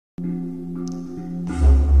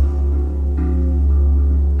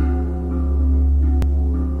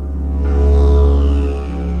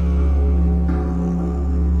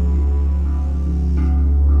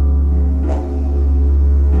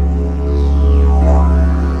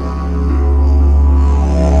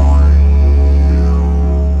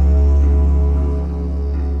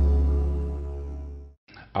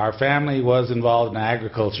family was involved in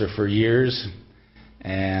agriculture for years,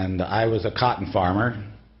 and I was a cotton farmer.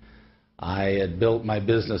 I had built my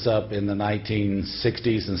business up in the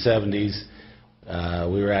 1960s and 70s.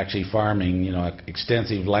 We were actually farming,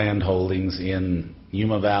 extensive land holdings in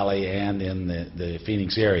Yuma Valley and in the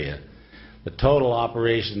Phoenix area. The total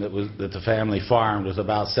operation that the family farmed was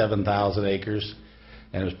about 7,000 acres,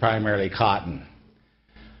 and it was primarily cotton.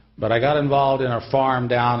 But I got involved in a farm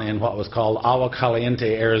down in what was called Agua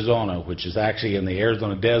Caliente, Arizona, which is actually in the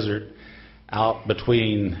Arizona desert out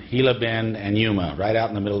between Gila Bend and Yuma, right out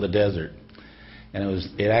in the middle of the desert. And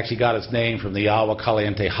it actually got its name from the Agua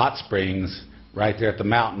Caliente hot springs right there at the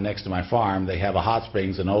mountain next to my farm. They have a hot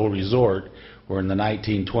springs, an old resort, where in the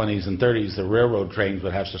 1920s and 30s the railroad trains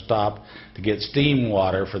would have to stop to get steam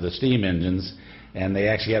water for the steam engines, and they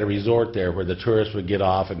actually had a resort there where the tourists would get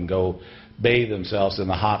off and go bathe themselves in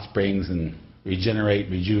the hot springs and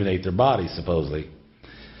rejuvenate their bodies, supposedly.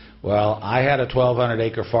 Well, I had a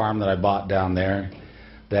 1,200-acre farm that I bought down there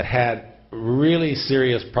that had really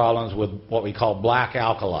serious problems with what we call black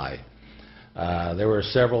alkali. There were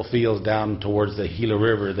several fields down towards the Gila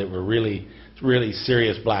River that were really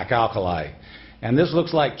serious black alkali. And this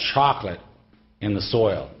looks like chocolate in the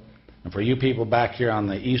soil. And for you people back here on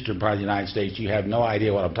the eastern part of the United States, you have no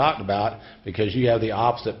idea what I'm talking about because you have the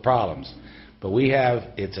opposite problems. But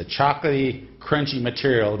it's a chocolatey, crunchy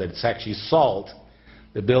material that's actually salt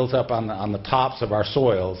that builds up on the tops of our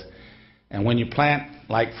soils. And when you plant,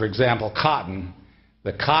 like for example, cotton,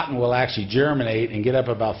 the cotton will actually germinate and get up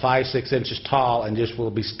about 5-6 inches tall and just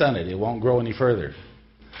will be stunted. It won't grow any further.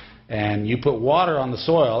 And you put water on the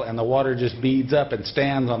soil, and the water just beads up and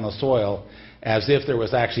stands on the soil as if there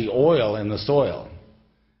was actually oil in the soil.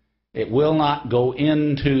 It will not go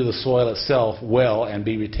into the soil itself well and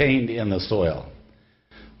be retained in the soil.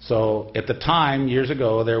 So at the time, years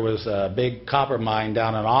ago, there was a big copper mine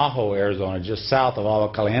down in Ajo, Arizona, just south of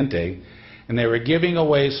Agua Caliente, and they were giving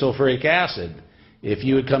away sulfuric acid if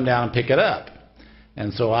you would come down and pick it up.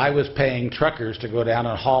 And so I was paying truckers to go down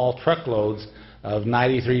and haul truckloads of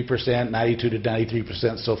 93%, 92 to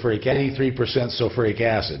 93% sulfuric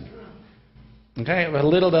acid. Okay, but a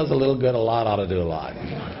little does a little good, a lot ought to do a lot.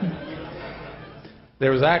 There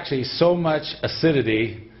was actually so much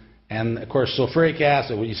acidity, and of course sulfuric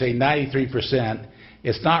acid, when you say 93%,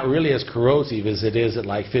 it's not really as corrosive as it is at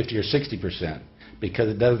like 50 or 60% because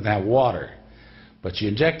it doesn't have water. But you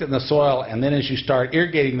inject it in the soil, and then as you start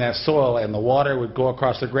irrigating that soil and the water would go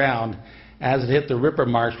across the ground, as it hit the ripper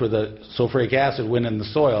marks where the sulfuric acid went in the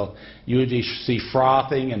soil, you would see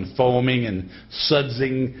frothing and foaming and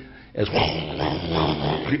sudsing as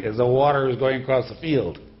the water was going across the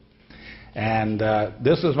field. And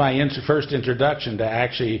this was my first introduction to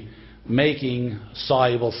actually making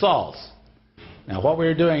soluble salts. Now what we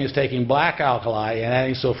were doing is taking black alkali and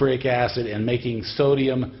adding sulfuric acid and making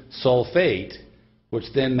sodium sulfate, which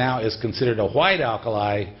then now is considered a white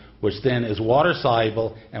alkali, which then is water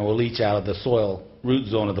soluble and will leach out of the soil root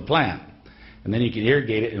zone of the plant. And then you can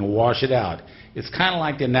irrigate it and wash it out. It's kind of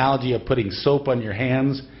like the analogy of putting soap on your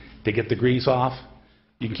hands to get the grease off.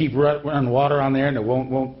 You can keep running water on there and it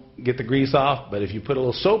won't get the grease off, but if you put a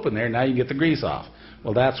little soap in there, now you can get the grease off.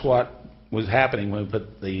 Well, that's what was happening when we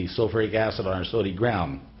put the sulfuric acid on our sodium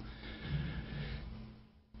ground.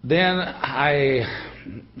 Then a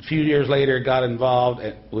few years later, got involved.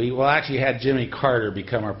 We actually had Jimmy Carter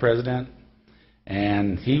become our president,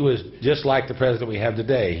 and he was just like the president we have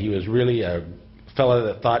today. He was really a fellow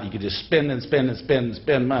that thought you could just spend and spend and spend and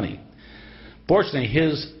spend money. Fortunately,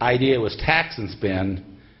 his idea was tax and spend,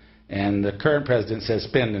 and the current president says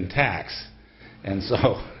spend and tax. And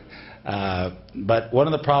so, but one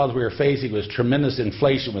of the problems we were facing was tremendous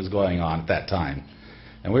inflation was going on at that time.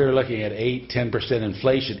 And we were looking at 8-10%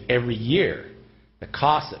 inflation every year. The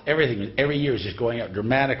cost of everything every year is just going up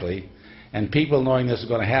dramatically, and people knowing this was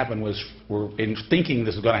going to happen were thinking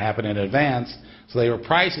this was going to happen in advance, so they were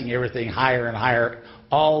pricing everything higher and higher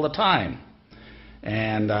all the time.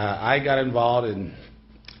 And I got involved in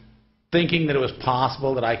thinking that it was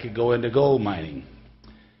possible that I could go into gold mining.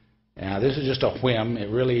 Now this is just a whim.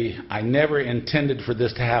 I never intended for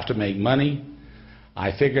this to have to make money.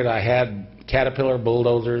 I figured I had Caterpillar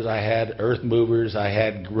bulldozers, I had earth movers, I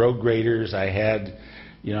had road graders, I had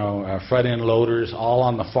front end loaders all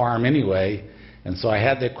on the farm anyway, and so I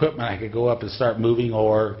had the equipment. I could go up and start moving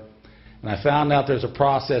ore, and I found out there's a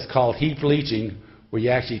process called heap leaching where you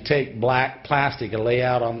actually take black plastic and lay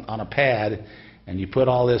out on a pad, and you put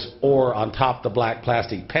all this ore on top of the black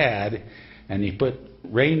plastic pad, and you put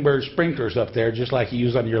rainbird sprinklers up there just like you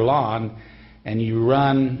use on your lawn, and you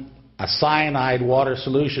run a cyanide water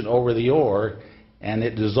solution over the ore, and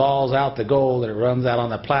it dissolves out the gold, and it runs out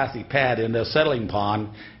on the plastic pad into a settling pond,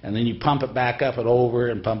 and then you pump it back up and over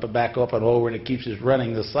and pump it back up and over, and it keeps just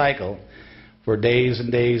running the cycle for days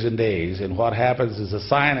and days and days. And what happens is the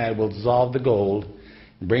cyanide will dissolve the gold,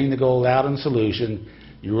 bring the gold out in solution.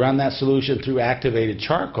 You run that solution through activated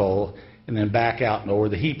charcoal and then back out and over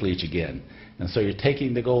the heap leach again. And so you're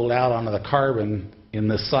taking the gold out onto the carbon in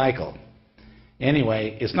this cycle.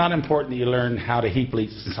 Anyway, it's not important that you learn how to heap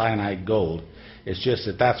leach cyanide gold. It's just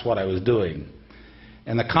that that's what I was doing.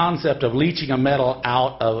 And the concept of leaching a metal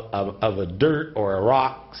out of a dirt or a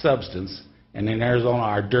rock substance, and in Arizona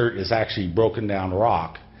our dirt is actually broken down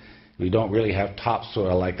rock. We don't really have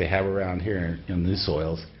topsoil like they have around here in these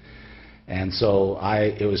soils. And so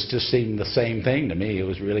it was just seemed the same thing to me. It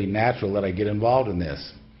was really natural that I get involved in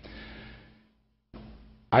this.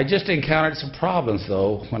 I just encountered some problems,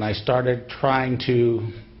 though, when I started trying to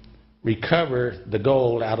recover the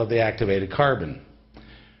gold out of the activated carbon.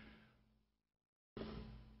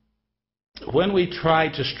 When we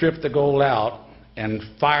tried to strip the gold out and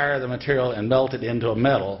fire the material and melt it into a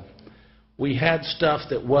metal, we had stuff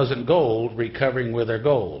that wasn't gold recovering with our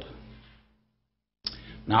gold.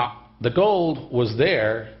 Now, the gold was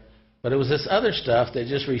there, but it was this other stuff that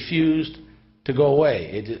just refused to go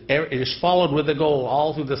away. It just followed with the gold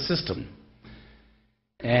all through the system.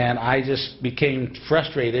 And I just became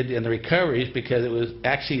frustrated in the recoveries because it was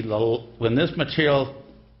actually, when this material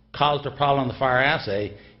caused a problem in the fire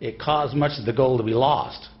assay, it caused much of the gold to be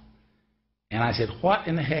lost. And I said, what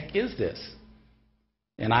in the heck is this?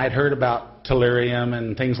 And I'd heard about tellurium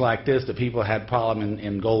and things like this, that people had problem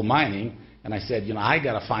in gold mining. And I said, you know, I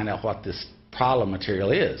got to find out what this problem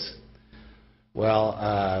material is.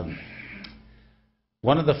 Well,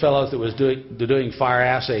 one of the fellows that was doing fire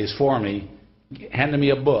assays for me handed me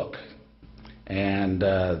a book. And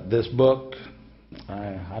this book,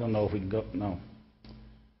 I don't know if we can go, no.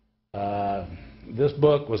 This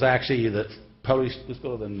book was actually published, let's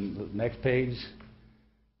go to the next page.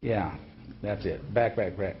 Yeah, that's it. Back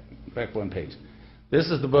one page. This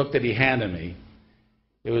is the book that he handed me.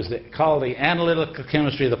 It was called The Analytical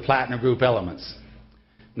Chemistry of the Platinum Group Elements.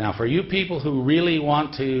 Now, for you people who really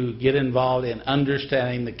want to get involved in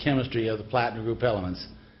understanding the chemistry of the platinum group elements,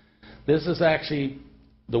 this is actually,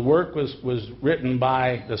 the work was written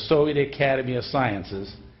by the Soviet Academy of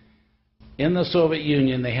Sciences. In the Soviet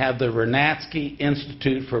Union, they have the Vernadsky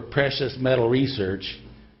Institute for Precious Metal Research,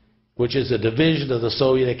 which is a division of the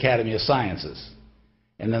Soviet Academy of Sciences.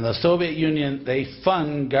 And in the Soviet Union, they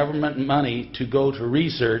fund government money to go to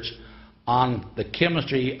research on the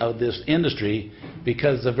chemistry of this industry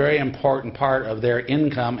because it's a very important part of their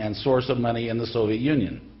income and source of money in the Soviet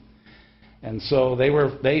Union. And so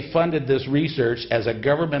they funded this research as a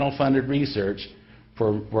governmental funded research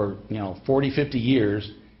for 40, 50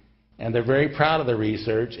 years, and they're very proud of the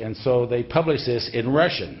research, and so they publish this in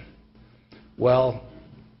Russian. Well,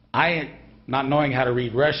 not knowing how to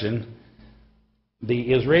read Russian,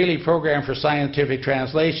 the Israeli Program for Scientific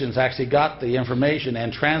Translations actually got the information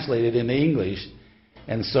and translated into English.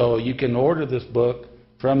 And so you can order this book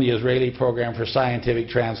from the Israeli Program for Scientific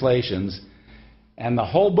Translations. And the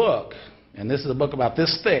whole book, and this is a book about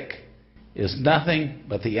this thick, is nothing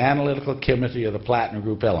but the analytical chemistry of the platinum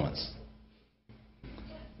group elements.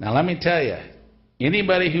 Now let me tell you,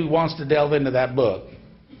 anybody who wants to delve into that book,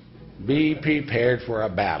 be prepared for a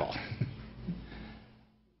battle.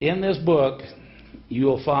 In this book, you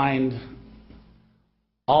will find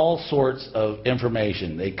all sorts of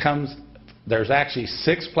information. There's actually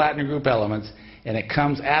 6 platinum group elements, and it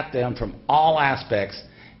comes at them from all aspects,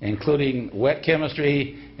 including wet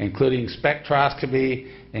chemistry, including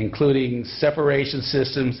spectroscopy, including separation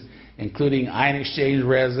systems, including ion exchange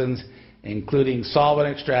resins, including solvent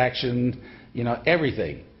extraction,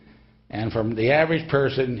 everything. And from the average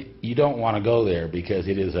person, you don't want to go there because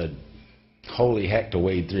it is a holy heck to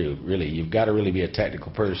wade through, really. You've got to really be a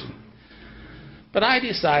technical person. But I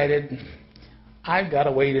decided I've got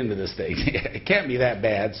to wade into this thing. It can't be that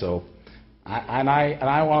bad, so I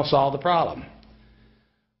want to solve the problem.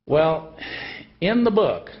 Well, in the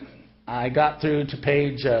book, I got through to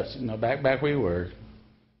page, back where you were.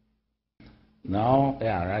 No,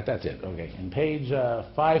 yeah, right, that's it. Okay, in page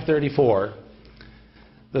 534,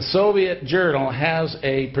 the Soviet journal has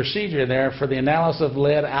a procedure there for the analysis of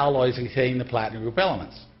lead alloys containing the platinum group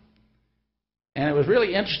elements. And it was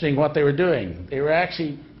really interesting what they were doing. They were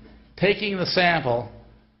actually taking the sample,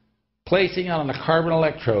 placing it on a carbon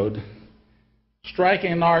electrode,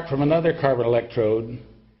 striking an arc from another carbon electrode,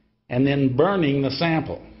 and then burning the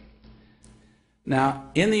sample. Now,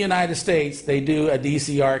 in the United States, they do a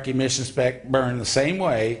DC arc emission spec burn the same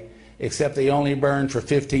way, except they only burn for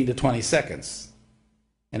 15 to 20 seconds.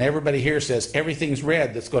 And everybody here says everything's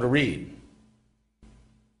red that's going to read.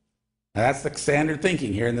 Now, that's the standard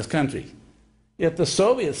thinking here in this country. If the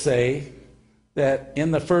Soviets say that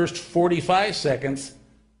in the first 45 seconds,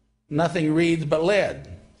 nothing reads but lead,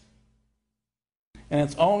 and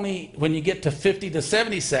it's only when you get to 50 to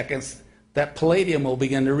 70 seconds that palladium will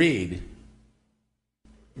begin to read.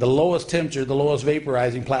 The lowest temperature, the lowest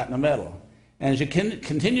vaporizing platinum metal. And as you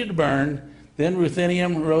continue to burn, then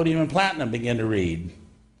ruthenium, rhodium, and platinum begin to read.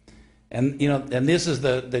 And this is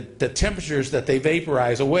the temperatures that they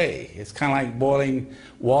vaporize away. It's kind of like boiling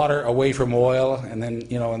water away from oil, and then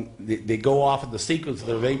they go off of the sequence of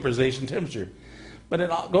the vaporization temperature. But it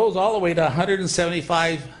goes all the way to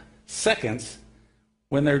 175 seconds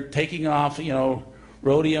when they're taking off,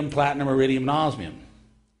 rhodium, platinum, iridium, and osmium.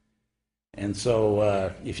 And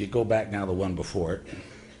so if you go back now, the one before it.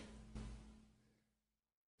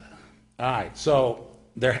 All right, so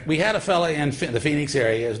we had a fellow in the Phoenix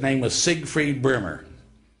area. His name was Siegfried Brimmer.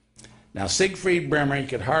 Now, Siegfried Brimmer, you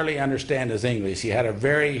could hardly understand his English. He had a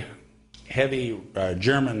very heavy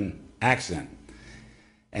German accent.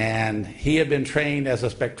 And he had been trained as a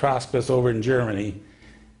spectroscopist over in Germany.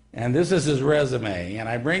 And this is his resume. And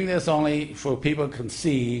I bring this only so people can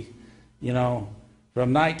see, from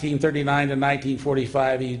 1939 to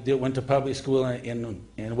 1945, he went to public school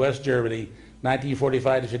in West Germany.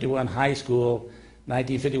 1945 to 51, high school.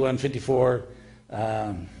 1951-54,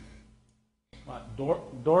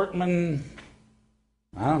 Dortmund,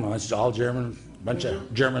 I don't know, it's all German, bunch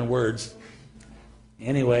of German words.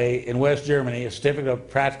 Anyway, in West Germany, a certificate of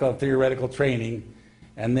practical and theoretical training,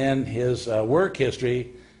 and then his work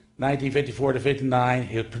history, 1954 to 59,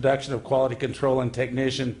 his production of quality control and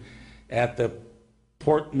technician at the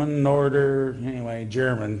Portman-Norder, anyway,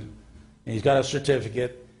 German. And he's got a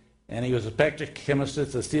certificate. And he was a petrochemist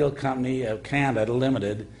at the Steel Company of Canada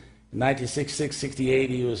Limited. In 1966-68,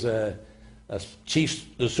 he was a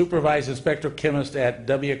supervising spectrochemist at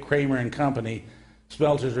W. Kramer and Company,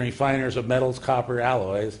 smelters and refiners of metals, copper,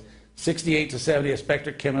 alloys. 68 to 70, a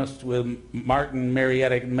spectrochemist with Martin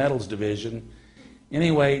Marietta Metals Division.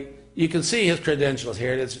 Anyway, you can see his credentials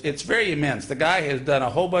here. It's very immense. The guy has done a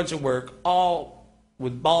whole bunch of work, all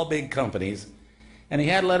with big companies. And he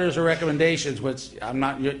had letters of recommendations, which I'm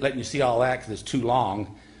not letting you see all that because it's too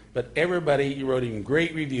long. But everybody wrote him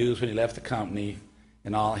great reviews when he left the company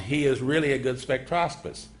and all. He is really a good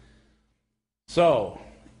spectroscopist. So,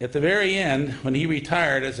 at the very end, when he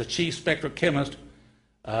retired as a chief spectrochemist,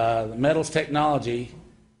 metals technology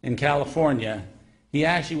in California, he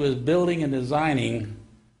actually was building and designing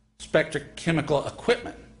spectrochemical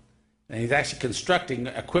equipment. And he's actually constructing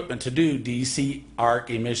equipment to do DC arc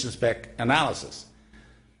emission spec analysis.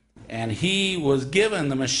 And he was given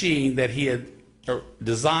the machine that he had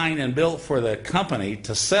designed and built for the company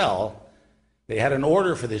to sell. They had an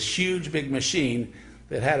order for this huge big machine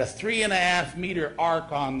that had a 3.5 meter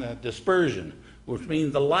arc on the dispersion, which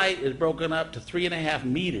means the light is broken up to 3.5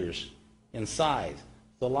 meters in size.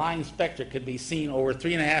 The line spectra could be seen over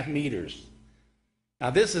 3.5 meters.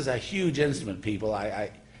 Now, this is a huge instrument, people.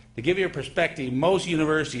 To give you a perspective, most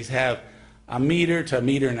universities have 1 meter to 1.5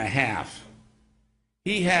 meters.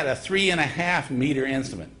 He had a 3.5 meter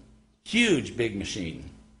instrument, huge big machine.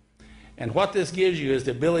 And what this gives you is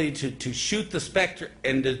the ability to shoot the spectra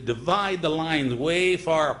and to divide the lines way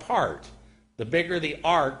far apart. The bigger the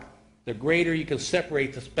arc, the greater you can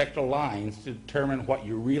separate the spectral lines to determine what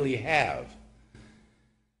you really have.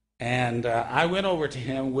 And I went over to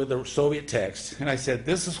him with the Soviet text, and I said,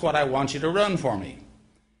 "This is what I want you to run for me."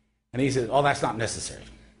 And he said, "Oh, that's not necessary."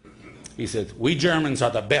 He said, "We Germans are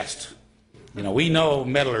the best. We know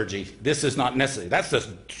metallurgy. This is not necessary. That's just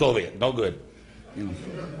Soviet, no good."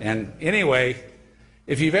 And anyway,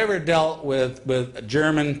 if you've ever dealt with a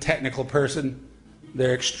German technical person,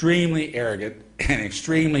 they're extremely arrogant and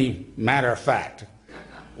extremely matter-of-fact.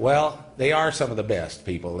 Well, they are some of the best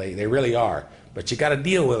people. They really are. But you got to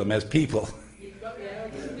deal with them as people.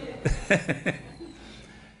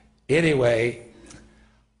 Anyway,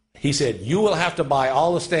 he said, "You will have to buy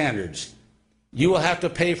all the standards. You will have to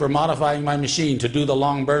pay for modifying my machine to do the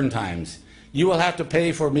long burn times. You will have to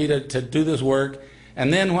pay for me to do this work.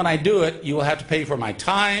 And then when I do it, you will have to pay for my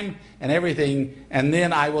time and everything. And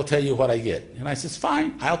then I will tell you what I get." And I said,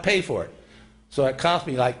 "Fine, I'll pay for it." So it cost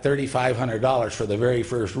me like $3,500 for the very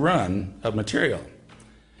first run of material.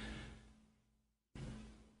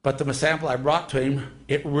 But the sample I brought to him,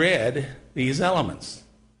 it read these elements.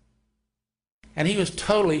 And he was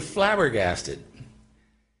totally flabbergasted.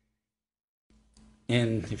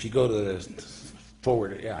 And if you go to the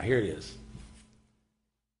forward, yeah, here it is.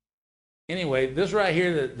 Anyway, this right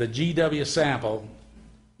here, the GW sample,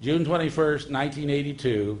 June 21st,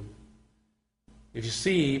 1982, if you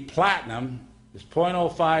see, platinum is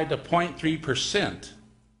 0.05 to 0.3%,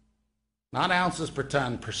 not ounces per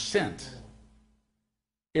ton, percent.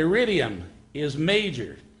 Iridium is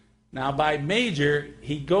major. Now, by major,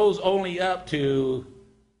 he goes only up to,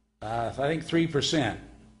 I think, 3%.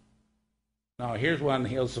 No, here's one,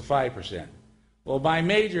 he goes to 5%. Well, by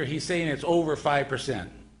major, he's saying it's over 5%.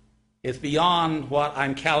 It's beyond what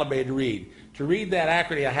I'm calibrated to read. To read that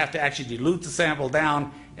accurately, I have to actually dilute the sample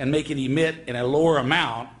down and make it emit in a lower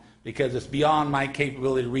amount because it's beyond my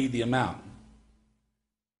capability to read the amount.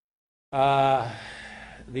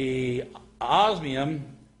 The osmium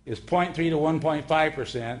is 0.3 to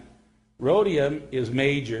 1.5%. Rhodium is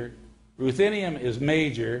major. Ruthenium is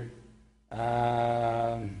major.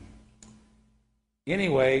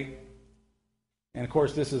 Anyway, and of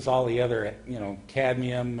course this is all the other,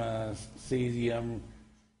 cadmium, cesium.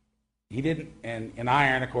 He didn't, and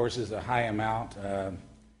iron, of course, is a high amount.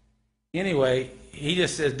 Anyway, he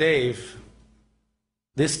just says, Dave,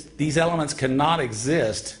 these elements cannot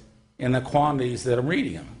exist in the quantities that I'm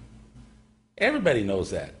reading them. Everybody knows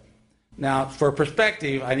that. Now, for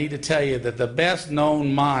perspective, I need to tell you that the best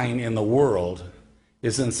known mine in the world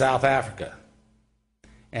is in South Africa.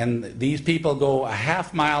 And these people go a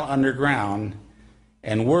half-mile underground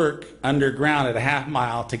and work underground at a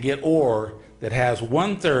half-mile to get ore that has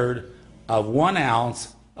 1/3 of 1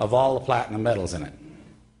 ounce of all the platinum metals in it.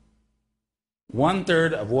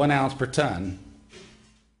 1/3 of 1 ounce per ton.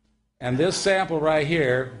 And this sample right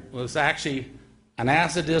here was actually an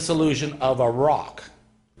acid dissolution of a rock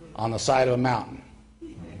on the side of a mountain.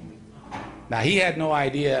 Now, he had no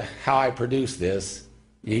idea how I produced this.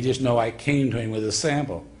 He just knew I came to him with a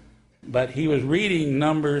sample. But he was reading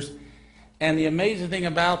numbers. And the amazing thing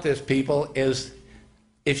about this, people, is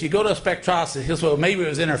if you go to a spectroscopy, he'll say, well, maybe it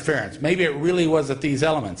was interference. Maybe it really wasn't these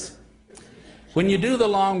elements. When you do the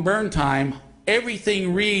long burn time,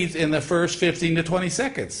 everything reads in the first 15 to 20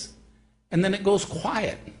 seconds. And then it goes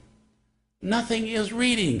quiet. Nothing is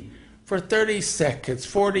reading for 30 seconds,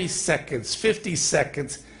 40 seconds, 50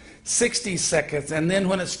 seconds, 60 seconds. And then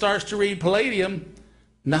when it starts to read palladium,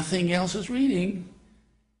 nothing else is reading.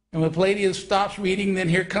 And when palladium stops reading, then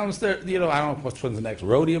here comes the, I don't know which one's the next,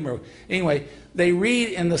 rhodium or, anyway, they read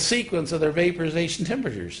in the sequence of their vaporization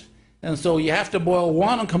temperatures. And so you have to boil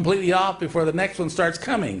one completely off before the next one starts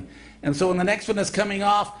coming. And so when the next one is coming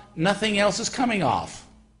off, nothing else is coming off.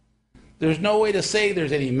 There's no way to say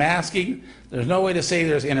there's any masking. There's no way to say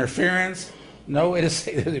there's interference. No way to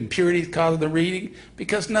say there's impurities causing the reading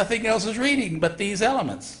because nothing else is reading but these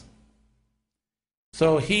elements.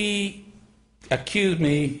 So he accused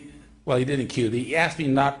me, well, he didn't accuse me. He asked me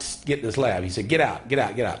not to get in this lab. He said, get out, get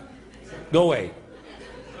out, get out. Go away.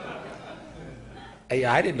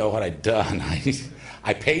 I didn't know what I'd done.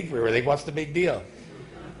 I paid for everything. What's the big deal?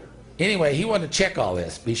 Anyway, he wanted to check all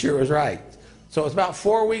this, be sure it was right. So it was about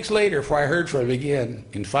 4 weeks later before I heard from him again.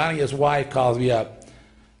 And finally his wife calls me up.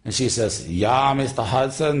 And she says, yeah, Mr.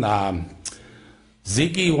 Hudson,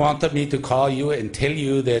 Ziggy wanted me to call you and tell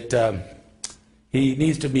you that he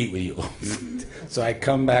needs to meet with you. So I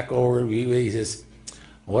come back over. He says,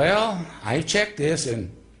 well, I checked this, and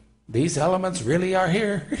these elements really are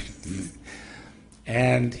here.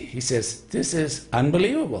 And he says, this is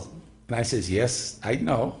unbelievable. And I says, yes, I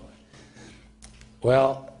know.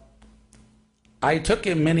 Well, I took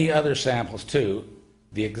him many other samples too,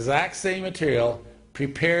 the exact same material,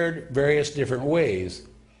 prepared various different ways,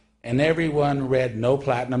 and every one read no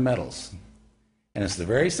platinum metals. And it's the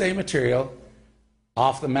very same material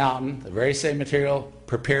off the mountain, the very same material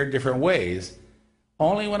prepared different ways.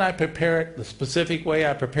 Only when I prepare it the specific way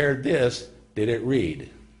I prepared this did it read.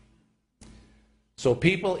 So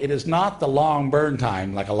people, it is not the long burn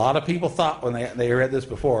time like a lot of people thought when they read this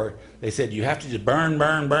before. They said you have to just burn,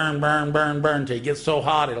 burn, burn, burn, burn, burn until it gets so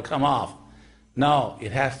hot it'll come off. No,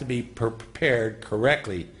 it has to be prepared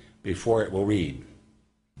correctly before it will read.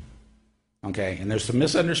 Okay, and there's some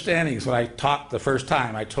misunderstandings. When I talked the first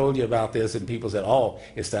time, I told you about this, and people said, oh,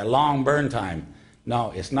 it's that long burn time.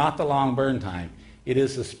 No, it's not the long burn time. It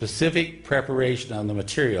is the specific preparation of the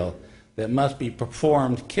material that must be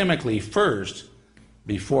performed chemically first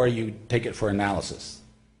before you take it for analysis.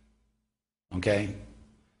 Okay?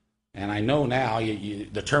 And I know now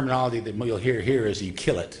the terminology that you'll hear here is you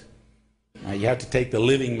kill it. You have to take the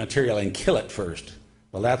living material and kill it first.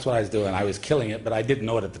 Well, that's what I was doing. I was killing it, but I didn't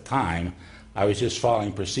know it at the time. I was just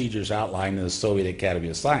following procedures outlined in the Soviet Academy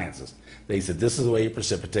of Sciences. They said, this is the way you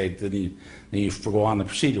precipitate, then you go on the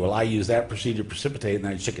procedure. Well, I used that procedure to precipitate, and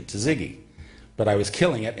I took it to Ziggy. But I was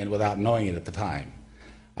killing it and without knowing it at the time.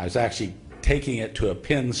 I was actually taking it to a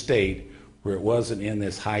pin state where it wasn't in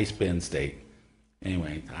this high spin state.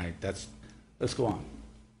 Anyway, let's go on.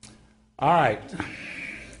 All right.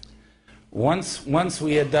 Once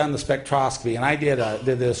we had done the spectroscopy, and I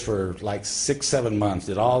did this for like 6-7 months,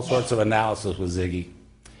 did all sorts of analysis with Ziggy.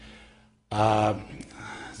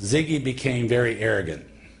 Ziggy became very arrogant.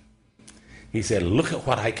 He said, look at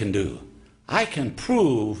what I can do. I can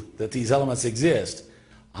prove that these elements exist.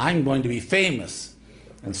 I'm going to be famous.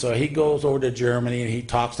 And so he goes over to Germany and he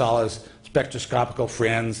talks to all his spectroscopical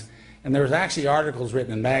friends. And there was actually articles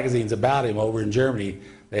written in magazines about him over in Germany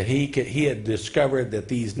that he had discovered that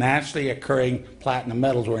these naturally occurring platinum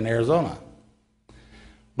metals were in Arizona.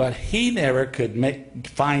 But he never could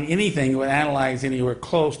find anything that would analyze anywhere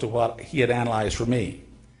close to what he had analyzed for me.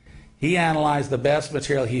 He analyzed the best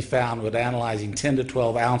material he found with analyzing 10 to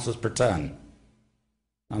 12 ounces per ton.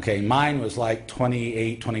 Okay, mine was like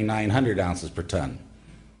 2,900 ounces per ton.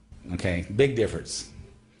 Okay, big difference.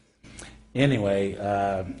 Anyway,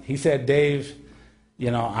 he said, Dave, you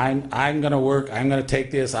know, I'm going to work, I'm going to take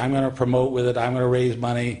this, I'm going to promote with it, I'm going to raise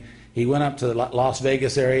money. He went up to the Las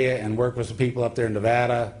Vegas area and worked with some people up there in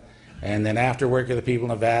Nevada. And then after working with the people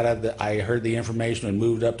in Nevada, I heard the information and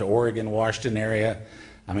moved up to Oregon, Washington area.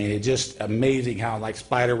 I mean, it's just amazing how like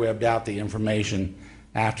spiderwebbed out the information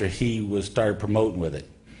after he started promoting with it.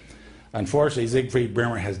 Unfortunately, Siegfried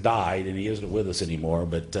Brimmer has died and he isn't with us anymore,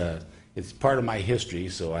 but it's part of my history,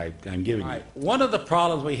 so I'm giving you. One of the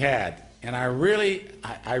problems we had, and I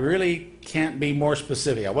really can't be more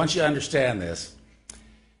specific, I want you to understand this,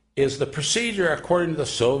 is the procedure according to the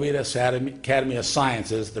Soviet Academy of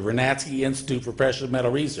Sciences, the Vernadsky Institute for Precious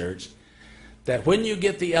Metal Research, that when you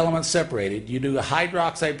get the elements separated, you do a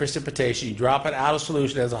hydroxide precipitation, you drop it out of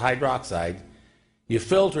solution as a hydroxide, you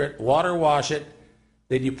filter it, water wash it,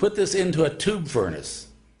 then you put this into a tube furnace.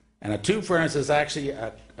 And a tube furnace is actually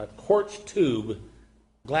a quartz tube,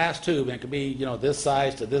 glass tube, and it can be, you know, this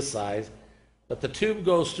size to this size, but the tube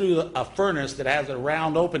goes through a furnace that has a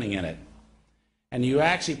round opening in it. And you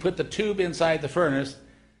actually put the tube inside the furnace,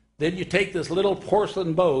 then you take this little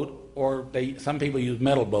porcelain boat, or some people use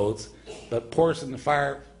metal boats, but porcelain,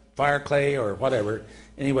 fire clay or whatever.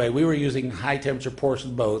 Anyway, we were using high temperature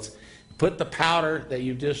porcelain boats. Put the powder that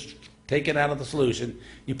you've just taken out of the solution,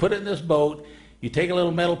 you put it in this boat, you take a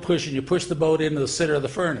little metal push and you push the boat into the center of the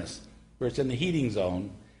furnace where it's in the heating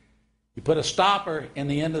zone. You put a stopper in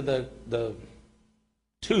the end of the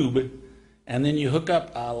tube, and then you hook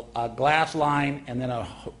up a glass line and then a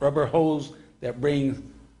rubber hose that brings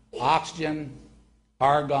oxygen,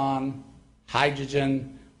 argon,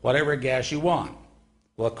 hydrogen, whatever gas you want.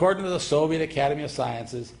 Well, according to the Soviet Academy of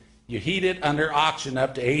Sciences, you heat it under oxygen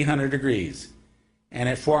up to 800 degrees, and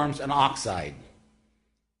it forms an oxide.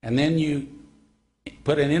 And then you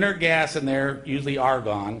put an inert gas in there, usually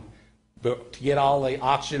argon, to get all the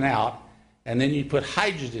oxygen out, and then you put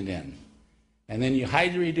hydrogen in. And then you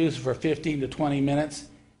hydroreduce it for 15 to 20 minutes,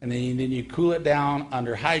 and then you cool it down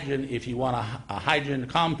under hydrogen if you want a hydrogen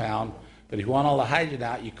compound. But if you want all the hydrogen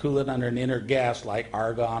out, you cool it under an inert gas like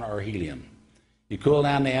argon or helium. You cool it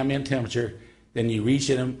down to ambient temperature, then you reach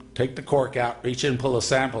in and take the cork out, reach in and pull a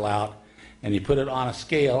sample out, and you put it on a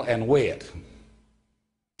scale and weigh it.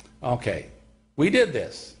 Okay, we did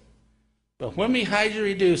this. But when we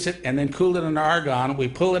hydroreduce it and then cooled it under argon, we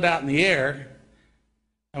pull it out in the air,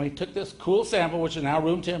 and we took this cool sample, which is now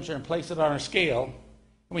room temperature, and placed it on a scale,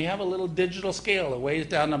 and we have a little digital scale that weighs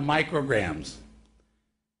down to micrograms.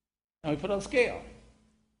 And we put it on a scale.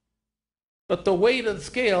 But the weight of the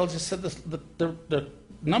scale, just said the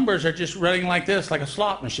numbers are just running like this, like a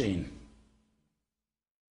slot machine.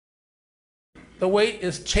 The weight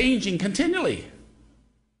is changing continually.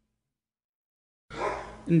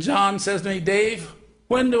 And John says to me, Dave,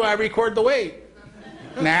 when do I record the weight?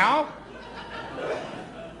 Now?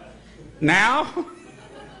 Now?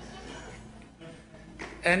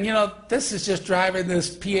 And you know, this is just driving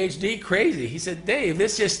this PhD crazy. He said, Dave,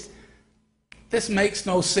 this makes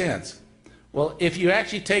no sense. Well, if you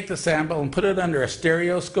actually take the sample and put it under a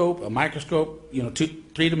stereoscope, a microscope, you know,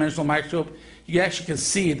 three-dimensional microscope, you actually can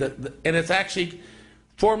see that, and it's actually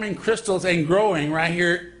forming crystals and growing right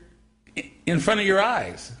here in front of your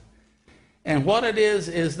eyes. And what it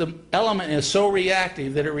is the element is so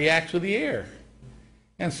reactive that it reacts with the air.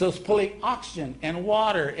 And so it's pulling oxygen and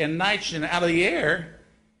water and nitrogen out of the air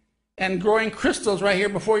and growing crystals right here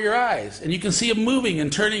before your eyes. And you can see them moving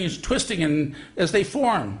and turning and twisting and as they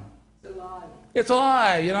form. It's alive. It's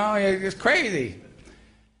alive, you know, it's crazy.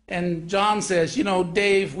 And John says, you know,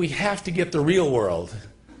 Dave, we have to get the real world.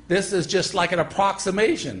 This is just like an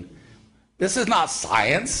approximation. This is not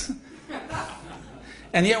science.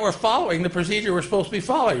 And yet we're following the procedure we're supposed to be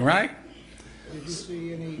following, right? Did you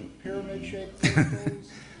see any pyramid-shaped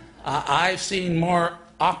crystals? I've seen more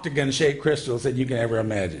octagon-shaped crystals than you can ever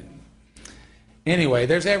imagine. Anyway,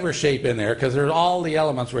 there's every shape in there because there's all the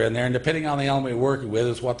elements were in there, and depending on the element you're working with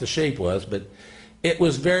is what the shape was. But it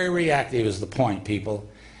was very reactive is the point, people.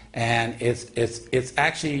 And it's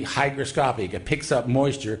actually hygroscopic. It picks up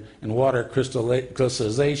moisture and water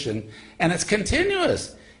crystallization, and it's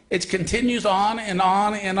continuous. It continues on and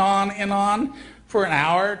on and on and on for an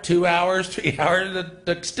hour, 2 hours, 3 hours.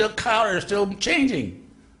 The color is still changing.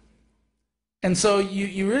 And so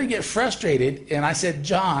you really get frustrated. And I said,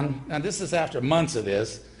 John, now this is after months of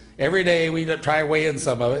this. Every day we try weighing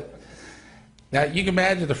some of it. Now you can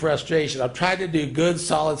imagine the frustration. I've tried to do good,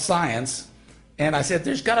 solid science. And I said,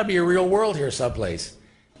 there's got to be a real world here someplace.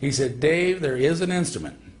 He said, Dave, there is an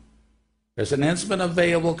instrument. There's an instrument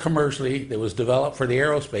available commercially that was developed for the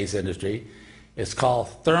aerospace industry. It's called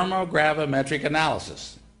thermogravimetric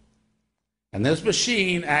analysis. And this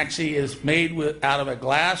machine actually is made out of a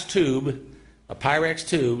glass tube, a Pyrex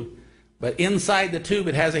tube, but inside the tube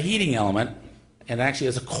it has a heating element, and actually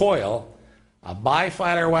has a coil, a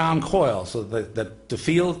bifilar wound coil, so that the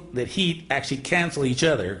field that heat actually cancel each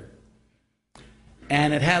other.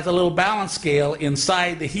 And it has a little balance scale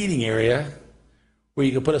inside the heating area where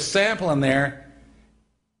you can put a sample in there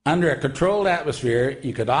under a controlled atmosphere.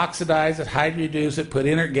 You could oxidize it, hydroreduce it, put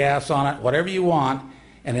inert gas on it, whatever you want,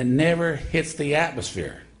 and it never hits the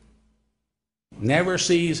atmosphere. Never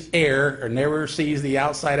sees air or never sees the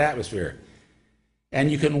outside atmosphere. And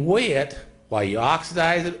you can weigh it while you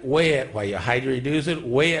oxidize it, weigh it while you hydroreduce it,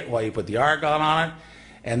 weigh it while you put the argon on it,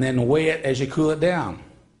 and then weigh it as you cool it down.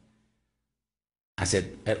 I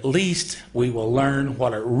said, at least we will learn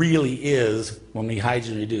what it really is when we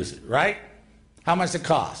hydrogen reduce it, right? How much does it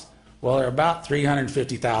cost? Well, they're about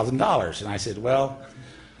 $350,000. And I said, well,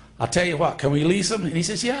 I'll tell you what, can we lease them? And he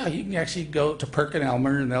says, yeah, you can actually go to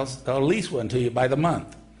Perkin-Elmer and they'll lease one to you by the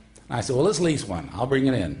month. And I said, well, let's lease one. I'll bring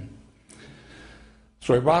it in.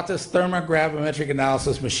 So we brought this thermogravimetric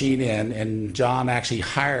analysis machine in, and John actually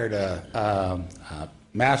hired a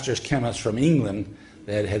master's chemist from England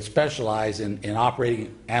that had specialized in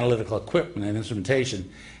operating analytical equipment and instrumentation,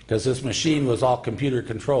 because this machine was all computer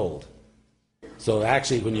controlled. So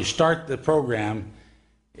actually when you start the program,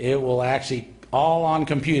 it will actually all on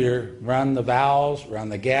computer run the valves, run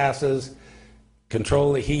the gases,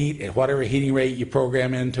 control the heat at whatever heating rate you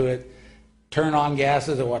program into it, turn on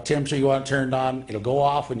gases at what temperature you want it turned on. It'll go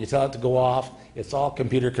off when you tell it to go off. It's all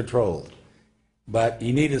computer controlled. But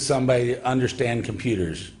you needed somebody to understand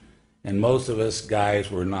computers. And most of us guys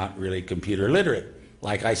were not really computer literate,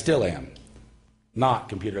 like I still am, not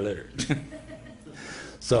computer literate.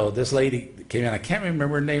 So this lady came in, I can't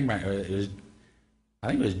remember her name right. I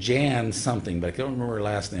think it was Jan something, but I can't remember her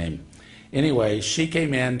last name. Anyway, she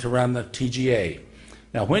came in to run the TGA.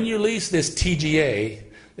 Now when you lease this TGA,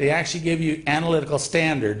 they actually give you analytical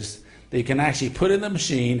standards that you can actually put in the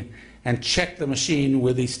machine and check the machine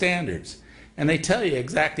with these standards. And they tell you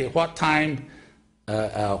exactly at what time,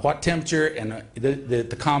 what temperature and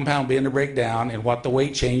the compound will begin to break down, and what the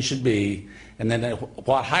weight change should be, and then at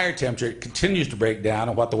what higher temperature it continues to break down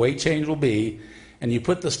and what the weight change will be, and you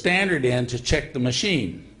put the standard in to check the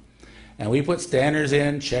machine. And we put standards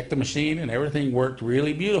in, checked the machine, and everything worked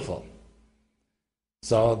really beautiful.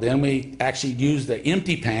 So then we actually used the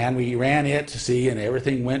empty pan, we ran it to see, and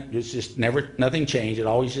everything went, it was just nothing changed, it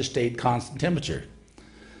always just stayed constant temperature.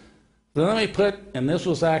 So then we put, and this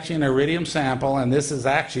was actually an iridium sample, and this is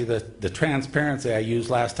actually the transparency I used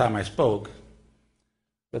last time I spoke.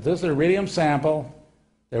 But this is an iridium sample.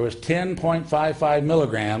 There was 10.55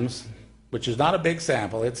 milligrams, which is not a big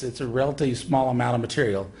sample. It's a relatively small amount of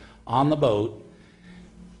material on the boat.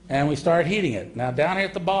 And we started heating it. Now down here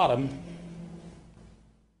at the bottom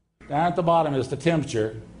is the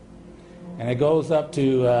temperature. And it goes up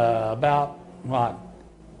to about, what,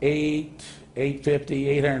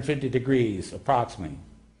 850 degrees approximately.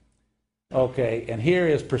 Okay, and here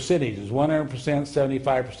is percentages, 100%,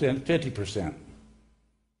 75%, 50%.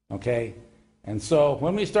 Okay, and so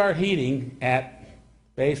when we start heating at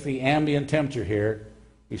basically ambient temperature here,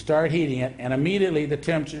 we start heating it, and immediately the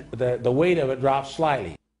temperature, the weight of it drops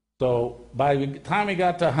slightly. So by the time we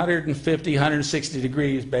got to 150, 160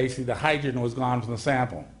 degrees, basically the hydrogen was gone from the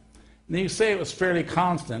sample. And then you say it was fairly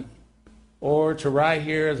constant, or to right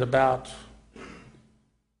here is about,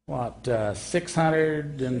 what,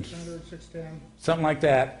 600 and 610. Something like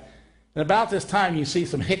that. And about this time you see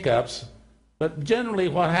some hiccups, but generally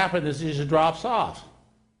what happens is it just drops off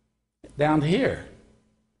down to here.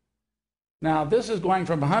 Now this is going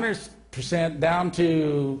from 100% down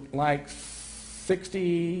to like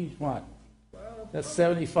 60, what? Well, That's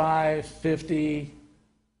 75, 50.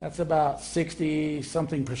 That's about 60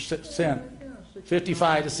 something percent,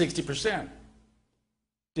 55 to 60%,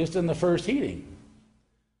 just in the first heating.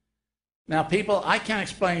 Now, people, I can't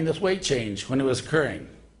explain this weight change when it was occurring.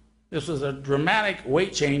 This was a dramatic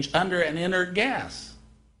weight change under an inert gas.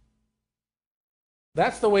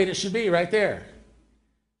 That's the weight it should be right there.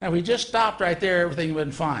 Now, if we just stopped right there, everything would have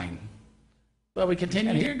been fine. But we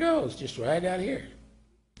continued, here it goes, just right out here.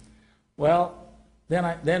 Well,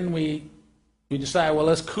 then we decide, well,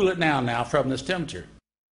 let's cool it down now from this temperature.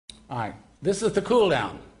 All right, this is the cool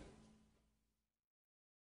down.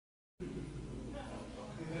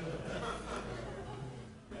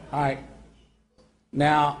 All right.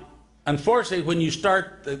 Now, unfortunately, when you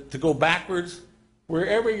start to go backwards,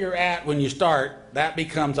 wherever you're at when you start, that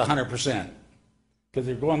becomes 100%. Because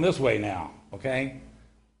you're going this way now, okay?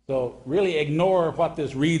 So really ignore what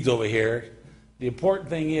this reads over here. The important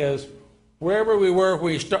thing is, wherever we were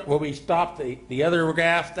where we stopped the other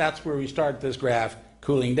graph, that's where we start this graph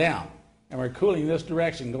cooling down. And we're cooling this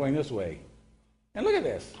direction, going this way. And look at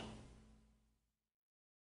this.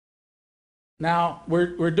 Now,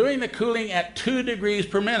 we're doing the cooling at 2 degrees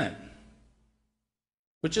per minute,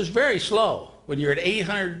 which is very slow. When you're at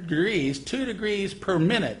 800 degrees, 2 degrees per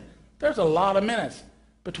minute, there's a lot of minutes.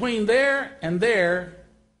 Between there and there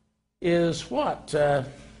is what? 610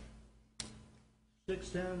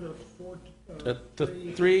 to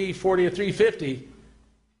 340 or 350.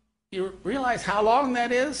 You realize how long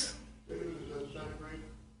that is? centigrade?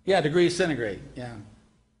 Yeah, degrees centigrade, yeah.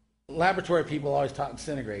 Laboratory people always talk in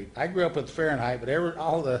centigrade. I grew up with Fahrenheit, but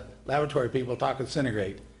all the laboratory people talk in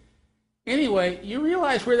centigrade. Anyway, you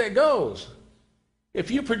realize where that goes. If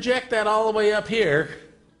you project that all the way up here,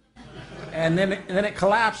 and then it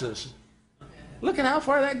collapses, look at how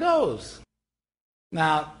far that goes.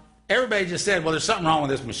 Now, everybody just said, well, there's something wrong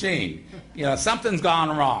with this machine. You know, something's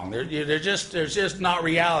gone wrong. There's just not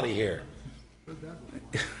reality here.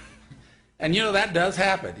 And you know, that does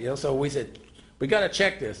happen. You know, so we said, we got to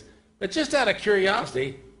check this. But just out of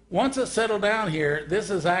curiosity, once it settled down here, this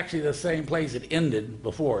is actually the same place it ended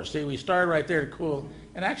before. See, we started right there to cool,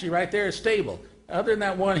 and actually right there is stable. Other than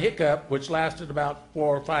that one hiccup, which lasted about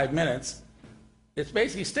 4 or 5 minutes, it's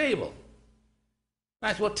basically stable.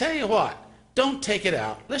 I said, well, tell you what, don't take it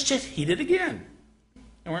out. Let's just heat it again.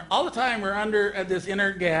 And all the time we're under this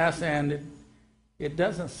inert gas, and it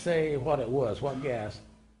doesn't say what it was, what gas,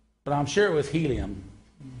 but I'm sure it was helium.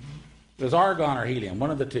 It was argon or helium, one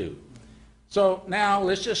of the two. So now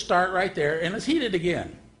let's just start right there, and let's heat it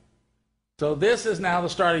again. So this is now the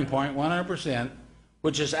starting point, 100%,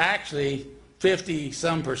 which is actually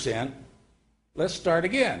 50-some%. Let's start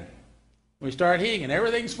again. We start heating, and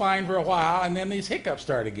everything's fine for a while, and then these hiccups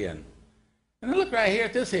start again. And then look right here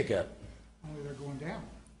at this hiccup. Only they're going down.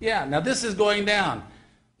 Yeah, now this is going down.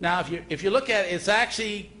 Now if you look at it, it's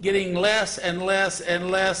actually getting less and less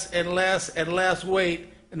and less and less and less weight,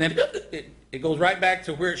 and then it goes right back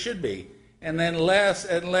to where it should be. And then less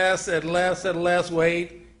and less and less and less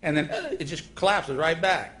weight, and then it just collapses right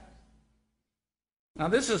back. Now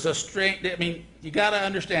this is a strange, I mean, you got to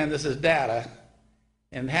understand this is data,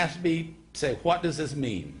 and it has to be, say, what does this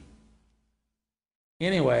mean?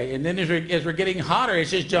 Anyway, and then as we're getting hotter, it's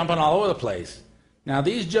just jumping all over the place. Now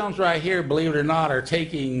these jumps right here, believe it or not, are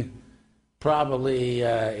taking probably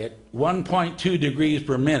at 1.2 degrees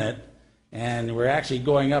per minute, and we're actually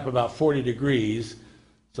going up about 40 degrees.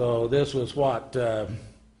 So this was what, 40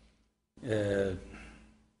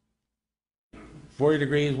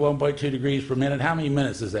 degrees, 1.2 degrees per minute. How many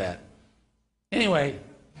minutes is that? Anyway,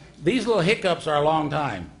 these little hiccups are a long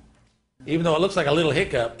time. Even though it looks like a little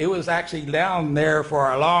hiccup, it was actually down there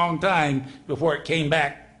for a long time before it came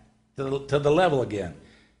back to the level again.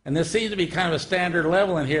 And this seems to be kind of a standard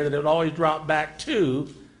level in here that it would always drop back to,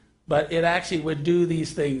 but it actually would do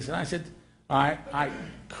these things. And I said, all right,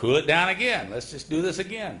 cool it down again. Let's just do this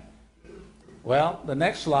again. Well, the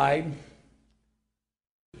next slide,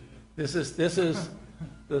 this is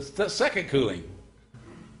the second cooling.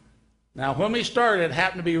 Now, when we started, it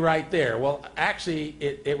happened to be right there. Well, actually,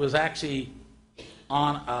 it was actually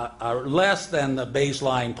on a less than the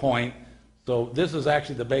baseline point. So this is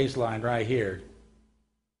actually the baseline right here.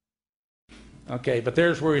 Okay, but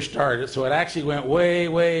there's where we started. So it actually went way,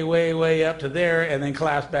 way, way, way up to there and then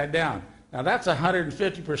collapsed back down. Now that's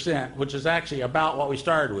 150%, which is actually about what we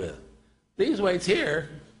started with. These weights here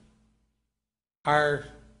are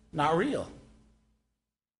not real.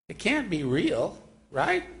 It can't be real,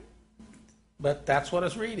 right? But that's what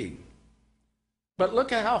it's reading. But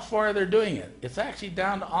look at how far they're doing it. It's actually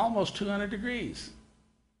down to almost 200 degrees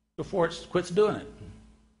before it quits doing it.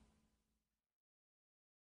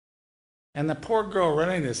 And the poor girl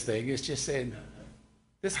running this thing is just saying,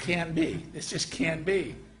 this can't be. This just can't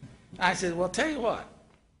be. I said, well, tell you what,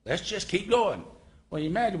 let's just keep going. Well, you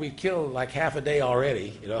imagine we killed like half a day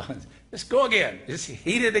already, you know. Let's go again. Just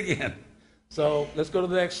heat it again. So let's go to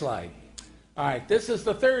the next slide. All right, this is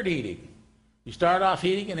the third heating. You start off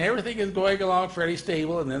heating and everything is going along fairly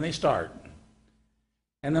stable, and then they start.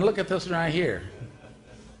 And then look at this one right here.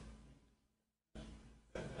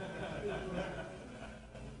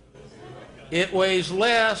 It weighs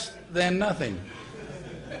less than nothing.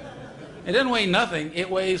 It doesn't weigh nothing,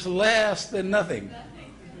 it weighs less than nothing.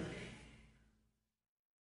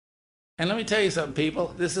 And let me tell you something,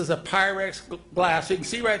 people. This is a Pyrex glass. You can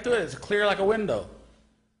see right through it. It's clear like a window.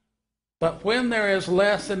 But when there is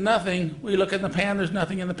less than nothing, we look in the pan, there's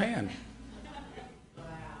nothing in the pan.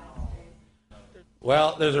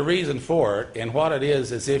 Well, there's a reason for it, and what it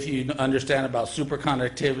is if you understand about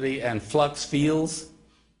superconductivity and flux fields,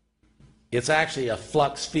 it's actually a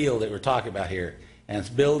flux field that we're talking about here. And it's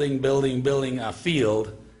building a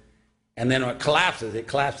field, and then when it collapses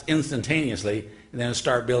instantaneously, and then it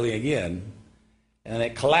starts building again. And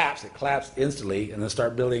it collapsed instantly, and then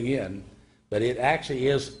start building again. But it actually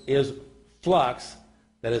is flux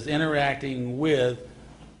that is interacting with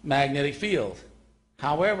magnetic field.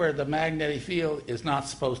 However, the magnetic field is not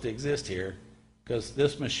supposed to exist here because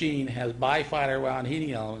this machine has bifilar wound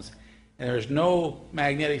heating elements, and there's no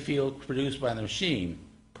magnetic field produced by the machine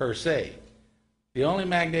per se. The only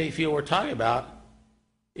magnetic field we're talking about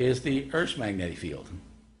is the Earth's magnetic field.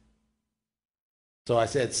 So I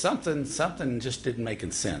said something just didn't make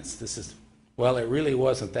sense. Well, it really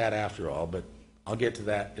wasn't that after all, but I'll get to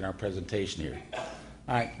that in our presentation here.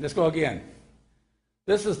 All right, let's go again.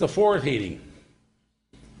 This is the fourth heating.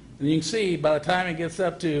 And you can see by the time it gets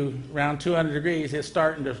up to around 200 degrees, it's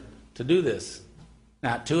starting to do this.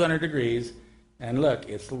 Now, 200 degrees, and look,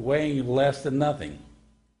 it's weighing less than nothing.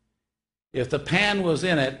 If the pan was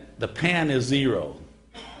in it, the pan is zero.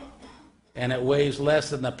 And it weighs less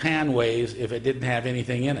than the pan weighs if it didn't have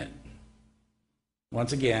anything in it.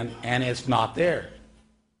 Once again, and it's not there.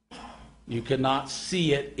 You cannot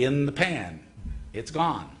see it in the pan. It's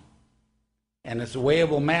gone. And its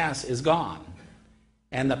weighable mass is gone.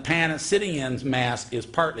 And the pan it's sitting in's mass is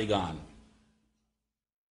partly gone.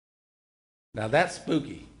 Now that's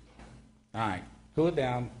spooky. All right, cool it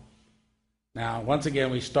down. Now, once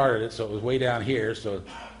again, we started it, so it was way down here. So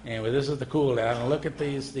anyway, this is the cool down. And look at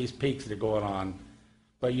these peaks that are going on.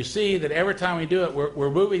 But you see that every time we do it,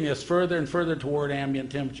 we're moving this further and further toward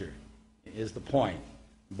ambient temperature, is the point.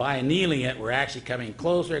 By annealing it, we're actually coming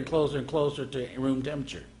closer and closer and closer to room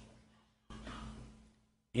temperature.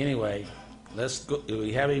 Anyway, let's go. Do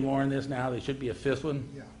we have any more in this now? There should be a fifth one.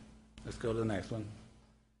 Yeah. Let's go to the next one.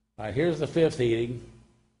 All right, here's the fifth heating.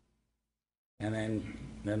 And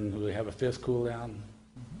then we have a fifth cool down.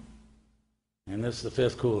 Mm-hmm. And this is the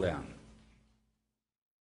fifth cool down.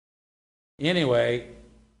 Anyway,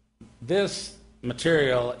 this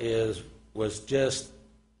material was just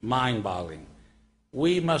mind-boggling.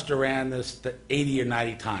 We must have ran this to 80 or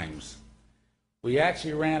 90 times. We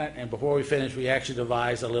actually ran it, and before we finished, we actually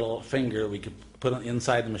devised a little finger we could put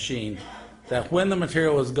inside the machine that when the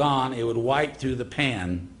material was gone, it would wipe through the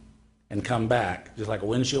pan and come back, just like a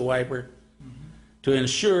windshield wiper, to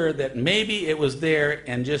ensure that maybe it was there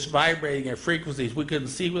and just vibrating at frequencies we couldn't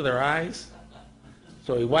see with our eyes.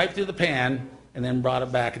 So we wiped through the pan and then brought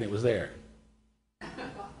it back, and it was there.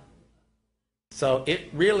 So it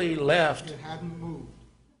really left. It hadn't moved.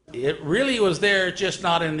 It really was there, just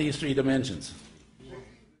not in these three dimensions.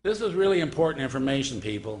 This is really important information,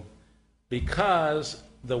 people, because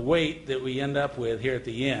the weight that we end up with here at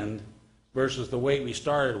the end versus the weight we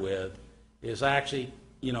started with is actually,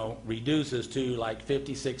 reduces to like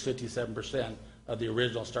 56, 57% of the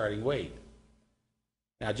original starting weight.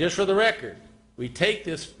 Now, just for the record, we take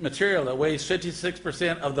this material that weighs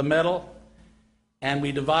 56% of the metal, and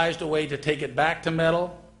we devised a way to take it back to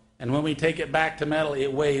metal, and when we take it back to metal,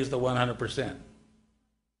 it weighs the 100%.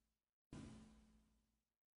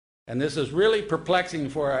 And this is really perplexing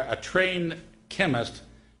for a trained chemist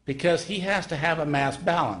because he has to have a mass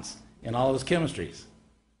balance in all of his chemistries.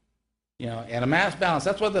 And a mass balance,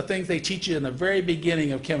 that's one of the things they teach you in the very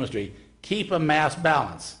beginning of chemistry. Keep a mass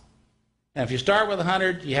balance. And if you start with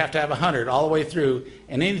 100, you have to have 100 all the way through,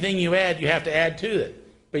 and anything you add, you have to add to it.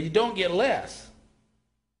 But you don't get less.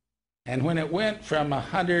 And when it went from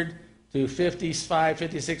 100 to 55,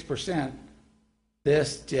 56%,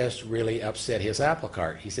 this just really upset his apple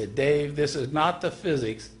cart. He said, Dave, this is not the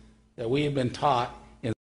physics that we have been taught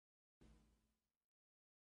in.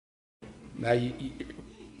 Now,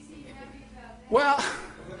 well,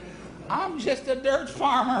 I'm just a dirt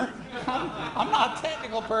farmer. I'm not a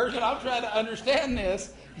technical person. I'm trying to understand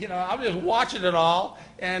this. You know, I'm just watching it all,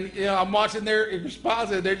 and you know, I'm watching their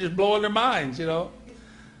response, and they're just blowing their minds. You know,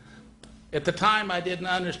 at the time, I didn't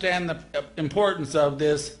understand the importance of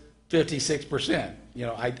this 56%. You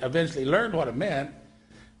know, I eventually learned what it meant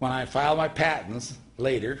when I filed my patents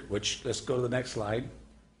later. Which, let's go to the next slide.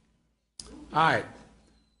 All right.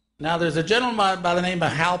 Now, there's a gentleman by the name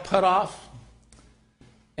of Hal Puthoff,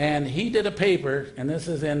 and he did a paper, and this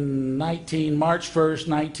is in March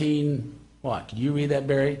 1st, what? Can you read that,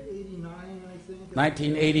 Barry? 89, I think.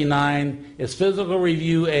 1989. It's Physical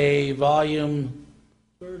Review A, volume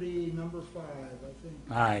 30, number 5, I think.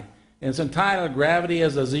 All right. And it's entitled Gravity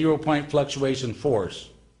as a Zero-Point Fluctuation Force.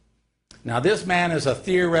 Now, this man is a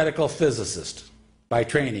theoretical physicist by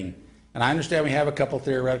training. And I understand we have a couple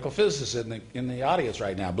theoretical physicists in the audience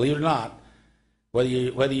right now. Believe it or not, whether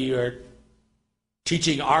you're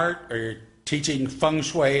teaching art or you're teaching feng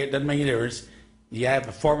shui, it doesn't make any difference. You have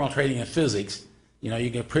a formal training in physics, you know,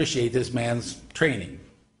 you can appreciate this man's training.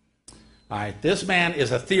 All right, this man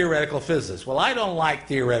is a theoretical physicist. Well, I don't like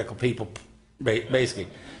theoretical people, basically,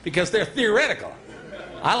 because they're theoretical.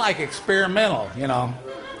 I like experimental, you know.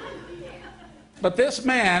 But this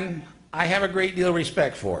man, I have a great deal of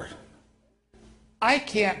respect for. I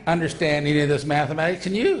can't understand any of this mathematics.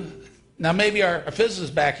 Can you? Now, maybe our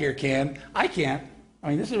physicists back here can. I can't. I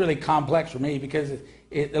mean, this is really complex for me because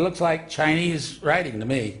it looks like Chinese writing to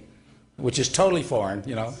me, which is totally foreign,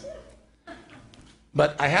 you know.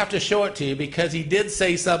 But I have to show it to you because he did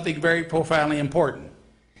say something very profoundly important.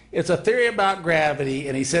 It's a theory about gravity,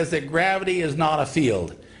 and he says that gravity is not a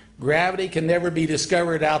field. Gravity can never be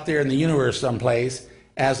discovered out there in the universe someplace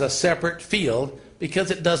as a separate field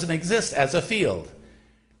because it doesn't exist as a field.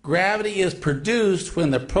 Gravity is produced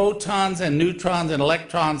when the protons and neutrons and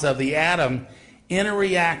electrons of the atom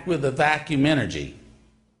interact with the vacuum energy.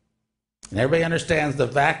 And everybody understands the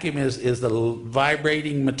vacuum is the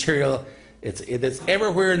vibrating material. It's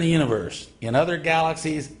everywhere in the universe. In other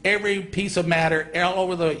galaxies, every piece of matter all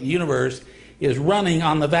over the universe is running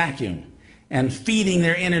on the vacuum and feeding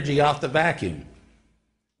their energy off the vacuum.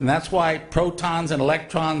 And that's why protons and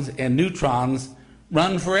electrons and neutrons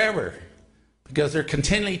run forever, because they're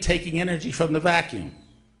continually taking energy from the vacuum.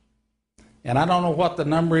 And I don't know what the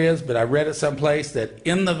number is, but I read it someplace that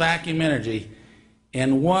in the vacuum energy,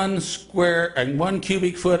 in 1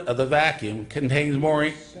 cubic foot of the vacuum contains more...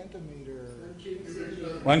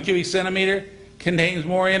 1 cubic centimeter contains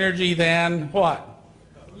more energy than what?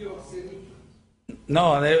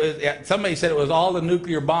 No, somebody said it was all the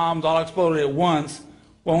nuclear bombs all exploded at once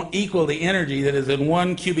won't equal the energy that is in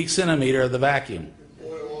 1 cubic centimeter of the vacuum.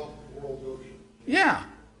 Yeah.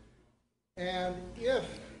 And if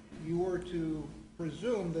you were to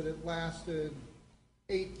presume that it lasted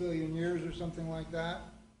 8 billion years or something like that,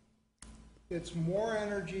 it's more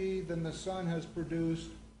energy than the sun has produced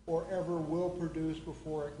or ever will produce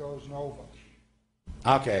before it goes nova.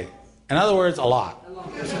 Okay. In other words, a lot.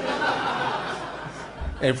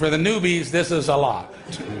 And for the newbies, this is a lot.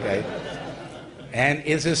 Okay. And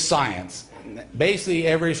it's just science. Basically,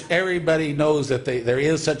 everybody knows that there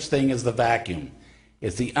is such thing as the vacuum.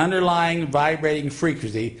 It's the underlying vibrating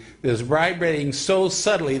frequency that is vibrating so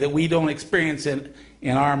subtly that we don't experience it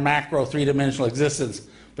in our macro three-dimensional existence.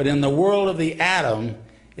 But in the world of the atom,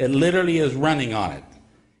 it literally is running on it.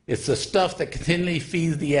 It's the stuff that continually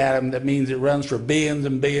feeds the atom that means it runs for billions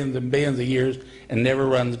and billions and billions of years and never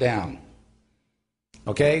runs down.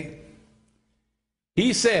 Okay?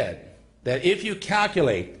 He said that if you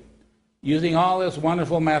calculate using all this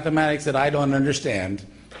wonderful mathematics that I don't understand,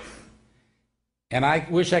 and I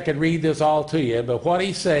wish I could read this all to you, but what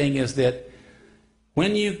he's saying is that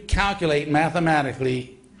when you calculate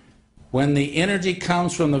mathematically, when the energy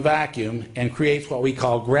comes from the vacuum and creates what we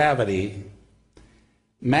call gravity,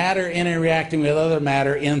 matter interacting with other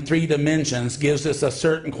matter in 3 dimensions gives us a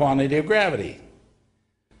certain quantity of gravity.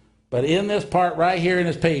 But in this part right here in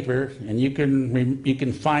this paper, and you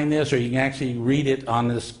can find this or you can actually read it on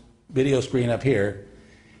this video screen up here,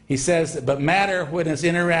 he says, but matter, when it's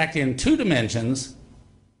interacting in 2 dimensions,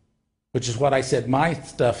 which is what I said my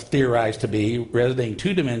stuff theorized to be, resonating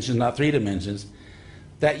 2 dimensions, not 3 dimensions,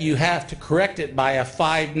 that you have to correct it by a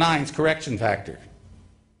 5/9 correction factor.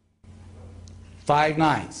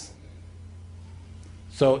 5/9.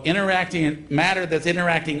 So matter that's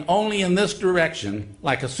interacting only in this direction,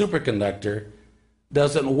 like a superconductor,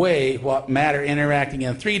 doesn't weigh what matter interacting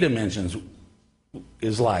in 3 dimensions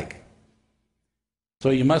is like. So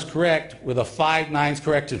you must correct with a 5/9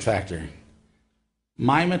 correction factor.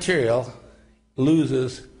 My material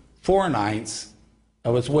loses 4/9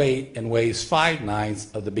 of its weight and weighs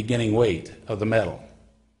 5/9 of the beginning weight of the metal.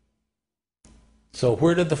 So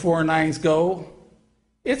where did the 4/9 go?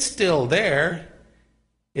 It's still there.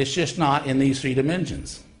 It's just not in these 3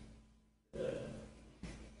 dimensions.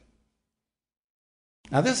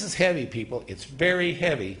 Now this is heavy, people. It's very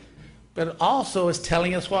heavy, but it also is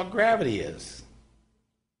telling us what gravity is.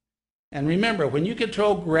 And remember, when you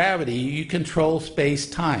control gravity, you control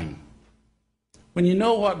space-time. When you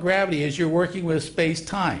know what gravity is, you're working with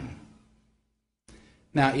space-time.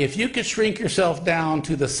 Now, if you could shrink yourself down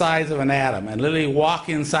to the size of an atom and literally walk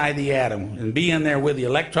inside the atom and be in there with the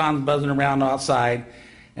electrons buzzing around outside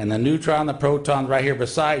and the neutron, the protons right here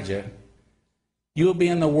beside you, you'll be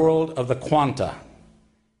in the world of the quanta.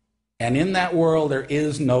 And in that world, there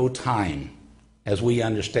is no time as we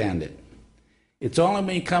understand it. It's only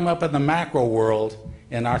when you come up in the macro world,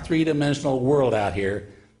 in our 3-dimensional world out here,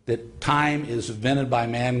 that time is invented by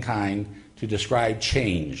mankind to describe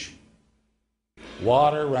change.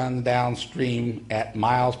 Water runs downstream at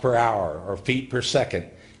miles per hour or feet per second.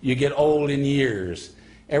 You get old in years.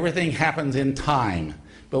 Everything happens in time.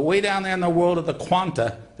 But way down there in the world of the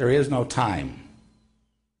quanta, there is no time.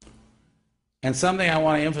 And something I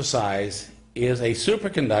want to emphasize is a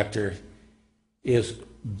superconductor is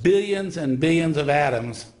billions and billions of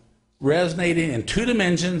atoms resonating in 2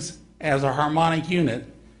 dimensions as a harmonic unit.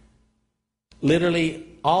 Literally,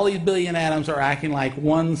 all these billion atoms are acting like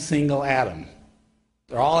one single atom.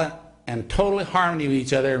 They're all in total harmony with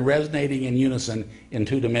each other and resonating in unison in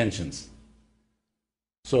 2 dimensions.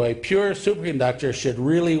 So a pure superconductor should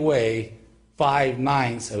really weigh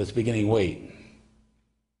 5/9 of its beginning weight.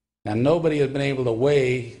 Now, nobody has been able to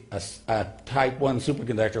weigh a type 1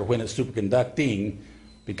 superconductor when it's superconducting,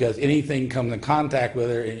 because anything comes in contact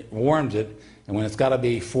with it warms it, and when it's got to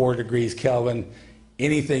be 4 degrees Kelvin,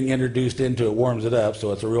 anything introduced into it warms it up,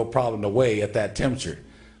 so it's a real problem to weigh at that temperature.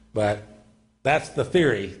 But that's the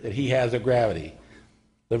theory that he has of gravity.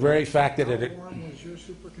 The very fact that it... How warm was your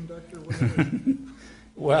superconductor?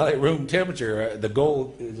 Well, at room temperature, the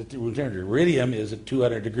gold is at room temperature. Iridium is at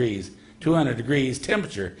 200 degrees. 200 degrees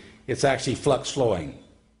temperature, it's actually flux flowing.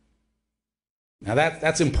 Now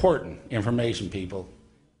that's important information, people.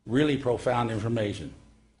 Really profound information.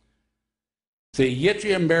 See,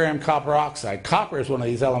 yttrium, barium, copper oxide. Copper is one of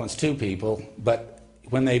these elements too, people, but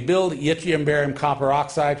when they build yttrium, barium, copper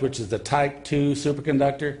oxide, which is the type 2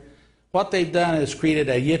 superconductor, what they've done is created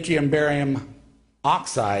a yttrium, barium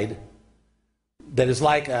oxide that is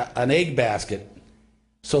like an egg basket,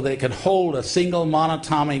 so that it can hold a single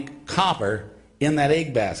monatomic copper in that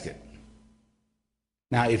egg basket.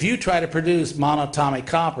 Now, if you try to produce monatomic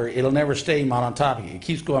copper, it'll never stay monatomic. It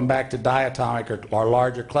keeps going back to diatomic or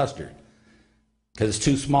larger cluster because it's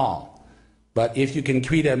too small. But if you can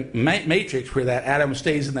create a matrix where that atom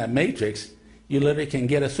stays in that matrix, you literally can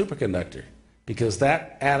get a superconductor, because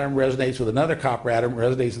that atom resonates with another copper atom,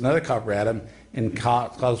 resonates with another copper atom, and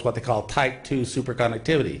causes what they call type 2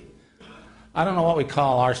 superconductivity. I don't know what we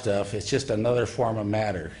call our stuff. It's just another form of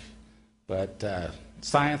matter. But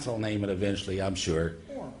science will name it eventually, I'm sure.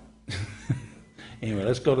 Anyway,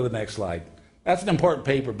 let's go to the next slide. That's an important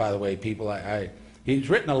paper, by the way, people. He's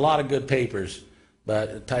written a lot of good papers,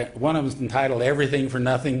 but one of them is entitled Everything for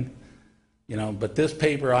Nothing. You know, but this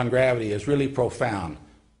paper on gravity is really profound,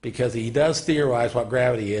 because he does theorize what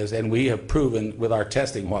gravity is, and we have proven with our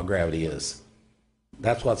testing what gravity is.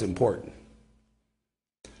 That's what's important.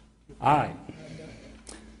 All right.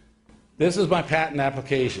 This is my patent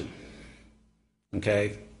application.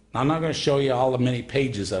 Okay. I'm not going to show you all the many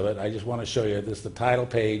pages of it. I just want to show you this is the title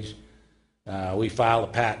page. We filed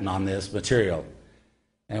a patent on this material.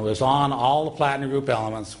 And it was on all the platinum group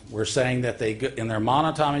elements. We're saying that they, in their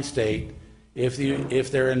monatomic state,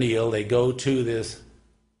 if they're annealed, they go to this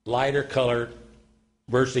lighter color,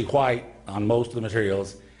 virtually white on most of the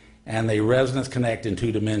materials, and they resonance connect in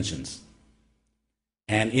 2 dimensions.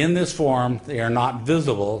 And in this form, they are not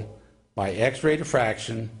visible by X-ray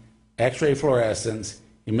diffraction, X-ray fluorescence,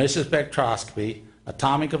 emission spectroscopy,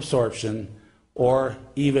 atomic absorption, or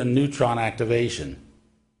even neutron activation.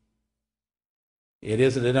 It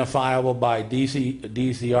isn't identifiable by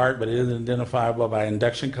DC arc, but it is identifiable by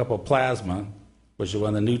induction coupled plasma, which is one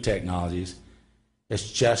of the new technologies.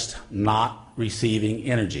 It's just not receiving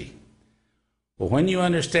energy. Well, when you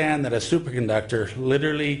understand that a superconductor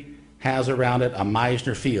literally has around it a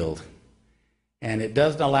Meissner field, and it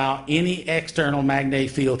doesn't allow any external magnetic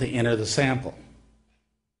field to enter the sample.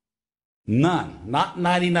 None. Not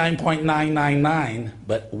 99.999,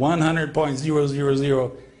 but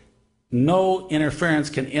 100.000. No interference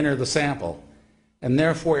can enter the sample, and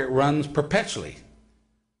therefore it runs perpetually.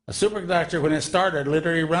 A superconductor, when it started,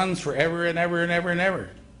 literally runs forever and ever and ever and ever.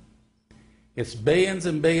 It's billions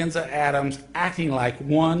and billions of atoms acting like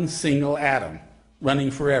one single atom,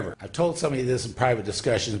 running forever. I've told somebody this in private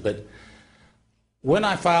discussions, but when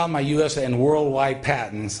I filed my U.S. and worldwide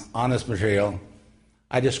patents on this material,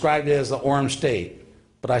 I described it as the ORM state.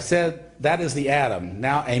 But I said that is the atom.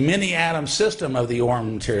 Now, a mini-atom system of the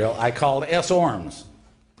ORM material I called S-ORMs.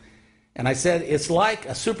 And I said it's like a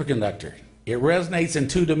superconductor. It resonates in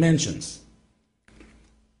 2 dimensions.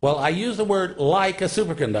 Well, I used the word like a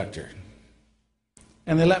superconductor.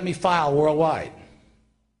 And they let me file worldwide.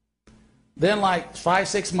 Then like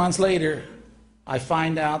 5-6 months later, I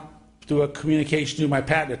find out through a communication to my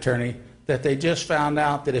patent attorney that they just found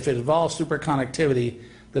out that if it involves superconductivity,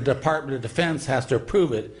 the Department of Defense has to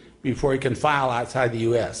approve it before he can file outside the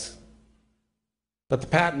U.S. But the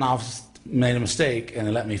patent office made a mistake and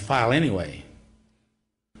they let me file anyway.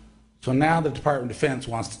 So now the Department of Defense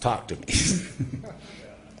wants to talk to me.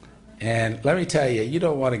 And let me tell you, you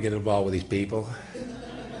don't want to get involved with these people.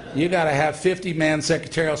 You got to have 50-man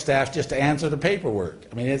secretarial staff just to answer the paperwork.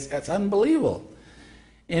 I mean, it's unbelievable.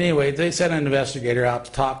 Anyway, they sent an investigator out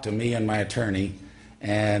to talk to me and my attorney,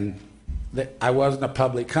 and I wasn't a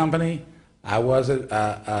public company. I wasn't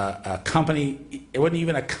a company. It wasn't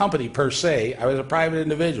even a company per se. I was a private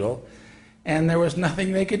individual, and there was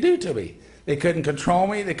nothing they could do to me. They couldn't control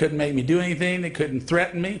me. They couldn't make me do anything. They couldn't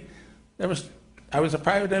threaten me. I was a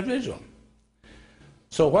private individual.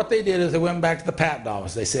 So what they did is they went back to the patent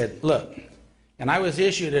office. They said, look, and I was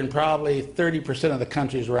issued in probably 30% of the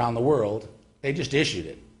countries around the world. They just issued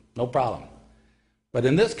it, no problem. But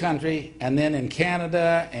in this country, and then in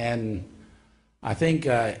Canada, and I think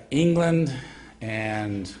England,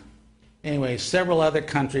 and anyway, several other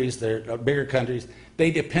countries, they're bigger countries, they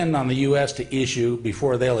depend on the U.S. to issue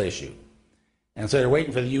before they'll issue. And so they're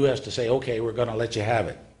waiting for the U.S. to say, okay, we're going to let you have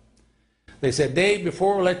it. They said, Dave,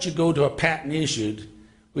 before we let you go to a patent issued,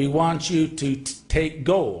 we want you to take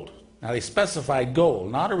gold. Now, they specified gold,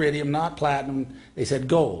 not iridium, not platinum. They said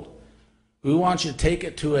gold. We want you to take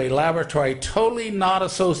it to a laboratory totally not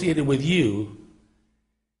associated with you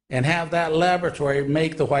and have that laboratory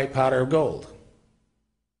make the white powder of gold.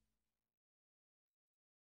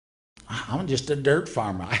 I'm just a dirt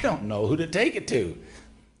farmer. I don't know who to take it to.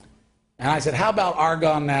 And I said, how about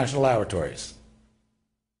Argonne National Laboratories?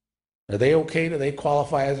 Are they okay? Do they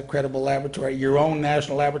qualify as a credible laboratory? Your own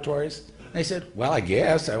national laboratories? And they said, well, I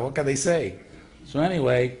guess. What can they say? So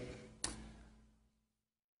anyway,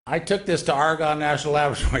 I took this to Argonne National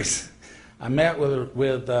Laboratories. I met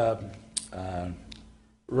with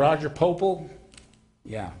Roger Popel.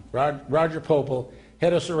 Yeah, Roger Popel,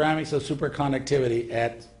 head of ceramics and superconductivity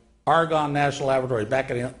at Argonne National Laboratory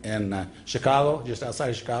back in Chicago, just outside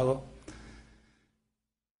of Chicago.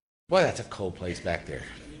 Boy, that's a cold place back there.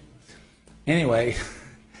 Anyway,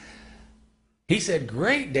 he said,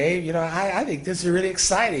 great, Dave, you know, I think this is really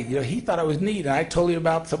exciting. You know, he thought it was neat, and I told him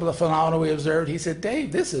about some of the phenomena we observed. He said,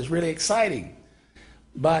 Dave, this is really exciting.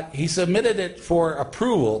 But he submitted it for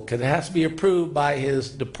approval, because it has to be approved by his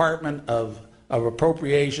Department of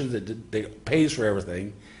Appropriations that pays for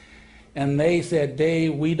everything. And they said,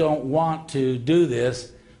 Dave, we don't want to do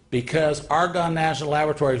this because Argonne National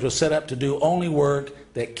Laboratories was set up to do only work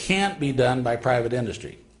that can't be done by private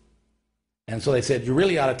industry. And so they said, you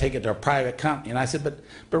really ought to take it to a private company. And I said,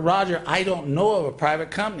 but Roger, I don't know of a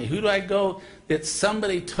private company. Who do I go that's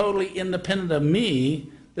somebody totally independent of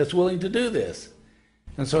me that's willing to do this?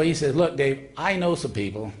 And so he said, look, Dave, I know some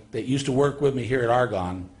people that used to work with me here at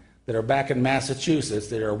Argonne that are back in Massachusetts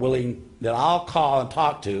that are willing, that I'll call and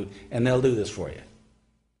talk to, and they'll do this for you.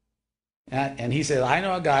 And he said, I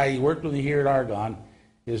know a guy, he worked with me here at Argonne.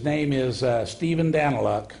 His name is Stephen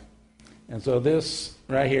Daniluk. And so this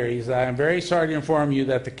right here, he said, I am very sorry to inform you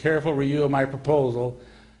that the careful review of my proposal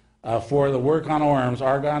for the work on ORMS,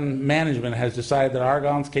 Argonne management has decided that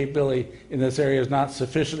Argonne's capability in this area is not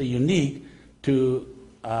sufficiently unique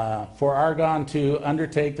for Argonne to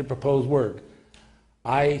undertake the proposed work.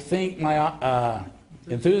 I think my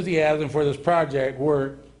enthusiasm for this project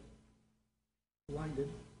work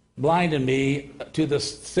blinded me to the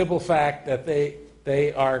simple fact that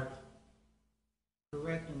they are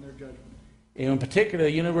correct in their judgment. In particular,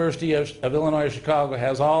 the University of Illinois Chicago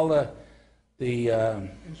has all the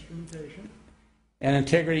instrumentation and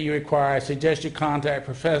integrity you require. I suggest you contact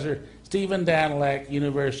Professor Stephen Daniluk,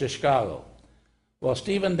 University of Chicago. Well,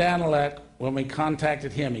 Stephen Daniluk, when we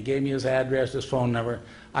contacted him, he gave me his address, his phone number.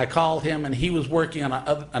 I called him, and he was working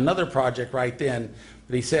on another project right then.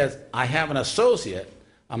 But he says, I have an associate,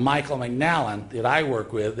 a Michael McNallen, that I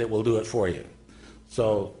work with that will do it for you.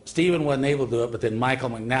 So Stephen wasn't able to do it, but then Michael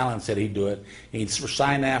McNallen said he'd do it. He'd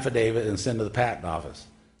sign the affidavit and send to the patent office.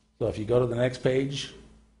 So if you go to the next page.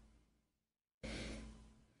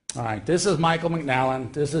 All right, this is Michael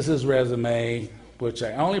McNallen. This is his resume, which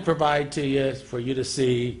I only provide to you for you to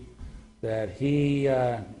see that he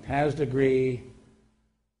has a degree,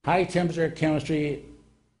 high temperature chemistry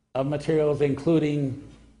of materials, including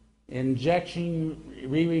injection,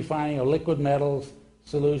 re-refining of liquid metals,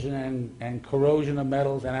 solution and corrosion of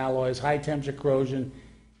metals and alloys, high temperature corrosion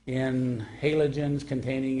in halogens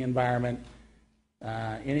containing environment.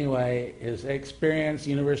 Anyway, his experience,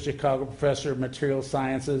 University of Chicago professor of material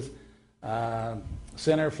sciences,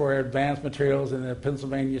 Center for Advanced Materials in the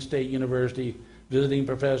Pennsylvania State University, visiting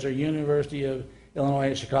professor, University of Illinois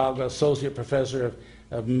at Chicago, associate professor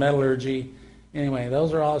of metallurgy. Anyway,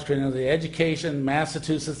 those are all his credentials. The education,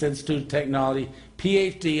 Massachusetts Institute of Technology,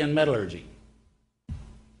 PhD in metallurgy.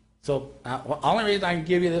 So the only reason I can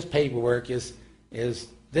give you this paperwork is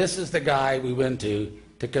this is the guy we went to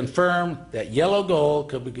confirm that yellow gold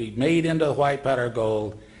could be made into the white powder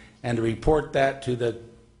gold and to report that to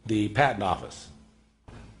the patent office.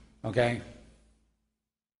 Okay?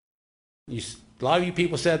 A lot of you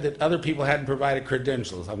people said that other people hadn't provided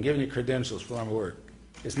credentials. I'm giving you credentials for my work.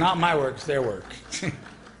 It's not my work, it's their work.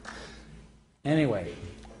 Anyway,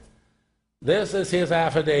 this is his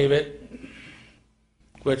affidavit,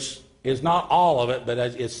 which is not all of it, but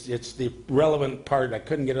it's the relevant part. I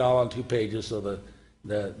couldn't get it all on 2 pages, so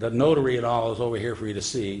the notary and all is over here for you to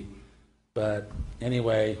see. But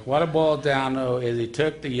anyway, what it boiled down to is he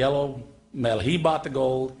took the yellow metal, he bought the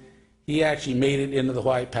gold, he actually made it into the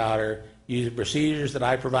white powder, using procedures that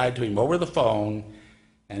I provided to him over the phone,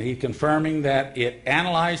 and he's confirming that it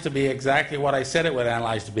analyzed to be exactly what I said it would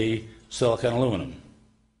analyze to be, silicon aluminum.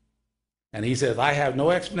 And he says, I have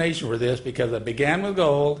no explanation for this because it began with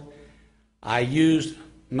gold. I used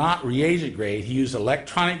not reagent grade, he used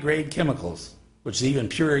electronic grade chemicals, which is even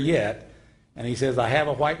purer yet. And he says, I have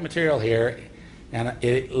a white material here, and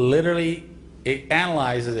it literally, it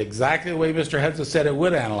analyzes exactly the way Mr. Hudson said it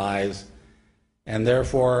would analyze, and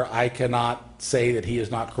therefore I cannot say that he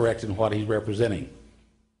is not correct in what he's representing.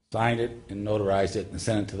 Signed it and notarized it and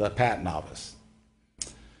sent it to the patent office.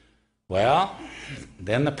 Well,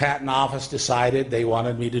 then the patent office decided they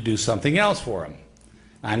wanted me to do something else for them.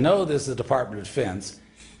 I know this is the Department of Defense,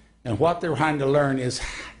 and what they're trying to learn is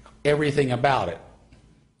everything about it.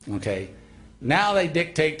 Okay? Now they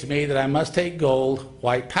dictate to me that I must take gold,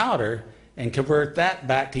 white powder, and convert that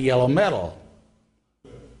back to yellow metal.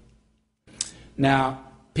 Now,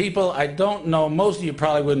 people, I don't know, most of you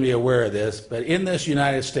probably wouldn't be aware of this, but in this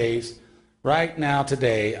United States, right now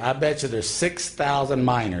today, I bet you there's 6,000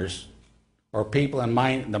 miners, or people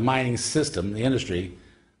in the mining system, the industry,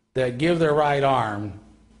 that give their right arm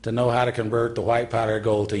to know how to convert the white powder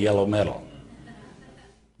gold to yellow metal.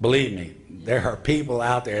 Believe me, there are people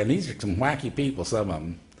out there, and these are some wacky people, some of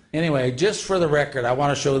them. Anyway, just for the record, I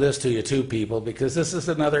want to show this to you too, people, because this is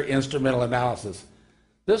another instrumental analysis.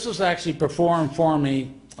 This was actually performed for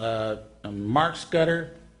me, Mark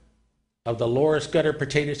Scudder of the Laura Scudder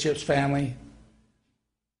potato chips family.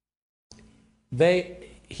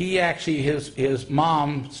 He actually, his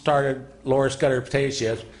mom started Laura Scudder potato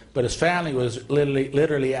chips, but his family was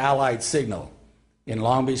literally Allied Signal in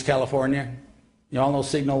Long Beach, California. You all know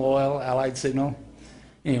Signal Oil, Allied Signal?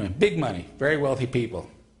 Anyway, big money, very wealthy people.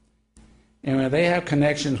 Anyway, they have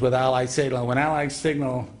connections with Allied Signal. When Allied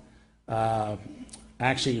Signal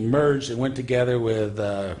actually merged and went together with,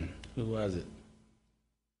 who was it?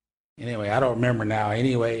 Anyway, I don't remember now.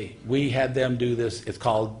 Anyway, we had them do this. It's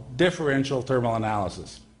called differential thermal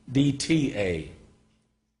analysis, DTA.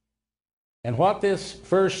 And what this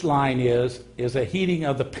first line is a heating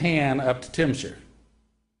of the pan up to temperature,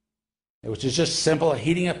 which is just simple,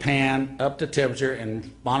 heating a pan up to temperature and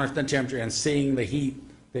monitoring the temperature and seeing the heat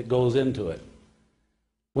that goes into it.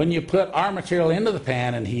 When you put our material into the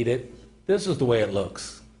pan and heat it, this is the way it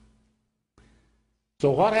looks. So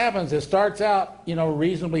what happens, it starts out,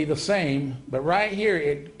 reasonably the same, but right here,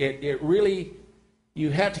 it really, you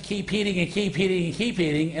have to keep heating and keep heating and keep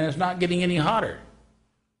heating, and it's not getting any hotter.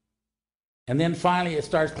 And then finally it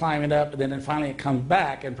starts climbing up, and then finally it comes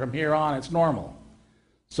back, and from here on it's normal.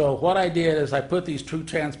 So what I did is I put these two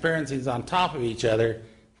transparencies on top of each other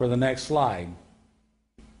for the next slide.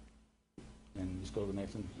 And just go to the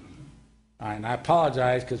next one. All right, and I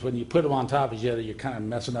apologize because when you put them on top of each other, you're kind of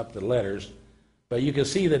messing up the letters. But you can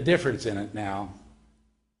see the difference in it now.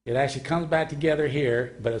 It actually comes back together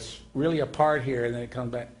here, but it's really apart here, and then it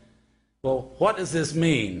comes back. Well, what does this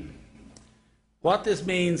mean? What this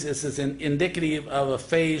means is it's indicative of a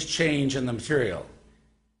phase change in the material.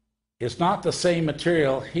 it's not the same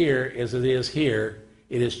material here as it is here.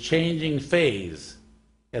 It is changing phase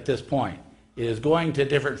at this point. It is going to a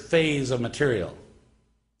different phase of material.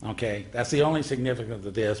 Okay, that's the only significance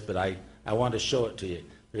of this, but I want to show it to you.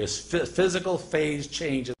 There's physical phase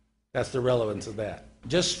changes. That's the relevance of that.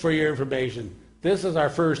 Just for your information, this is our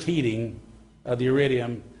first heating of the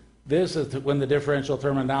iridium. This is when the differential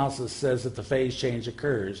thermal analysis says that the phase change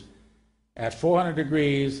occurs. At 400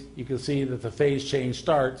 degrees, you can see that the phase change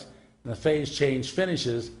starts, and the phase change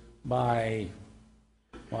finishes by,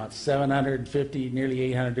 what, 750, nearly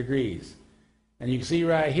 800 degrees. And you can see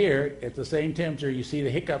right here, at the same temperature, you see the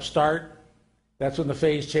hiccup start. That's when the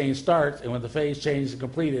phase change starts, and when the phase change is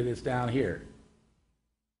completed, it's down here.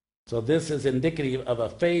 So this is indicative of a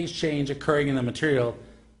phase change occurring in the material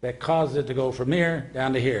that causes it to go from here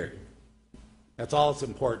down to here. That's all that's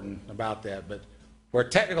important about that. But for a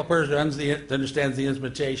technical person who understands the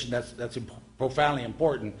instrumentation, that's profoundly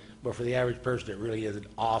important. But for the average person, it really is an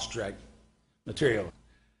awestruck material.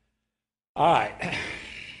 All right.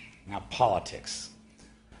 Now, politics.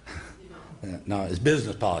 No, it's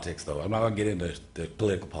business politics, though. I'm not going to get into the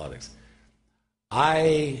political politics.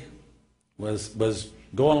 I was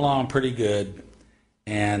going along pretty good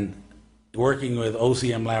and working with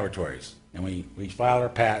OCM Laboratories. And we filed our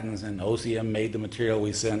patents, and OCM made the material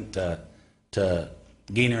we sent to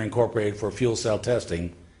Giener Incorporated for fuel cell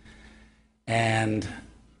testing. And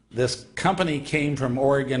this company came from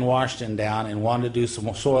Oregon, Washington down and wanted to do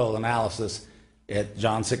some soil analysis at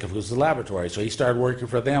John Sickafoos' laboratory. So he started working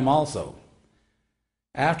for them also.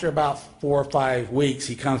 After about 4 or 5 weeks,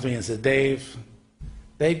 he comes to me and says, Dave,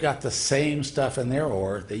 they've got the same stuff in their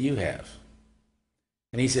ore that you have.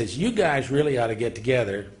 And he says, you guys really ought to get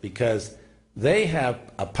together because they have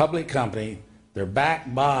a public company. They're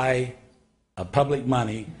backed by a public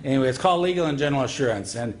money. Anyway, it's called Legal and General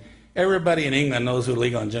Assurance. And everybody in England knows who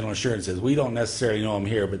Legal and General Assurance is. We don't necessarily know them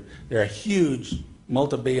here, but they're a huge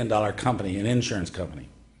multi-billion-dollar company, an insurance company.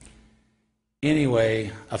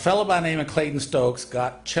 Anyway, a fellow by the name of Clayton Stokes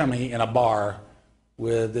got chummy in a bar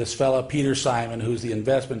with this fellow Peter Simon, who's the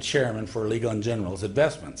investment chairman for Legal and General's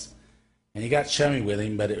investments. And he got chummy with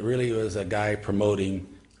him, but it really was a guy promoting,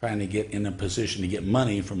 trying to get in a position to get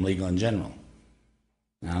money from Legal and General.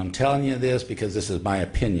 Now, I'm telling you this because this is my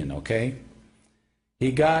opinion, okay?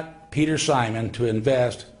 He got Peter Simon to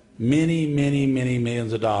invest many, many, many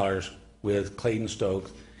millions of dollars with Clayton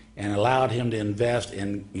Stokes and allowed him to invest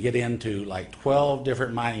and get into like 12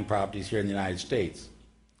 different mining properties here in the United States.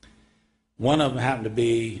 One of them happened to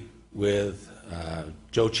be with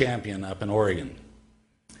Joe Champion up in Oregon.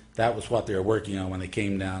 That was what they were working on when they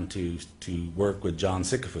came down to work with John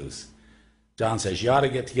Sickafoos. John says, you ought to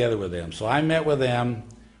get together with them. So I met with them.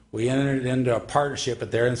 We entered into a partnership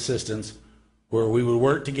at their insistence where we would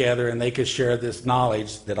work together and they could share this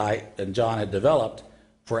knowledge that I and John had developed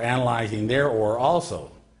for analyzing their ore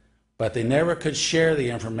also. But they never could share the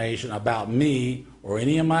information about me or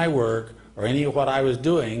any of my work or any of what I was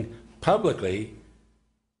doing publicly,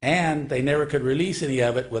 and they never could release any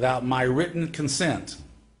of it without my written consent.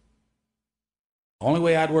 Only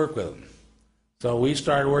way I'd work with them. So we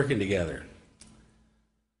started working together.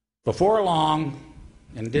 Before long,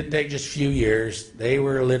 and it didn't take just a few years, they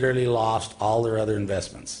were literally lost all their other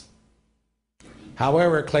investments.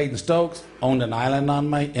 However, Clayton Stokes owned an island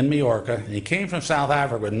in Majorca, and he came from South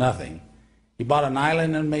Africa with nothing. He bought an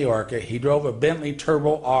island in Majorca. He drove a Bentley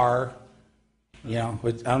Turbo R, you know,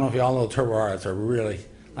 which, I don't know if you all know the Turbo R. It's a really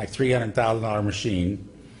like $300,000 machine.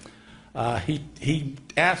 He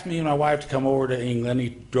asked me and my wife to come over to England. He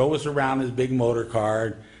drove us around his big motor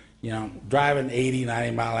car, you know, driving 80,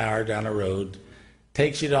 90 mile an hour down the road.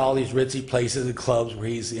 Takes you to all these ritzy places and clubs where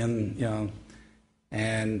he's in, you know,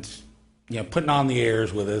 and, you know, putting on the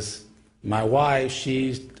airs with us. My wife,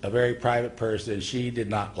 she's a very private person. She did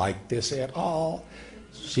not like this at all.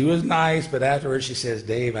 She was nice, but afterwards she says,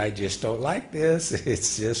 Dave, I just don't like this.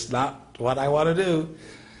 It's just not what I want to do.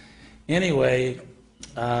 Anyway,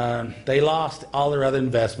 they lost all their other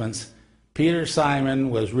investments. Peter Simon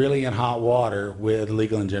was really in hot water with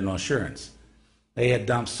Legal and General Assurance. They had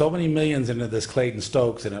dumped so many millions into this Clayton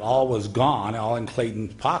Stokes, and it all was gone, all in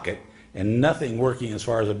Clayton's pocket, and nothing working as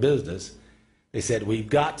far as a business. They said, we've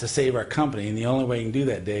got to save our company, and the only way we can do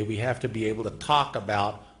that, Dave, we have to be able to talk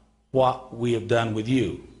about what we have done with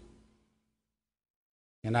you.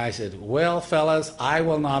 And I said, well, fellas, I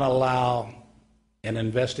will not allow an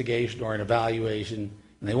investigation or an evaluation.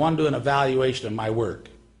 And they want to do an evaluation of my work.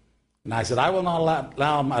 And I said, I will not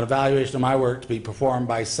allow an evaluation of my work to be performed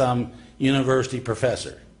by some university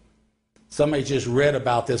professor. Somebody just read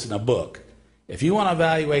about this in a book. If you want to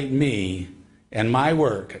evaluate me and my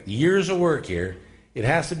work, years of work here, It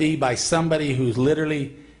has to be by somebody who's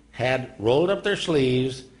literally had rolled up their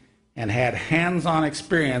sleeves and had hands-on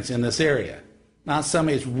experience in this area. Not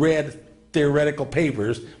somebody who's read theoretical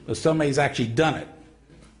papers, but somebody's actually done it.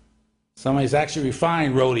 Somebody's actually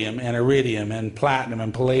refined rhodium and iridium and platinum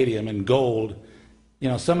and palladium and gold. You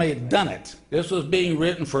know, somebody had done it. This was being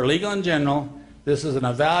written for Legal and General. This is an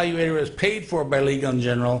evaluator that's paid for by Legal and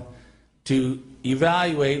General to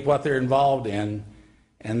evaluate what they're involved in,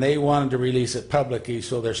 and they wanted to release it publicly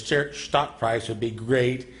so their stock price would be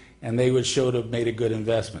great and they would show to have made a good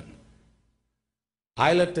investment.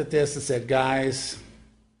 I looked at this and said, guys,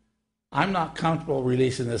 I'm not comfortable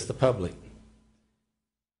releasing this to the public.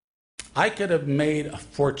 I could have made a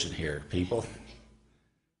fortune here, people,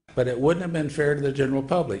 but it wouldn't have been fair to the general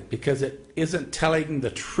public because it isn't telling the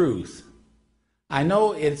truth. I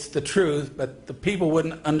know it's the truth, but the people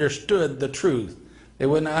wouldn't have understood the truth. They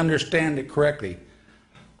wouldn't understand it correctly.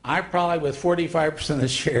 I probably, with 45% of the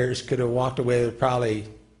shares, could have walked away with probably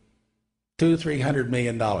 $200–300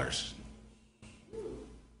 million.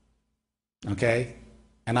 Okay?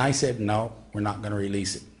 And I said, no, we're not going to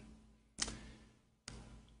release it.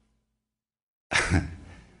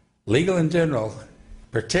 Legal and General,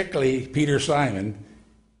 particularly Peter Simon,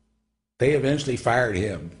 they eventually fired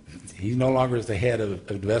him. He no longer is the head of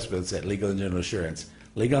investments at Legal and General Assurance.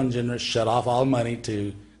 Legal and General shut off all money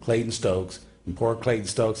to Clayton Stokes. And poor Clayton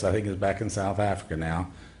Stokes, I think, is back in South Africa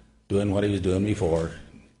now, doing what he was doing before.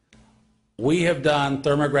 We have done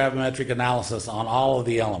thermogravimetric analysis on all of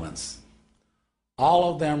the elements.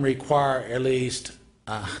 All of them require at least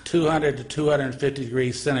 200 to 250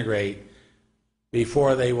 degrees centigrade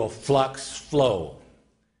before they will flux flow.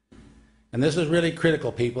 And this is really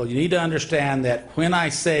critical, people. You need to understand that when I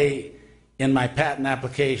say in my patent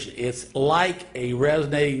application, it's like a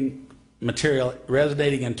resonating material,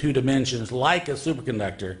 resonating in 2 dimensions, like a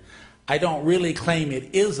superconductor, I don't really claim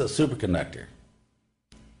it is a superconductor.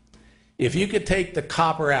 If you could take the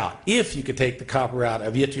copper out, of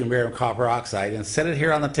yttrium barium copper oxide and set it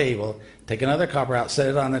here on the table, take another copper out, set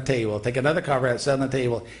it on the table, take another copper out, set it on the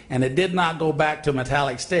table, and it did not go back to a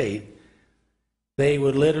metallic state, they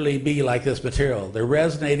would literally be like this material. They're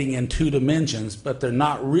resonating in 2 dimensions, but they're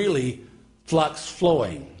not really flux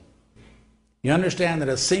flowing. You understand that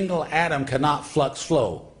a single atom cannot flux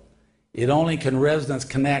flow. It only can resonance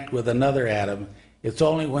connect with another atom. It's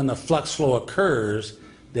only when the flux flow occurs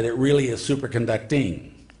that it really is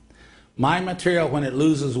superconducting. My material, when it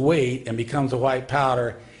loses weight and becomes a white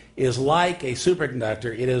powder, is like a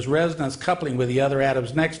superconductor. It is resonance coupling with the other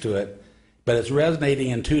atoms next to it, but it's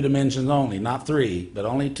resonating in 2 dimensions only, not 3, but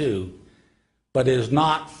only 2, but it is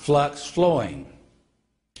not flux flowing.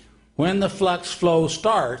 When the flux flow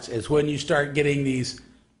starts is when you start getting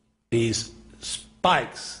these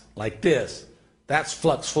spikes like this. That's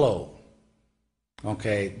flux flow.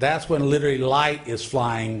 Okay, that's when literally light is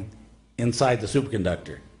flying inside the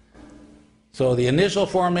superconductor. So the initial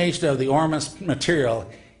formation of the ORMUS material,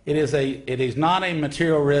 it is not a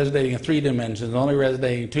material resonating in 3 dimensions, only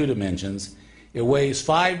resonating in 2 dimensions. It weighs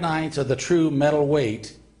 5/9 of the true metal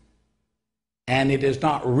weight, and it is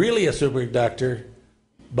not really a superconductor,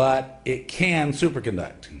 but it can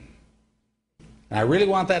superconduct. And I really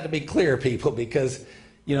want that to be clear, people, because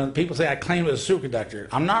you know, people say I claim it as a superconductor.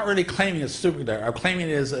 I'm not really claiming it's a superconductor. I'm claiming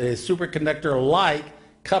it is a superconductor-like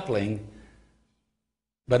coupling,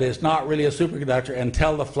 but it's not really a superconductor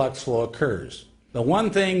until the flux flow occurs. The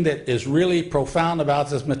one thing that is really profound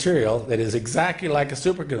about this material that is exactly like a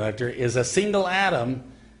superconductor is a single atom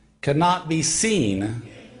cannot be seen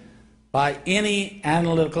by any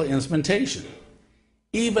analytical instrumentation,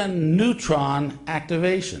 even neutron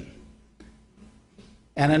activation.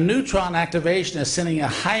 And a neutron activation is sending a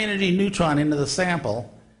high-energy neutron into the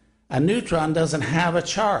sample. A neutron doesn't have a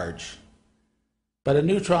charge, but a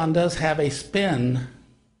neutron does have a spin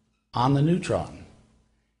on the neutron.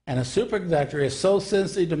 And a superconductor is so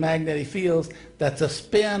sensitive to magnetic fields that the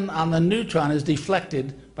spin on the neutron is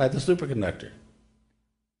deflected by the superconductor.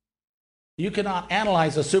 You cannot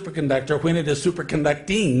analyze a superconductor when it is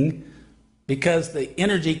superconducting because the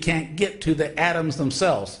energy can't get to the atoms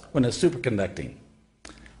themselves when it's superconducting.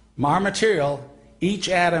 Our material, each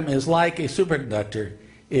atom is like a superconductor,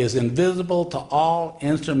 is invisible to all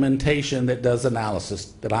instrumentation that does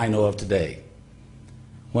analysis that I know of today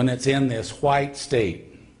when it's in this white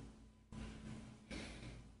state.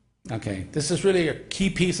 Okay, this is really a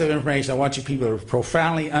key piece of information. I want you people to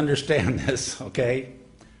profoundly understand this, okay?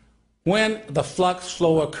 When the flux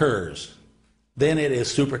flow occurs, then it is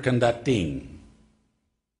superconducting.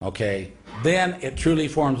 Okay, then it truly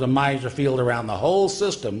forms a Miser field around the whole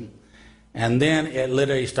system, and then it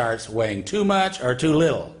literally starts weighing too much or too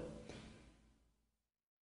little.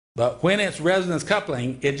 But when it's resonance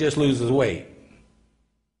coupling, it just loses weight.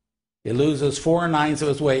 It loses 4/9 of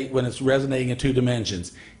its weight when it's resonating in 2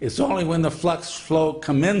 dimensions. It's only when the flux flow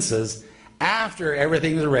commences, after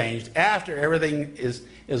everything is arranged, after everything is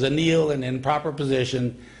annealed and in proper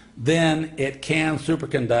position, then it can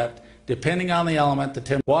superconduct, depending on the element.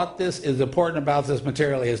 What this is important about this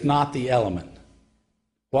material is not the element.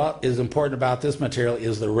 What is important about this material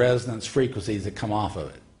is the resonance frequencies that come off of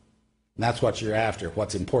it. And that's what you're after.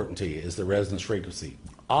 What's important to you is the resonance frequency.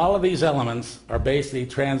 All of these elements are basically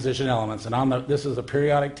transition elements, and this is a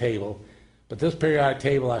periodic table, but this periodic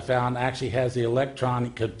table I found actually has the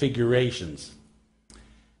electron configurations.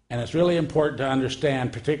 And it's really important to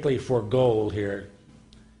understand, particularly for gold here.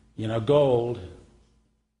 You know, gold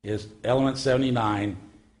is element 79.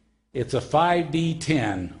 It's a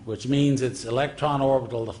 5d10, which means its electron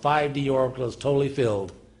orbital, the 5d orbital, is totally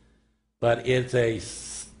filled, but it's a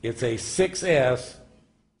 6s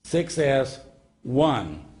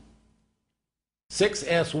 6s1.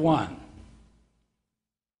 6s1.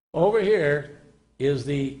 Over here is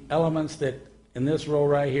the elements that, in this row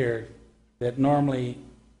right here, that normally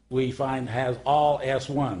we find has all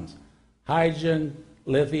S1s. Hydrogen,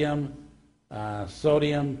 lithium,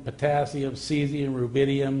 sodium, potassium, cesium,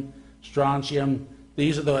 rubidium, strontium.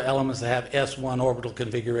 These are the elements that have S1 orbital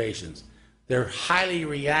configurations. They're highly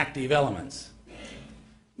reactive elements.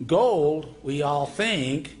 Gold, we all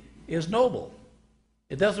think, is noble.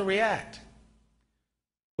 It doesn't react.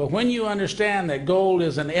 But when you understand that gold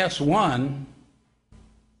is an S1,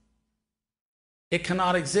 it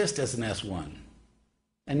cannot exist as an S1.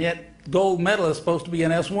 And yet gold metal is supposed to be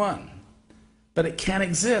an S1. But it can't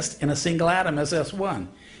exist in a single atom as S1.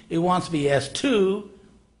 It wants to be S2,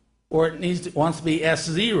 or it wants to be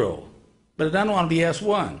S0, but it doesn't want to be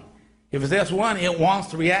S1. If it's S1, it wants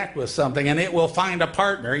to react with something, and it will find a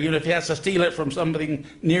partner. Even if it has to steal it from somebody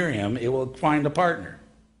near him, it will find a partner.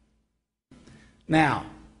 Now,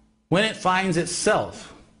 when it finds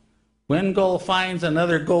itself, when gold finds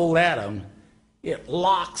another gold atom, it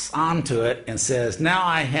locks onto it and says, now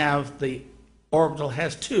I have the orbital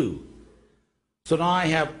has 2. So now I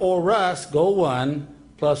have ORUS, gold 1,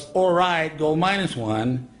 plus ORIDE, gold minus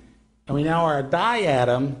 1, and we now are a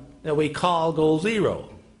diatom that we call gold 0,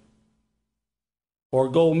 or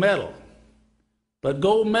gold metal. But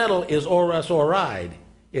gold metal is ORUS, ORIDE.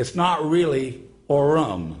 It's not really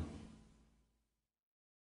ORUM.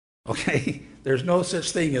 Okay? There's no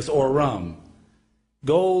such thing as ORUM.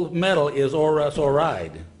 Gold metal is ORUS,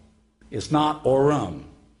 ORIDE. It's not ORUM.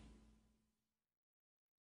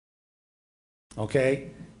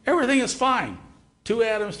 Okay? Everything is fine. 2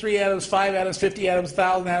 atoms, 3 atoms, 5 atoms, 50 atoms,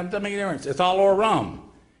 1,000 atoms, doesn't make any difference. It's all ORUM.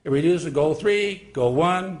 It reduces to gold 3, gold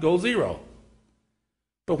 1, gold 0.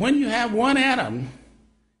 But when you have one atom,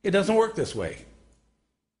 it doesn't work this way.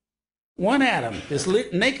 One atom, this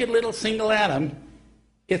naked little single atom,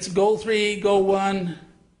 it's gold 3, gold 1,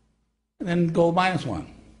 and then gold minus 1.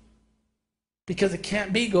 Because it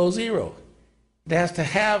can't be gold 0. It has to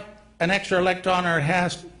have an extra electron, or it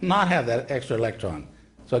has not have that extra electron.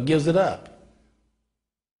 So it gives it up.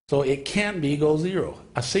 So it can't be gold 0.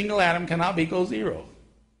 A single atom cannot be gold 0.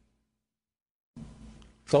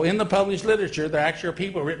 So in the published literature, there actually are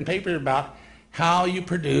people written papers about how you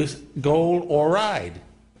produce gold ORIDE,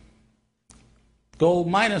 gold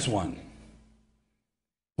minus 1.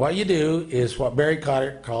 What you do is what Barry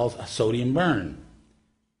Cotter calls a sodium burn.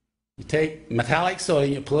 You take metallic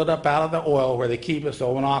sodium, you pull it up out of the oil where they keep it so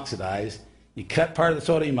it won't oxidize. You cut part of the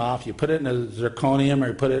sodium off, you put it in a zirconium, or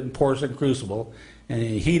you put it in porcelain crucible, and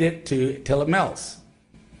you heat it till it melts.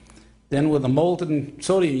 Then with the molten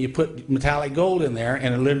sodium, you put metallic gold in there,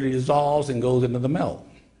 and it literally dissolves and goes into the melt.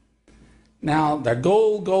 Now, the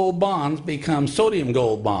gold-gold bonds become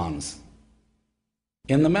sodium-gold bonds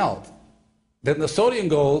in the melt. Then the sodium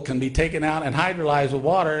gold can be taken out and hydrolyzed with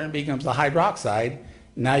water, and it becomes the hydroxide.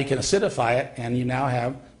 Now you can acidify it, and you now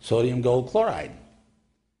have sodium gold chloride.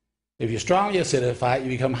 If you strongly acidify it, you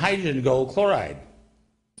become hydrogen gold chloride.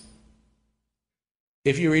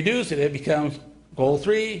 If you reduce it, it becomes gold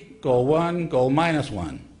 3, gold 1, gold minus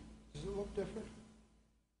 1. Does it look different?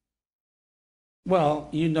 Well,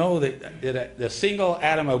 you know that the single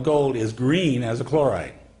atom of gold is green as a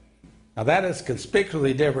chloride. Now that is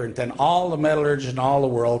conspicuously different than all the metallurgists in all the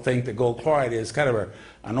world think that gold chloride is kind of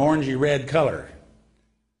an orangey red color.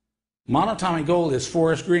 Monatomic gold is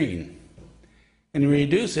forest green. And you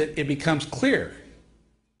reduce it, it becomes clear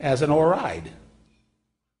as an ORIDE.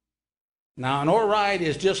 Now, an ORIDE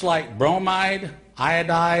is just like bromide,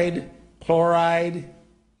 iodide, chloride.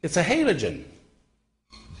 It's a halogen.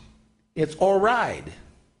 It's ORIDE.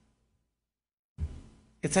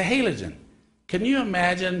 It's a halogen. Can you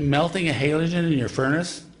imagine melting a halogen in your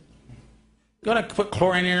furnace? You're going to put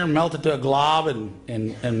chlorine in and melt it to a glob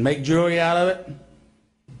and make jewelry out of it?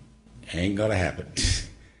 Ain't going to happen. As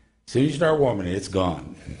soon as you start warming it, it's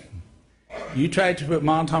gone. You try to put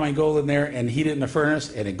monatomic gold in there and heat it in the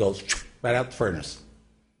furnace, and it goes right out the furnace.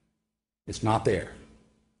 It's not there.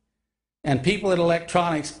 And people in the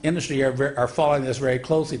electronics industry are following this very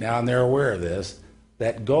closely now, and they're aware of this,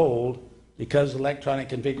 that gold, because of electronic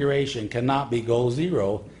configuration, cannot be gold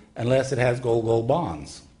zero unless it has gold-gold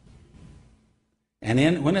bonds.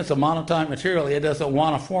 And when it's a monatomic material, it doesn't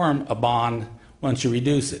want to form a bond once you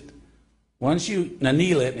reduce it. Once you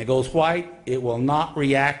anneal it and it goes white, it will not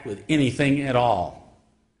react with anything at all.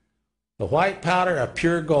 The white powder of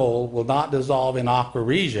pure gold will not dissolve in aqua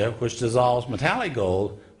regia, which dissolves metallic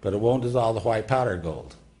gold, but it won't dissolve the white powder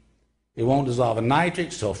gold. It won't dissolve in nitric,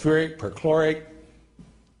 sulfuric, perchloric,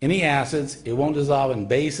 any acids. It won't dissolve in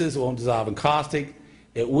bases. It won't dissolve in caustic.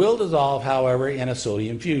 It will dissolve, however, in a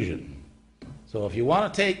sodium fusion. So if you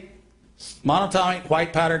want to take monatomic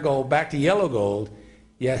white powder gold back to yellow gold,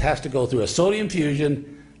 it has to go through a sodium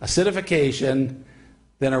fusion, acidification,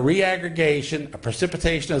 then a reaggregation, a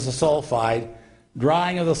precipitation of the sulfide,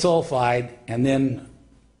 drying of the sulfide, and then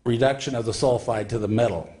reduction of the sulfide to the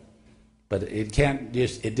metal. But it can't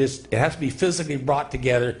just, it has to be physically brought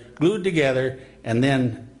together, glued together, and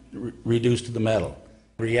then reduced to the metal.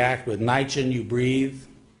 React with nitrogen you breathe,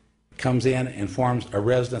 comes in and forms a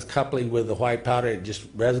resonance coupling with the white powder. It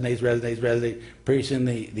just resonates. Pretty soon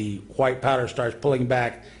the white powder starts pulling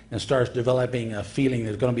back and starts developing a feeling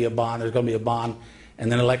there's going to be a bond,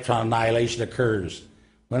 and then electron annihilation occurs.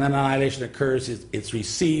 When that annihilation occurs, it's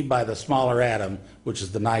received by the smaller atom, which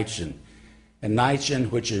is the nitrogen. And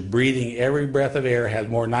nitrogen, which is breathing every breath of air, has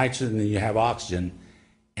more nitrogen than you have oxygen,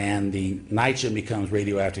 and the nitrogen becomes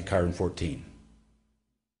radioactive carbon-14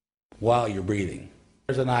 while you're breathing.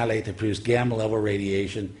 Annihilate to produce gamma level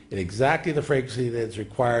radiation at exactly the frequency that's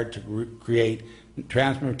required to create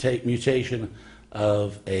transmutation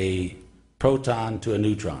of a proton to a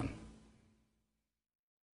neutron.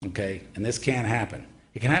 Okay, and this can happen.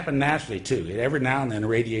 It can happen naturally too. Every now and then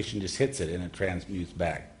radiation just hits it and it transmutes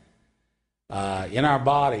back. In our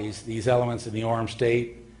bodies, these elements in the ORM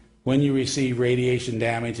state, when you receive radiation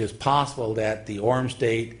damage, it's possible that the ORM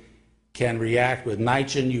state can react with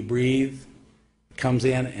nitrogen you breathe, comes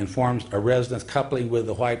in and forms a resonance coupling with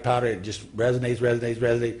the white powder. It just resonates.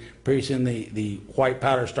 Pretty soon the white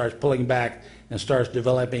powder starts pulling back and starts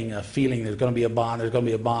developing a feeling there's going to be a bond,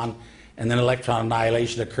 and then electron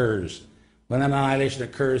annihilation occurs. When that annihilation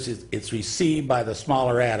occurs, it's received by the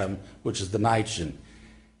smaller atom, which is the nitrogen.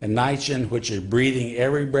 And nitrogen, which is breathing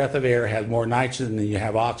every breath of air, has more nitrogen than you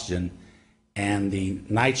have oxygen, and the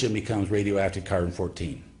nitrogen becomes radioactive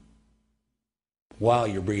carbon-14 while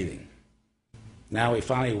you're breathing. Now we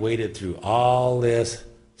finally waded through all this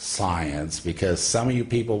science because some of you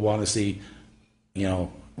people want to see,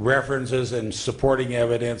 references and supporting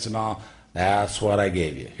evidence and all. That's what I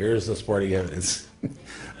gave you. Here's the supporting evidence.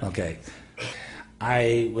 Okay.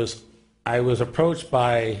 I was approached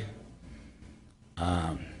by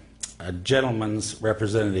a gentleman's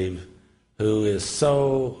representative who is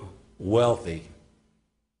so wealthy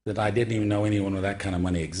that I didn't even know anyone with that kind of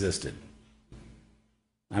money existed.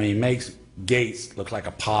 I mean, makes Gates look like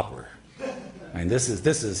a pauper. I mean, this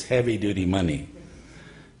is heavy duty money,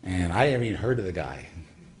 and I haven't even heard of the guy.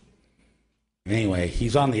 Anyway,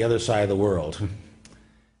 he's on the other side of the world,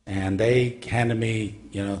 and they handed me,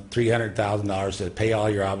 $300,000. Said, pay all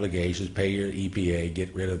your obligations, pay your EPA,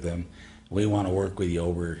 get rid of them. We want to work with you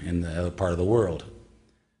over in the other part of the world.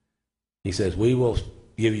 He says, we will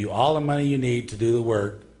give you all the money you need to do the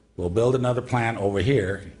work. We'll build another plant over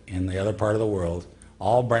here in the other part of the world,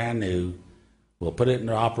 all brand new. We'll put it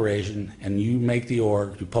into operation, and you make the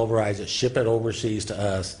ore, you pulverize it, ship it overseas to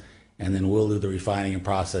us, and then we'll do the refining and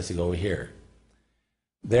processing over here.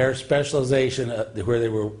 Their specialization,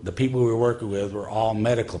 the people we were working with were all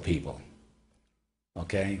medical people,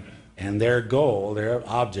 okay? And their goal, their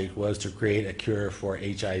object was to create a cure for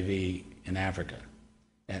HIV in Africa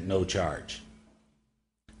at no charge.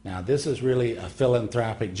 Now, this is really a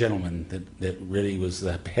philanthropic gentleman that really was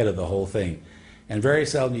the head of the whole thing. And very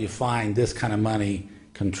seldom do you find this kind of money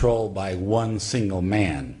controlled by one single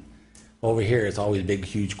man. Over here, it's always big,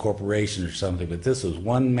 huge corporations or something, but this was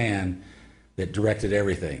one man that directed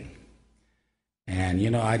everything.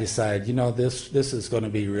 And, I decided, this is going to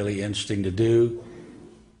be really interesting to do.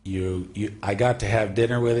 I got to have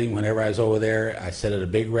dinner with him whenever I was over there. I sat at a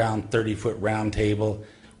big round, 30-foot round table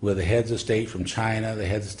with the heads of state from China, the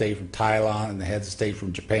heads of state from Thailand, and the heads of state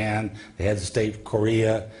from Japan, the heads of state from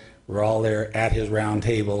Korea. were all there at his round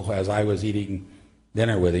table as I was eating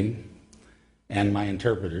dinner with him, and my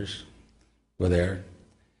interpreters were there.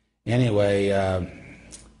 Anyway,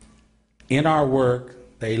 in our work,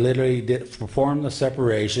 they literally performed the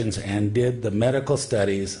separations and did the medical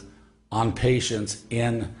studies on patients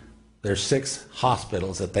in their 6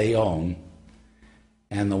 hospitals that they own.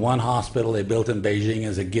 And the one hospital they built in Beijing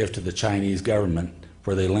as a gift to the Chinese government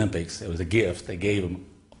for the Olympics. It was a gift. They gave them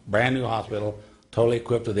a brand new hospital, totally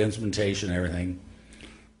equipped with instrumentation and everything.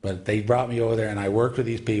 But they brought me over there and I worked with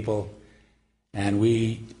these people and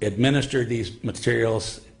we administered these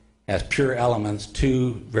materials as pure elements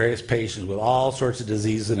to various patients with all sorts of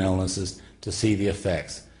diseases and illnesses to see the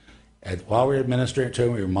effects. And while we were administering it to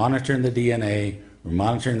them, we were monitoring the DNA, we were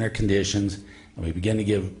monitoring their conditions, and we began to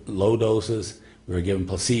give low doses. We were giving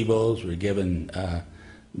placebos, we were giving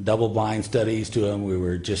double-blind studies to them. We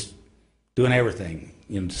were just doing everything,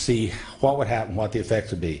 to see what would happen, what the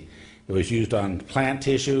effects would be. It was used on plant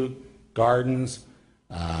tissue, gardens,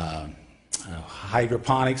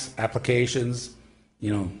 hydroponics applications,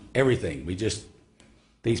 everything.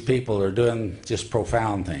 These people are doing just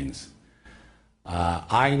profound things.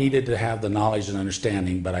 I needed to have the knowledge and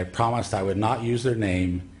understanding, but I promised I would not use their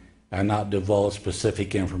name and not divulge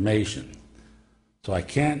specific information. So I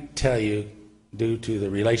can't tell you, due to the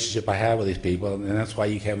relationship I have with these people, and that's why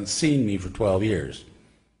you haven't seen me for 12 years.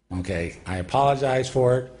 Okay, I apologize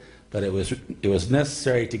for it, but it was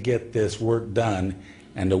necessary to get this work done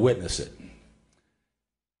and to witness it.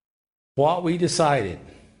 What we decided,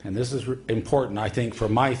 and this is important, I think, for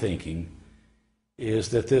my thinking, is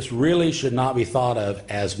that this really should not be thought of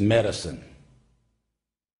as medicine.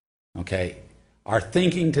 Okay? Our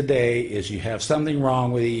thinking today is you have something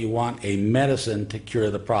wrong with you, you want a medicine to cure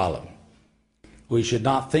the problem. We should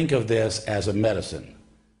not think of this as a medicine.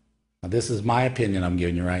 Now, this is my opinion I'm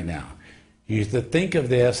giving you right now. You should think of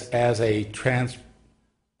this as a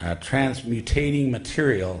transmutating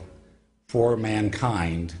material for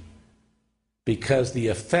mankind, because the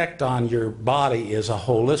effect on your body is a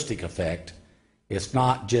holistic effect. It's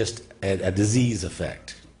not just a disease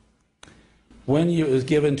effect. When it was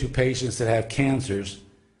given to patients that have cancers,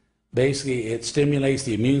 basically it stimulates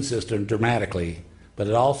the immune system dramatically, but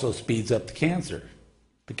it also speeds up the cancer,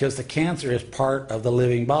 because the cancer is part of the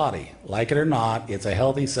living body. Like it or not, it's a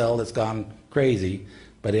healthy cell that's gone crazy,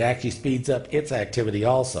 but it actually speeds up its activity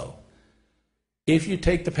also. If you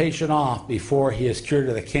take the patient off before he is cured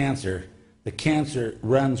of the cancer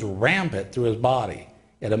runs rampant through his body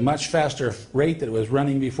at a much faster rate than it was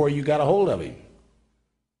running before you got a hold of him.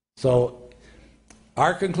 So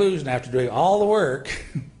our conclusion after doing all the work,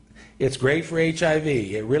 it's great for HIV.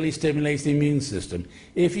 It really stimulates the immune system.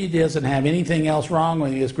 If he doesn't have anything else wrong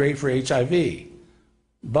with him, it's great for HIV.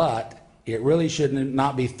 But it really should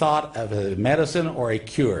not be thought of as a medicine or a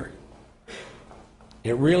cure.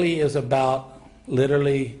 It really is about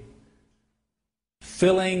literally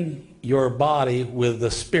filling your body with the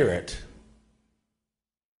Spirit,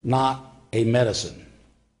 not a medicine.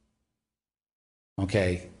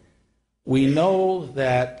 Okay? We know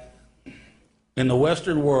that in the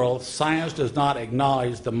Western world, science does not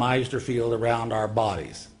acknowledge the Meister field around our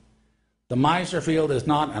bodies. The Meister field is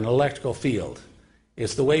not an electrical field.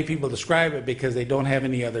 It's the way people describe it because they don't have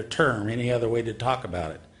any other term, any other way to talk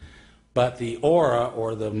about it. But the aura,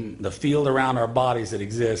 or the field around our bodies that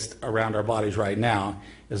exists around our bodies right now,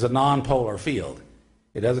 is a non-polar field.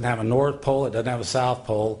 It doesn't have a North Pole, it doesn't have a South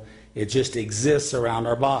Pole, it just exists around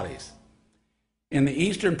our bodies. In the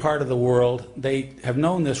eastern part of the world, they have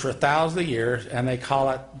known this for thousands of years, and they call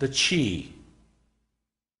it the chi.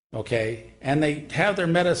 Okay? And they have their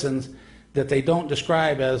medicines that they don't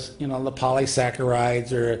describe as, the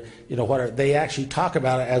polysaccharides or, whatever. They actually talk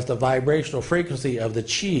about it as the vibrational frequency of the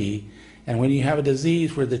chi. And when you have a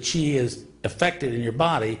disease where the chi is affected in your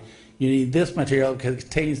body, you need this material because it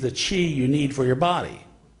contains the chi you need for your body.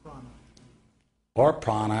 Prana. Or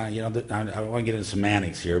prana. I don't want to get into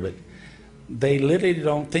semantics here, but they literally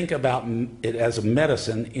don't think about it as a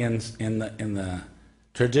medicine in the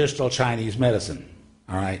traditional Chinese medicine.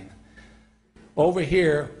 All right. Over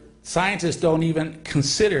here, scientists don't even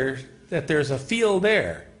consider that there's a field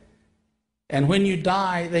there. And when you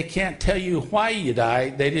die, they can't tell you why you die.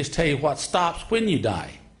 They just tell you what stops when you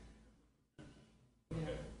die.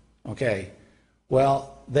 Okay.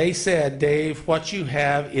 Well, they said, Dave, what you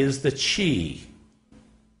have is the chi.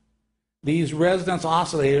 These resonance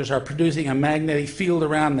oscillators are producing a magnetic field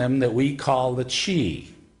around them that we call the chi.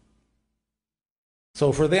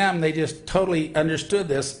 So for them, they just totally understood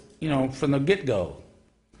this, from the get-go.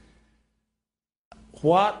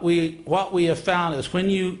 what we have found is when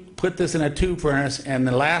you put this in a tube furnace and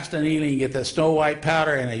the last annealing, you get that snow white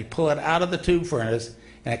powder and you pull it out of the tube furnace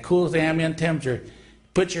and it cools to ambient temperature,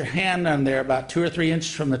 put your hand on there about 2 or 3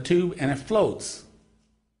 inches from the tube and it floats.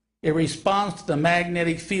 It responds to the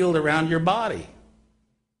magnetic field around your body,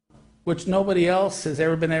 which nobody else has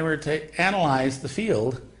ever been able to analyze the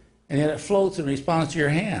field, and yet it floats in response to your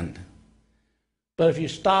hand. But if you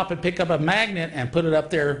stop and pick up a magnet and put it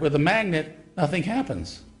up there with a magnet, nothing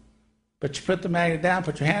happens. But you put the magnet down,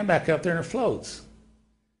 put your hand back up there, and it floats.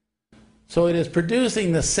 So it is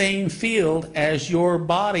producing the same field as your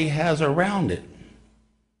body has around it.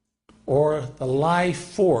 Or the life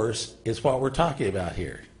force is what we're talking about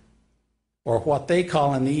here. Or what they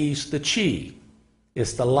call in the East the chi.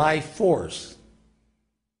 It's the life force.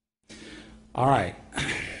 All right.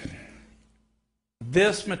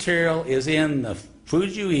 This material is in the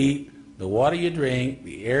food you eat, the water you drink,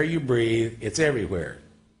 the air you breathe. It's everywhere.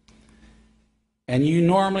 And you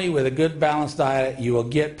normally, with a good balanced diet, you will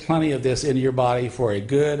get plenty of this into your body for a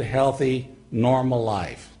good, healthy, normal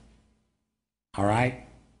life. All right?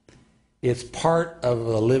 It's part of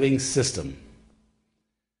a living system.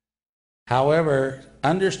 However,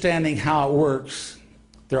 understanding how it works,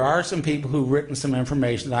 there are some people who've written some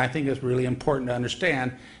information that I think is really important to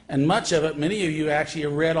understand, and much of it, many of you actually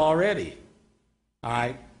have read already. All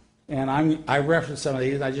right? And I referenced some of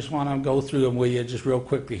these. I just want to go through them with you just real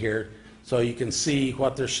quickly here so you can see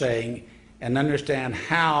what they're saying and understand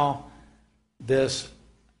how this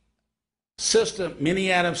system,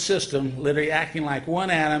 mini-atom system, literally acting like one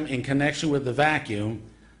atom in connection with the vacuum,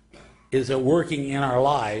 is working in our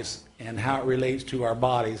lives and how it relates to our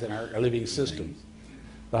bodies and our living systems.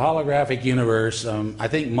 The holographic universe, I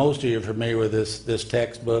think most of you are familiar with this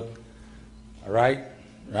textbook. All right?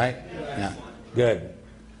 Right? Yeah. Good.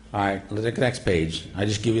 All right, let's look at the next page. I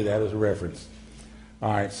just give you that as a reference.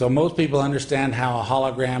 All right, so most people understand how a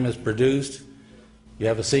hologram is produced. You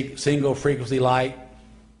have a single frequency light,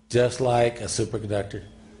 just like a superconductor.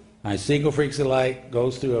 All right, single frequency light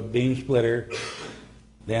goes through a beam splitter,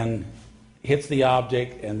 then hits the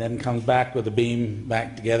object, and then comes back with the beam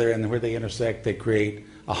back together, and where they intersect, they create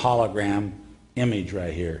a hologram image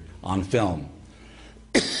right here on film.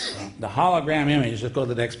 The hologram image, let's go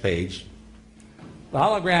to the next page. The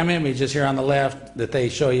hologram image is here on the left that they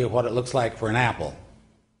show you what it looks like for an apple.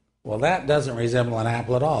 Well, that doesn't resemble an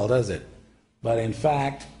apple at all, does it? But in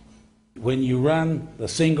fact, when you run the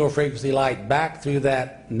single frequency light back through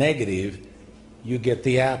that negative, you get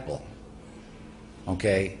the apple.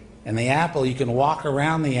 Okay? And the apple, you can walk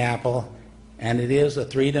around the apple, and it is a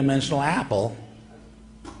three-dimensional apple.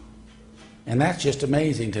 And that's just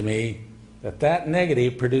amazing to me that that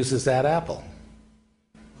negative produces that apple.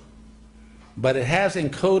 But it has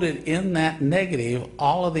encoded in that negative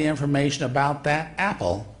all of the information about that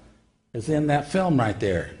apple is in that film right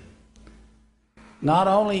there. Not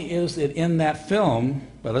only is it in that film,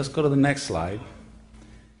 but let's go to the next slide.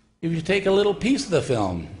 If you take a little piece of the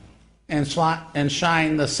film and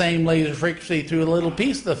shine the same laser frequency through a little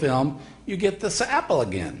piece of the film, you get this apple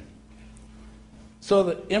again. So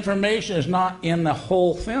the information is not in the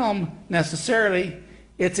whole film necessarily.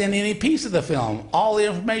 It's in any piece of the film. All the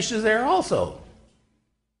information is there also.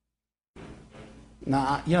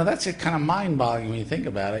 Now, you know, that's kind of mind-boggling when you think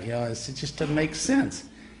about it. You know, it just doesn't make sense.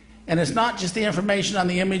 And it's not just the information on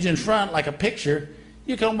the image in front, like a picture.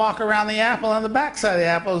 You can walk around the apple, and the back side of the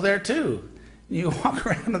apple is there too. You walk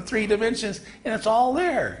around the 3 dimensions, and it's all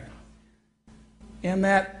there in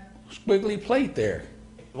that squiggly plate there.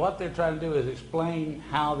 What they're trying to do is explain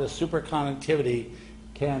how the superconductivity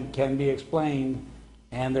can be explained.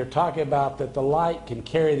 And they're talking about that the light can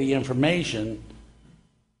carry the information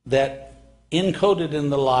that encoded in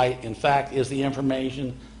the light, in fact, is the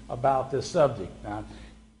information about this subject. Now,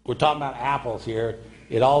 we're talking about apples here.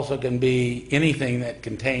 It also can be anything that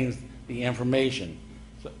contains the information.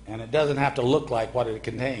 And it doesn't have to look like what it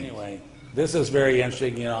contains. Anyway, this is very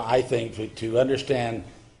interesting, you know, I think, to understand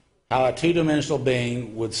how a two-dimensional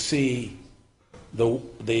being would see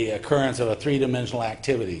the occurrence of a three-dimensional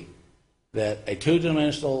activity. That a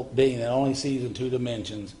two-dimensional being that only sees in 2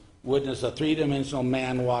 dimensions witness a three-dimensional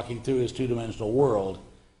man walking through his two-dimensional world.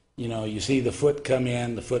 You know, you see the foot come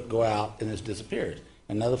in, the foot go out, and it disappears.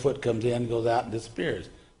 Another foot comes in, goes out, and disappears.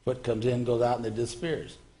 Foot comes in, goes out, and it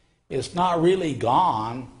disappears. It's not really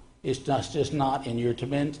gone. It's just not in your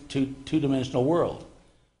two-dimensional world.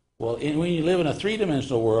 Well, when you live in a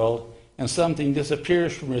three-dimensional world and something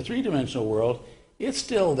disappears from your three-dimensional world, it's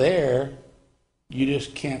still there. You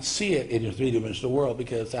just can't see it in your three-dimensional world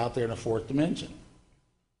because it's out there in a 4th dimension.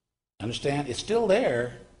 Understand? It's still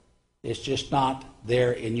there. It's just not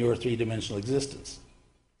there in your three-dimensional existence.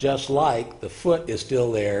 just like the foot is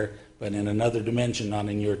still there, but in another dimension, not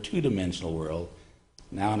in your two-dimensional world.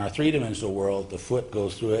 Now in our three-dimensional world, the foot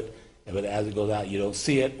goes through it, but as it goes out, you don't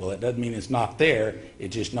see it. Well, it doesn't mean it's not there.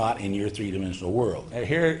 It's just not in your three-dimensional world.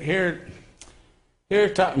 Here,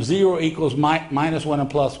 0 equals minus 1 and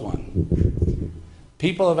plus 1.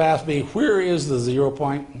 People have asked me, where is the 0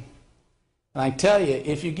 point? And I tell you,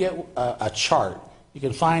 if you get a chart, you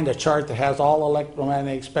can find a chart that has all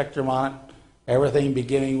electromagnetic spectrum on it, everything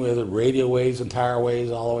beginning with radio waves and tire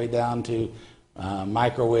waves all the way down to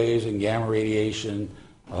microwaves and gamma radiation,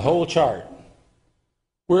 a whole chart.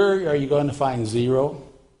 Where are you going to find 0?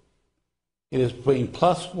 It is between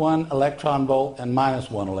plus 1 electron volt and minus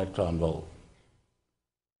 1 electron volt.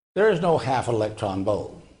 There is no half electron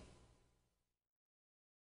volt.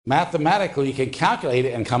 Mathematically, you can calculate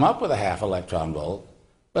it and come up with a half electron volt,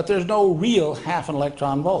 but there's no real half an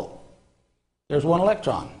electron volt. There's 1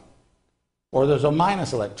 electron, or there's a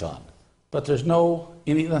minus electron, but there's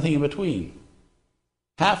nothing in between.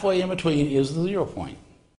 Halfway in between is the 0 point.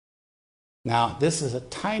 Now, this is a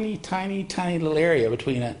tiny, tiny, tiny little area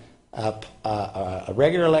between a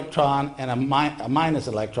regular electron and a minus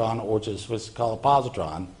electron, which is what's called a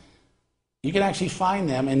positron. You can actually find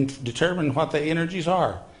them and determine what the energies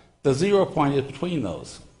are. The 0 point is between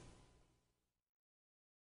those.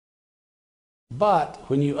 But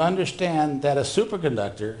when you understand that a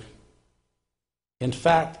superconductor, in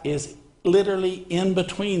fact, is literally in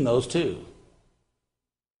between those two.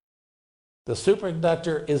 The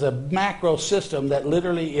superconductor is a macro system that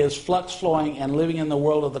literally is flux flowing and living in the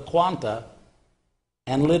world of the quanta,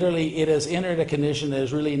 and literally it has entered a condition that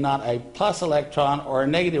is really not a plus electron or a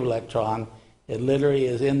negative electron. It literally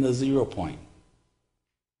is in the 0 point.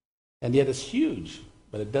 And yet it's huge,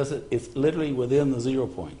 but it's literally within the 0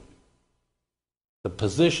 point. The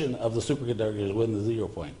position of the superconductor is within the 0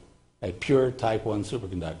 point. A pure type 1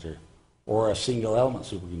 superconductor or a single element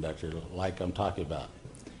superconductor like I'm talking about.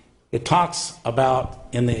 It talks about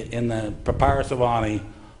in the Papyrus of Ani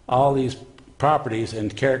all these properties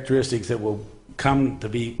and characteristics that will come to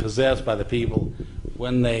be possessed by the people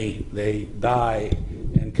when they die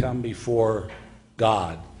and come before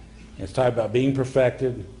God. It's talking about being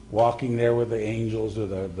perfected, walking there with the angels or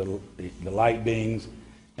the light beings,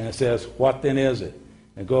 and it says, what then is it?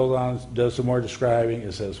 And it goes on, does some more describing.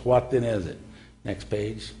 It says, what then is it? Next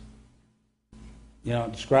page. You know,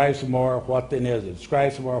 describe some more, what then is it?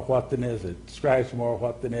 Describe some more, what then is it? Describe some more,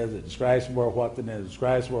 what then is it? Describe some more, what then is it?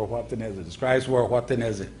 Describe some more, what then is it? Describe some more, what then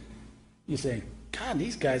is it? You say, God,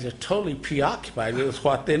 these guys are totally preoccupied with this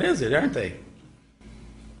what then is it, aren't they?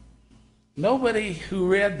 Nobody who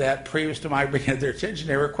read that previous to my bringing it to their attention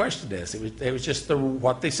ever questioned this. It was just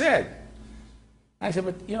what they said. I said,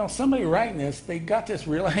 but you know, somebody writing this, they got this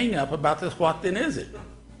real hang up about this what then is it?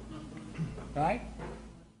 Right?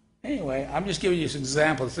 Anyway, I'm just giving you some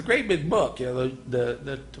examples. It's a great big book, you know,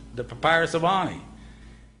 the Papyrus of Ani.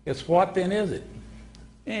 It's what then is it?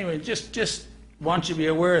 Anyway, just want you to be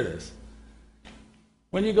aware of this.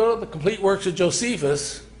 When you go to the complete works of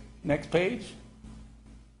Josephus, next page,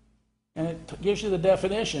 and it gives you the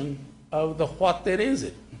definition of the what then is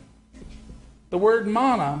it. The word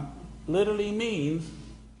mana literally means,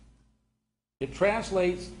 it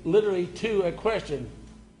translates literally to a question,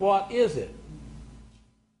 what is it?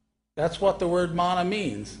 That's what the word mana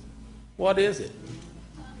means. What is it?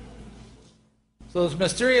 So this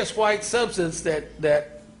mysterious white substance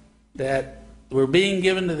that were being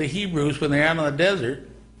given to the Hebrews when they were out in the desert,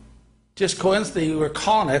 just coincidentally we were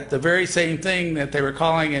calling it the very same thing that they were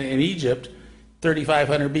calling it in Egypt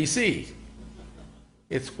 3500 BC.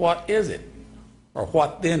 It's what is it? Or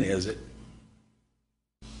what then is it?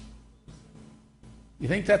 You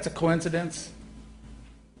think that's a coincidence?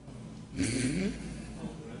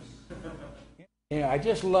 Yeah, I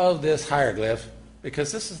just love this hieroglyph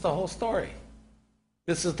because this is the whole story.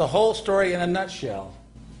 This is the whole story in a nutshell.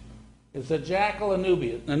 It's the jackal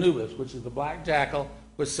Anubis, which is the black jackal,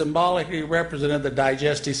 which symbolically represented the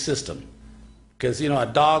digestive system. Because, you know, a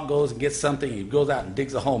dog goes and gets something, he goes out and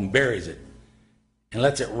digs a hole and buries it, and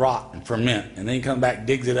lets it rot and ferment, and then he comes back,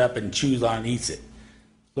 digs it up, and chews on and eats it.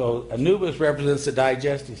 So Anubis represents the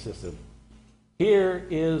digestive system. Here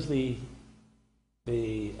is the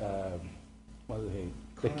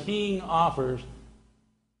king offers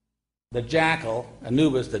the jackal,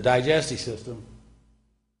 Anubis, the digestive system,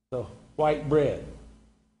 the white bread.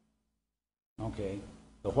 Okay,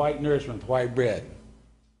 the white nourishment, the white bread.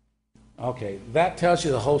 Okay, that tells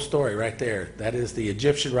you the whole story right there. That is the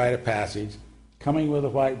Egyptian rite of passage, coming with the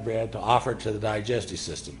white bread to offer to the digestive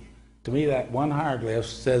system. To me, that one hieroglyph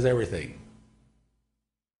says everything.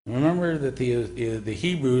 Remember that the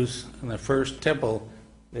Hebrews in the first temple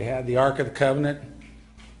they had the Ark of the Covenant.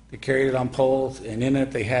 They carried it on poles, and in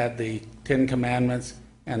it they had the Ten Commandments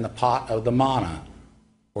and the pot of the manna,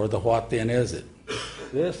 or the what then is it.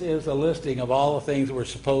 This is a listing of all the things that were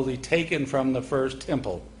supposedly taken from the first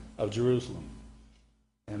temple of Jerusalem.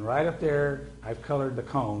 And right up there, I've colored the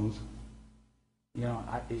cones. You know,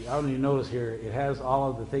 I don't even notice here, it has all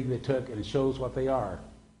of the things they took, and it shows what they are.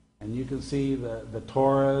 And you can see the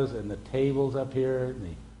Torahs and the tables up here, and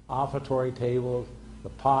the offertory tables, the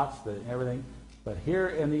pots, everything. But here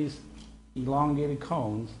in these elongated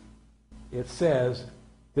cones, it says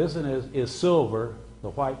this one is silver, the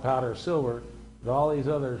white powder of silver, but all these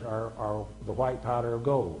others are the white powder of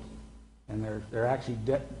gold. And they're actually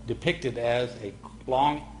depicted as a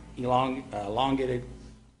elongated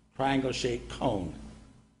triangle-shaped cone.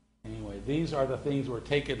 Anyway, these are the things that were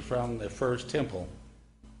taken from the first temple,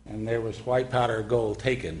 and there was white powder of gold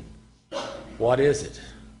taken. What is it?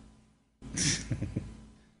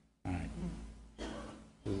 All right.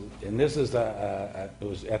 And this is it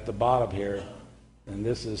was at the bottom here, and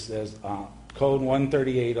this says code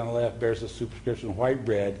 138 on the left bears the superscription white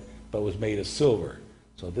bread, but was made of silver.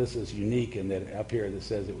 So this is unique in that up here it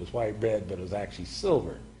says it was white bread, but it was actually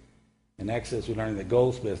silver. In Exodus, we learned that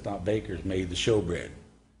goldsmiths, not bakers, made the showbread.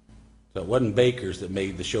 So it wasn't bakers that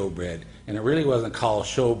made the showbread, and it really wasn't called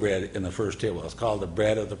showbread in the first temple. It was called the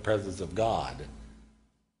bread of the presence of God.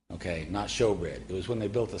 Okay, not showbread. It was when they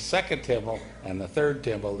built the second temple and the third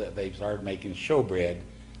temple that they started making showbread,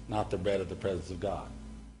 not the bread of the presence of God.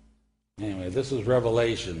 Anyway, this is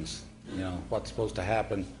Revelations. You know, what's supposed to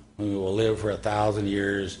happen when we will live for 1,000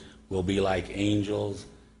 years. We'll be like angels.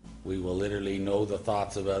 We will literally know the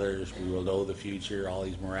thoughts of others. We will know the future, all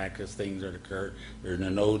these miraculous things that occur. There are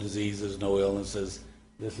no diseases, no illnesses.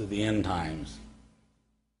 This is the end times.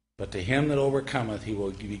 But to him that overcometh, he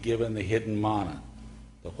will be given the hidden manna,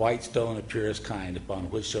 the white stone of purest kind,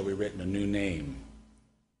 upon which shall be written a new name.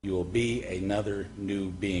 You will be another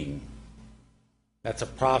new being. That's a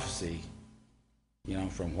prophecy, you know,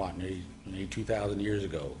 from what, nearly 2,000 years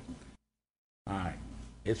ago. All right.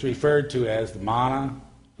 It's referred to as the manna,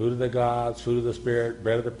 food of the gods, food of the Spirit,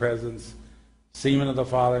 bread of the presence, semen of the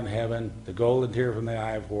Father in heaven, the golden tear from the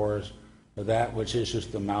eye of Horus, or that which issues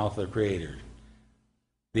the mouth of the Creator.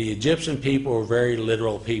 The Egyptian people were very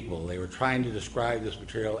literal people. They were trying to describe this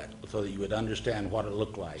material so that you would understand what it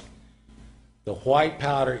looked like. The white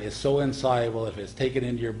powder is so insoluble, if it's taken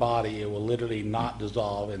into your body, it will literally not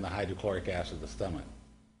dissolve in the hydrochloric acid of the stomach.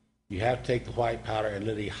 You have to take the white powder and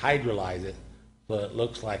literally hydrolyze it so it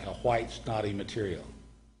looks like a white snotty material.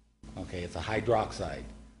 Okay, it's a hydroxide.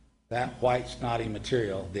 That white snotty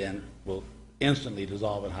material then will instantly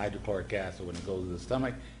dissolve in hydrochloric acid when it goes to the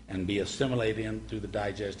stomach and be assimilated in through the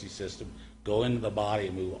digestive system, go into the body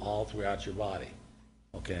and move all throughout your body.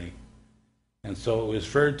 Okay? And so it was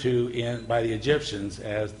referred to by the Egyptians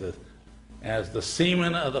as the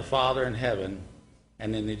semen of the Father in heaven.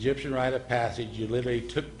 And in the Egyptian rite of passage, you literally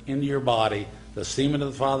took into your body the semen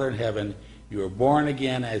of the Father in heaven. You were born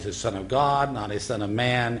again as a son of God, not a son of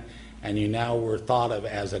man, and you now were thought of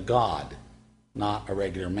as a god, not a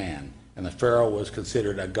regular man. And the Pharaoh was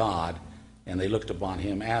considered a god, and they looked upon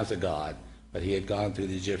him as a god, but he had gone through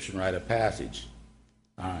the Egyptian rite of passage.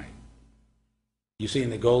 All right. You've seen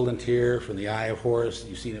the golden tear from the eye of Horus.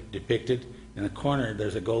 You've seen it depicted. In the corner,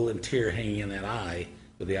 there's a golden tear hanging in that eye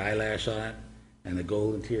with the eyelash on it, and the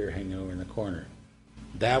golden tear hanging over in the corner.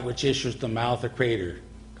 That which issues the mouth of Creator,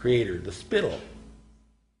 the spittle.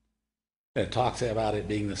 It talks about it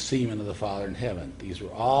being the semen of the Father in heaven. These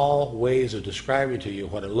are all ways of describing to you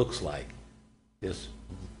what it looks like. This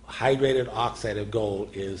hydrated oxide of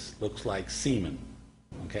gold looks like semen,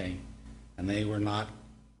 okay? And they were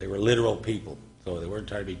literal people, so they weren't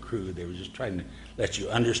trying to be crude. They were just trying to let you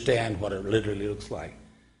understand what it literally looks like.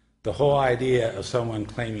 The whole idea of someone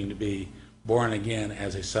claiming to be born again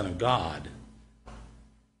as a son of God,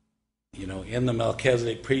 you know, in the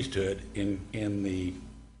Melchizedek priesthood, in the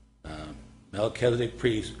Melchizedek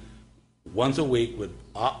priest once a week would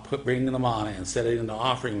bring the manna and set it in the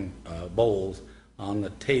offering bowls on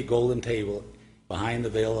the golden table behind the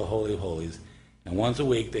veil of the Holy of Holies. And once a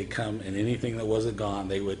week they'd come, and anything that wasn't gone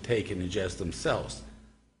they would take and ingest themselves.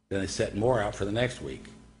 Then they set more out for the next week.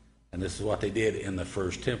 And this is what they did in the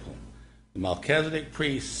first temple. The Melchizedek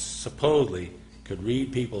priests supposedly could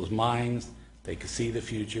read people's minds. They could see the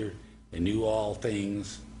future. They knew all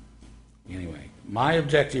things. Anyway, my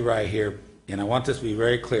objective right here, and I want this to be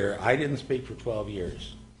very clear, I didn't speak for 12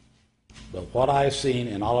 years. But what I've seen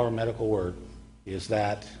in all our medical work is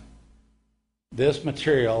that this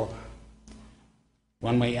material,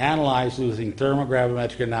 when we analyze using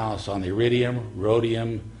thermogravimetric analysis on the iridium,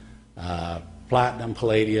 rhodium, platinum,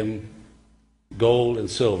 palladium, gold, and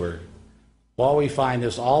silver. What we find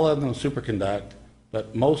is all of them superconduct,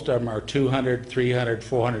 but most of them are 200, 300,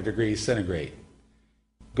 400 degrees centigrade.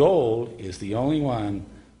 Gold is the only one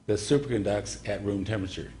that superconducts at room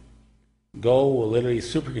temperature. Gold will literally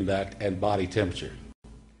superconduct at body temperature.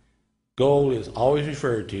 Gold is always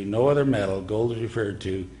referred to, no other metal, gold is referred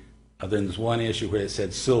to, other than this one issue where it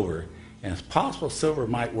said silver. And it's possible silver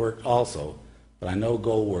might work also, but I know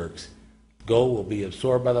gold works. Gold will be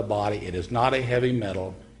absorbed by the body. It is not a heavy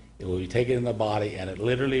metal. It will be taken in the body, and it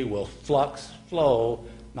literally will flux flow,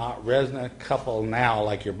 not resonant couple now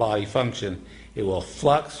like your body function. It will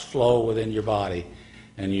flux flow within your body,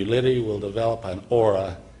 and you literally will develop an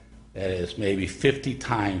aura that is maybe 50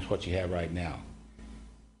 times what you have right now.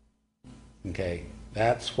 Okay,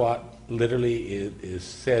 that's what literally is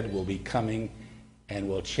said will be coming and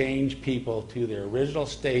will change people to their original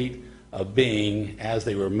state of being as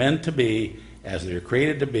they were meant to be, as they were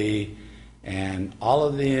created to be, and all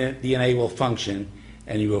of the DNA will function,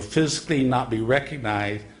 and you will physically not be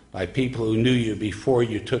recognized by people who knew you before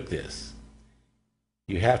you took this.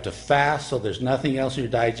 You have to fast so there's nothing else in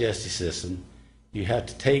your digestive system. You have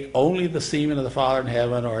to take only the semen of the Father in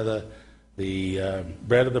heaven, or the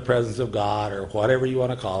bread of the presence of God, or whatever you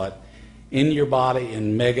want to call it, in your body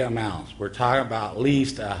in mega amounts. We're talking about at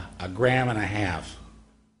least a gram and a half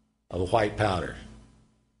of white powder,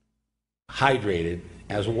 hydrated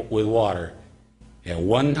with water, at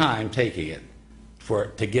one time taking it,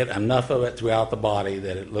 to get enough of it throughout the body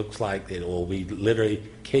that it looks like it will be literally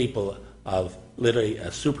capable of literally a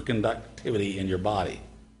superconductivity in your body.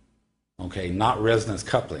 Okay, not resonance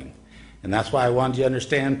coupling. And that's why I wanted you to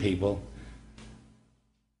understand, people,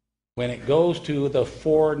 when it goes to the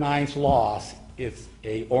 4/9 loss, it's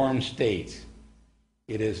a ORM state.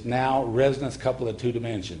 It is now resonance coupled at 2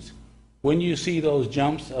 dimensions. When you see those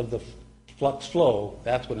jumps of the flux flow,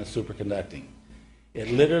 that's when it's superconducting.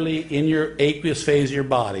 It literally, in your aqueous phase of your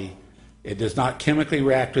body, it does not chemically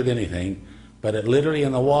react with anything, but it literally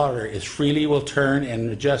in the water is freely will turn and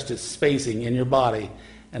adjust its spacing in your body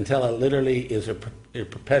until it literally is a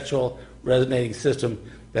perpetual resonating system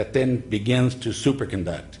that then begins to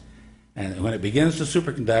superconduct. And when it begins to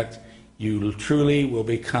superconduct, you truly will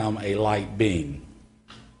become a light being,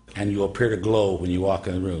 and you will appear to glow when you walk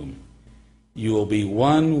in the room. You will be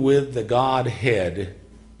one with the Godhead,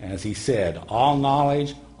 as he said. All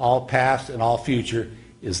knowledge, all past, and all future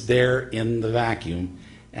is there in the vacuum.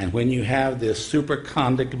 And when you have this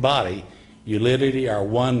superconduct body, you literally are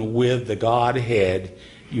one with the Godhead.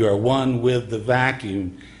 You are one with the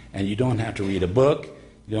vacuum, and you don't have to read a book.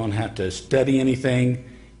 You don't have to study anything.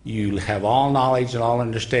 You have all knowledge and all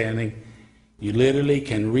understanding. You literally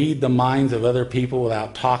can read the minds of other people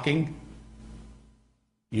without talking.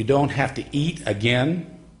 You don't have to eat again.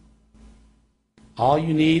 All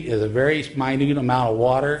you need is a very minute amount of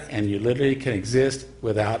water, and you literally can exist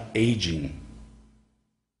without aging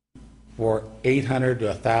for 800 to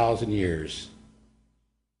 1,000 years.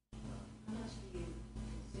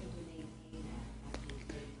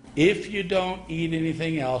 If you don't eat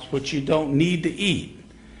anything else, which you don't need to eat,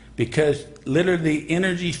 because literally the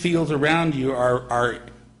energy fields around you are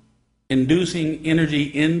inducing energy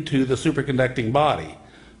into the superconducting body.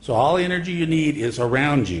 So all the energy you need is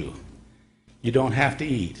around you. You don't have to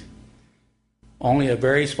eat. Only a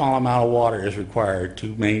very small amount of water is required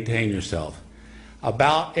to maintain yourself.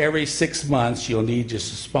 About every 6 months, you'll need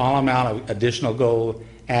just a small amount of additional gold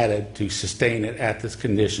added to sustain it at this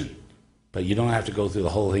condition. But you don't have to go through the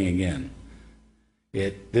whole thing again.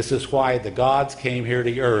 This is why the gods came here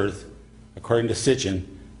to earth, according to Sitchin,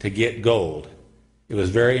 to get gold. It was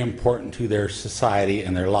very important to their society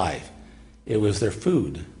and their life. It was their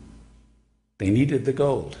food. They needed the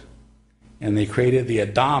gold. And they created the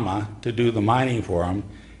Adama to do the mining for them.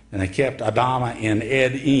 And they kept Adama in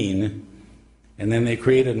Ed-In. And then they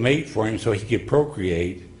created a mate for him so he could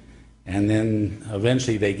procreate. And then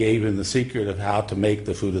eventually they gave him the secret of how to make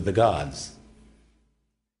the food of the gods.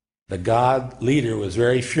 The god leader was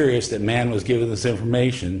very furious that man was given this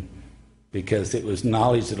information, because it was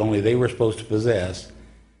knowledge that only they were supposed to possess.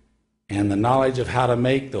 And the knowledge of how to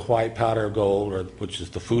make the white powder of gold, which is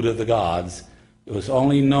the food of the gods, it was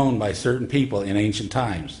only known by certain people in ancient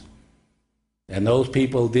times. And those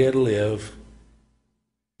people did live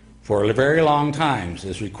for very long times.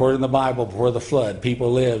 As recorded in the Bible before the flood,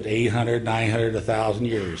 people lived 800, 900, 1,000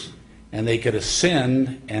 years. And they could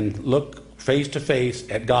ascend and look face to face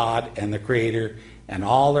at God and the Creator and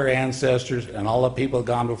all their ancestors and all the people who had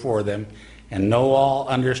gone before them, and know all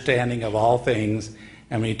understanding of all things,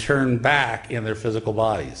 and return back in their physical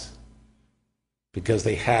bodies, because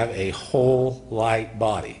they have a whole light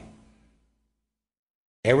body.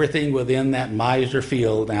 Everything within that Meissner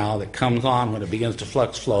field now that comes on when it begins to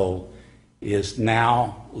flux flow is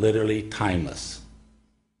now literally timeless.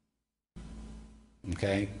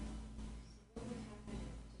 Okay?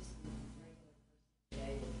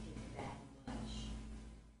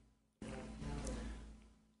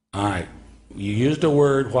 All right. You used the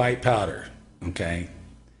word white powder. Okay?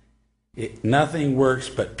 Nothing works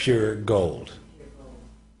but pure gold.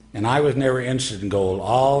 And I was never interested in gold.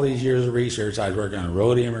 All these years of research, I was working on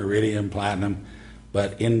rhodium, iridium, platinum.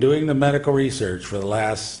 But in doing the medical research for the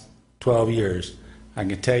last 12 years, I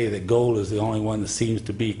can tell you that gold is the only one that seems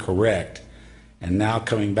to be correct. And now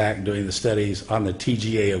coming back and doing the studies on the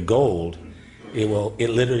TGA of gold, it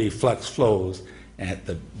literally flux flows at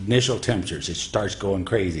the initial temperatures. It starts going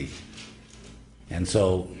crazy. And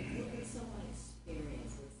so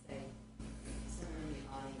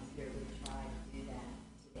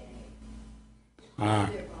all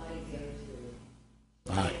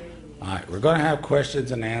right, we're going to have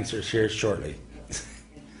questions and answers here shortly.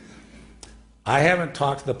 I haven't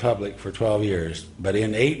talked to the public for 12 years, but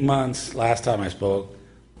in 8 months, last time I spoke,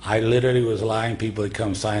 I literally was allowing people to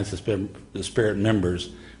become Science the Spirit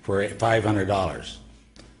members for $500.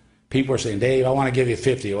 People were saying, Dave, I want to give you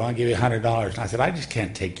 $50, I want to give you $100. And I said, I just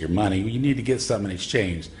can't take your money. You need to get something in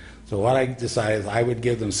exchange. So what I decided is I would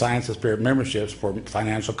give them Science the Spirit memberships for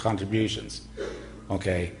financial contributions.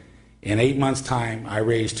 Okay, in 8 months' time, I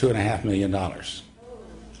raised $2.5 million. I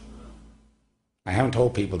haven't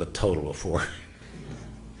told people the total before,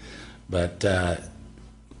 but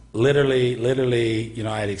literally, you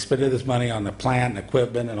know, I had expended this money on the plant and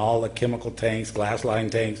equipment and all the chemical tanks, glass line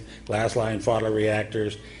fodder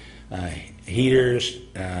reactors, heaters,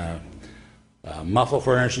 muffle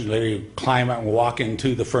furnace. You literally climb out and walk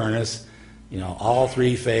into the furnace, you know, all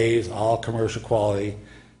 3-phase, all commercial quality.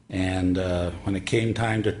 And when it came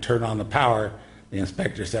time to turn on the power, the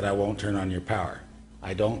inspector said, I won't turn on your power.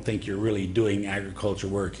 I don't think you're really doing agriculture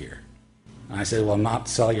work here. And I said, well, I'm not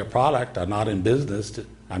selling a product. I'm not in business.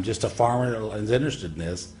 I'm just a farmer that is interested in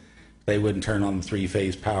this. They wouldn't turn on the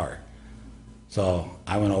 3-phase power. So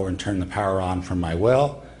I went over and turned the power on from my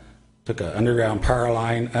well, took an underground power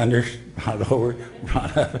line brought over,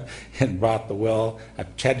 brought up, and brought the well. I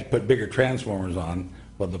had to put bigger transformers on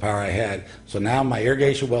with the power I had. So now my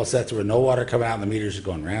irrigation well sets with no water coming out and the meters are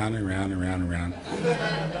going round and round and round and round.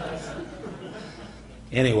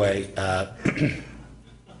 Anyway,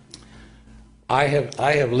 I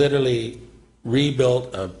have literally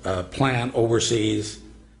rebuilt a plant overseas.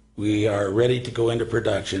 We are ready to go into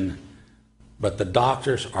production, but the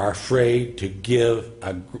doctors are afraid to give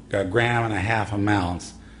a 1.5 grams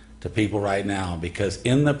amounts to people right now, because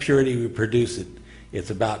in the purity we produce it, it's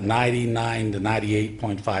about 99 to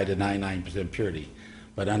 98.5 to 99% purity.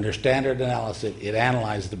 But under standard analysis, it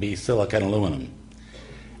analyzes to be silicon aluminum.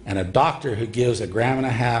 And a doctor who gives 1.5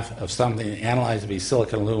 grams of something analyzed to be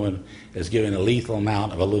silicon aluminum is giving a lethal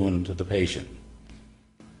amount of aluminum to the patient.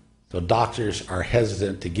 So doctors are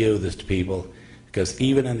hesitant to give this to people, because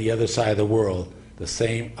even in the other side of the world, the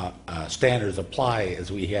same standards apply as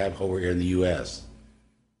we have over here in the U.S.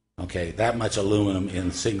 Okay, that much aluminum in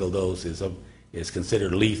single dose is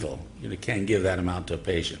considered lethal. You can't give that amount to a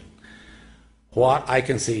patient. What I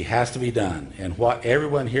can see has to be done, and what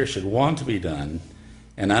everyone here should want to be done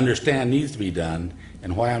and understand needs to be done,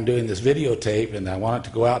 and why I'm doing this videotape, and I want it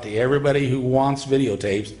to go out to everybody who wants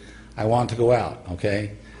videotapes. I want it to go out,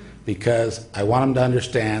 okay? Because I want them to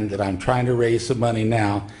understand that I'm trying to raise some money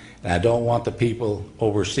now, and I don't want the people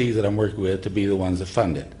overseas that I'm working with to be the ones that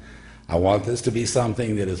fund it. I want this to be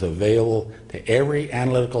something that is available to every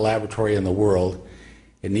analytical laboratory in the world.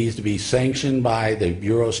 It needs to be sanctioned by the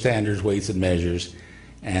Bureau of Standards, Weights and Measures,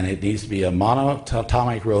 and it needs to be a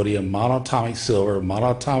monatomic rhodium, monatomic silver,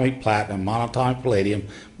 monatomic platinum, monatomic palladium,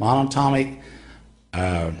 monatomic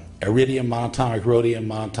iridium, monatomic rhodium,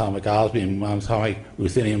 monatomic osmium, monatomic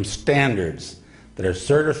ruthenium standards that are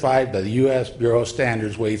certified by the U.S. Bureau of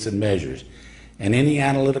Standards, Weights and Measures. And any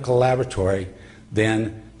analytical laboratory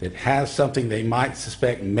then that has something they might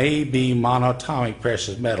suspect may be monatomic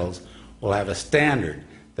precious metals will have a standard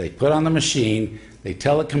they put on the machine. They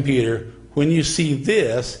tell the computer, when you see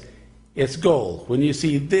this, it's gold. When you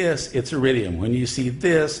see this, it's iridium. When you see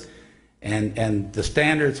this, and the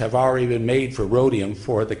standards have already been made for rhodium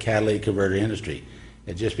for the catalytic converter industry.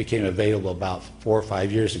 It just became available about 4 or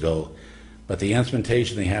 5 years ago. But the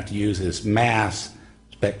instrumentation they have to use is mass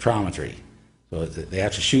spectrometry. So they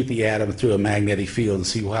have to shoot the atom through a magnetic field and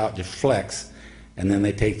see how it deflects, and then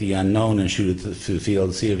they take the unknown and shoot it through the field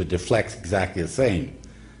and see if it deflects exactly the same.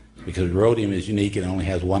 Because rhodium is unique and only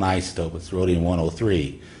has one isotope, it's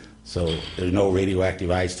rhodium-103. So there's no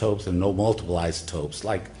radioactive isotopes and no multiple isotopes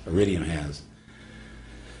like iridium has.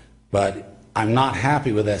 But I'm not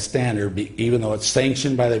happy with that standard, even though it's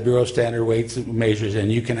sanctioned by the Bureau of Standard Weights and Measures,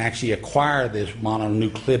 and you can actually acquire this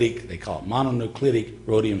mononuclidic, they call it mononuclidic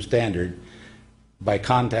rhodium standard, by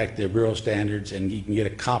contacting the Bureau of Standards, and you can get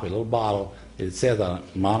a copy, a little bottle, it says on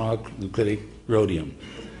it, mononuclidic rhodium.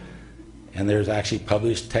 And there's actually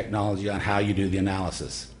published technology on how you do the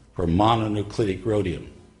analysis for mononuclidic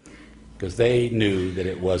rhodium, because they knew that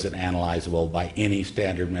it wasn't analyzable by any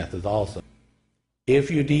standard methods also.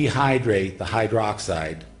 If you dehydrate the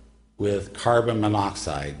hydroxide with carbon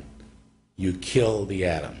monoxide, you kill the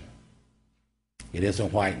atom. It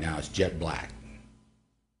isn't white now, it's jet black.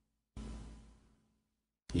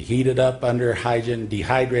 You heat it up under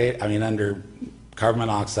under carbon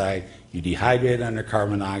monoxide, you dehydrate it under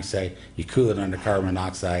carbon monoxide, you cool it under carbon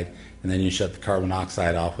monoxide, and then you shut the carbon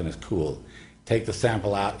monoxide off when it's cool. Take the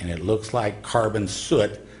sample out and it looks like carbon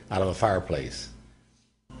soot out of a fireplace.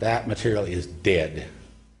 That material is dead,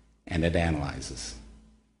 and it analyzes.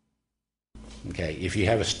 Okay, if you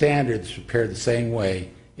have a standard that's prepared the same way,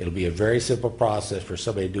 it'll be a very simple process for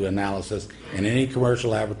somebody to do analysis in any commercial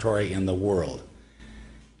laboratory in the world.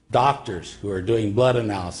 Doctors who are doing blood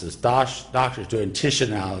analysis, doctors doing tissue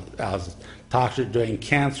analysis, doctors doing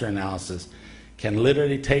cancer analysis can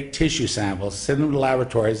literally take tissue samples, send them to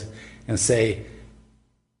laboratories, and say,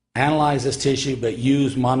 analyze this tissue, but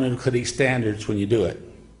use mononuclidic standards when you do it.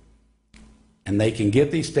 And they can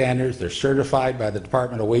get these standards, they're certified by the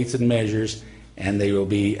Department of Weights and Measures, and they will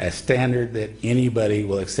be a standard that anybody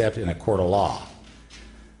will accept in a court of law.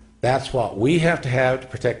 That's what we have to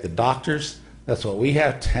protect the doctors, that's what we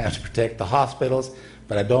have to protect the hospitals,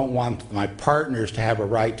 but I don't want my partners to have a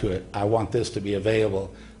right to it. I want this to be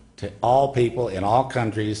available to all people in all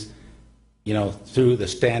countries, you know, through the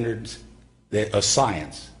standards of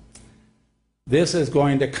science. This is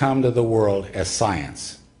going to come to the world as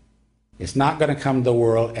science. It's not going to come to the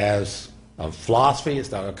world as a philosophy,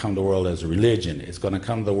 it's not going to come to the world as a religion, it's going to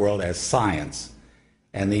come to the world as science.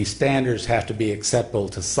 And these standards have to be acceptable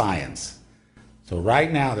to science. So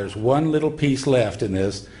right now there's one little piece left in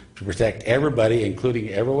this to protect everybody, including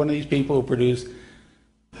every one of these people who produce,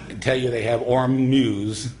 and tell you they have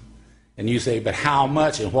ORMUS, and you say, but how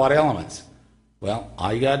much and what elements? Well,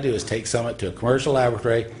 all you got to do is take some of it to a commercial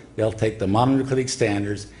laboratory, they'll take the mononuclidic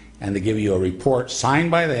standards, and they give you a report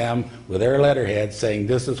signed by them with their letterhead saying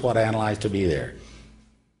this is what analyzed to be there.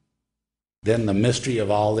 Then the mystery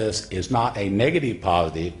of all this is not a negative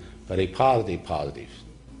positive, but a positive positive.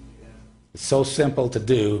 It's so simple to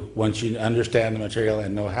do once you understand the material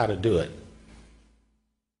and know how to do it.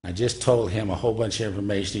 I just told him a whole bunch of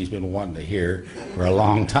information he's been wanting to hear for a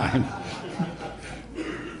long time.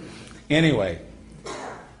 Anyway,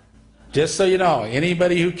 just so you know,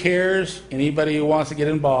 anybody who cares, anybody who wants to get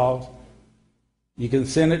involved, you can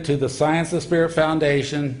send it to the Science of Spirit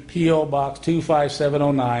Foundation, P.O. Box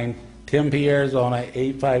 25709, Tempe, Arizona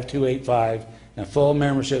 85285, and full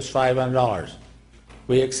membership's $500.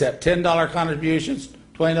 We accept $10 contributions,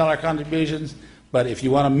 $20 contributions, but if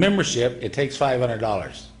you want a membership, it takes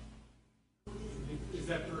 $500. Is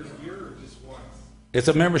that for a year or just once? It's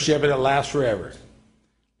a membership and it lasts forever.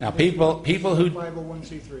 Now, people who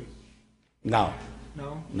 501c3. no.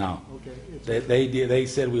 No? Okay. They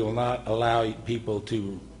said we will not allow people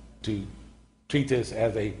to treat this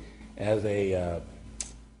as a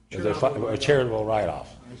charitable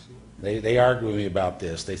write-off. I see. They argued with me about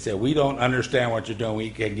this. They said, we don't understand what you're doing. We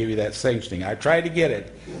can't give you that sanctioning. I tried to get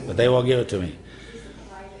it, but they won't give it to me.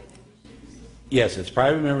 Yes, it's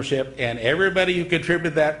private membership, and everybody who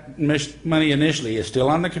contributed that money initially is still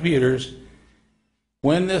on the computers.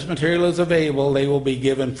 When this material is available, they will be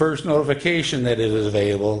given first notification that it is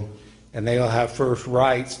available, and they will have first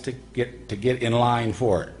rights to get in line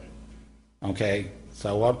for it. Okay? So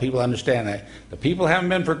I want people to understand that. The people haven't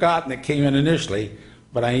been forgotten that came in initially,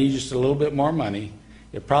 but I need just a little bit more money.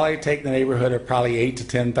 It probably take the neighborhood of probably $8,000 to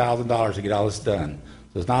 $10,000 to get all this done.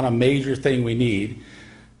 So it's not a major thing we need.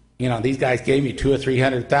 You know, these guys gave me $200,000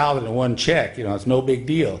 or $300,000 in one check. You know, it's no big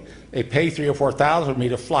deal. They pay $3,000 or $4,000 for me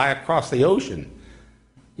to fly across the ocean.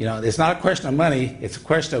 You know, it's not a question of money. It's a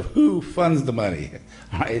question of who funds the money.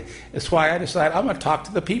 All right? That's why I decided I'm going to talk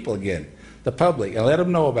to the people again, the public, and let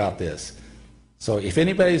them know about this. So if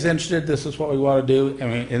anybody's interested, this is what we want to do. I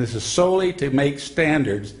mean, and this is solely to make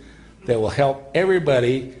standards that will help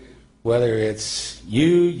everybody, whether it's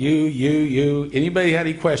you, anybody had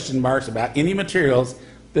any question marks about any materials,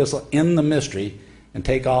 this will end the mystery and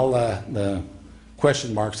take all the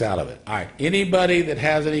question marks out of it. All right, anybody that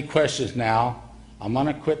has any questions now, I'm going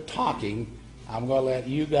to quit talking. I'm going to let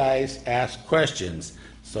you guys ask questions.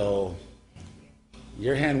 So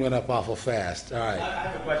your hand went up awful fast. All right. I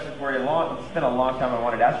have a question for you. It's been a long time I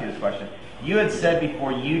wanted to ask you this question. You had said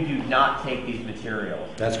before you do not take these materials.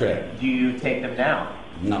 That's correct. Do you take them now?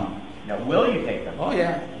 No. No. Will you take them? Oh,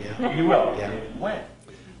 yeah. You will? Yeah. When?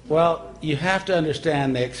 Well, you have to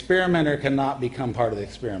understand the experimenter cannot become part of the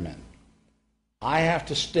experiment. I have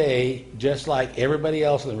to stay just like everybody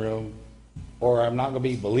else in the room, or I'm not going to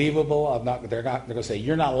be believable. They're going to say,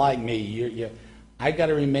 you're not like me. I got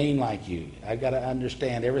to remain like you. I got to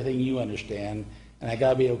understand everything you understand, and I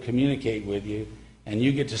got to be able to communicate with you, and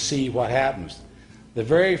you get to see what happens. The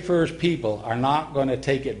very first people are not going to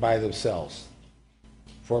take it by themselves.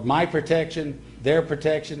 For my protection, their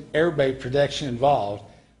protection, everybody's protection involved,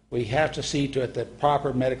 we have to see to it that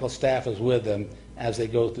proper medical staff is with them as they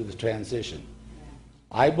go through the transition.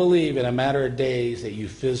 I believe in a matter of days that you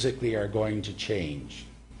physically are going to change.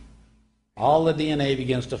 All the DNA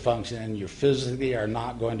begins to function, and you physically are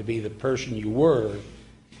not going to be the person you were.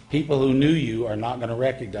 People who knew you are not going to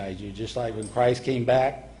recognize you. Just like when Christ came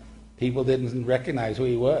back, people didn't recognize who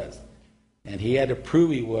he was. And he had to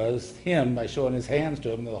prove he was him by showing his hands to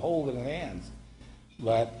them, the hole in his hands.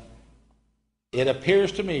 But it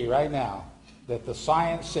appears to me right now that the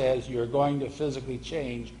science says you're going to physically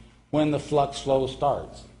change when the flux flow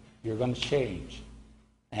starts. You're going to change.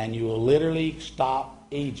 And you will literally stop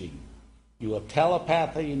aging. You will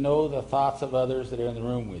telepathically know the thoughts of others that are in the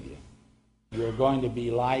room with you. You're going to be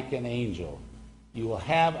like an angel. You will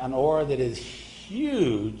have an aura that is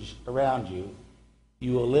huge around you.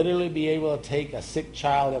 You will literally be able to take a sick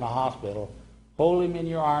child in a hospital, hold him in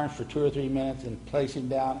your arms for 2 or 3 minutes, and place him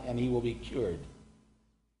down, and he will be cured.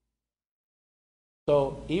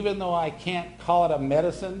 So even though I can't call it a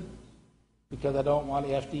medicine, because I don't want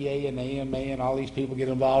FDA and AMA and all these people get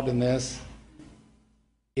involved in this,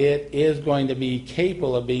 it is going to be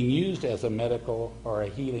capable of being used as a medical or a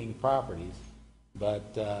healing properties.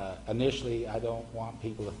 But initially, I don't want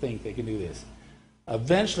people to think they can do this.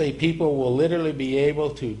 Eventually, people will literally be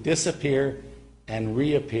able to disappear and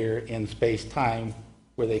reappear in space-time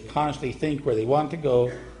where they constantly think where they want to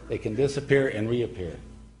go, they can disappear and reappear.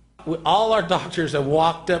 All our doctors have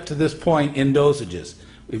walked up to this point in dosages.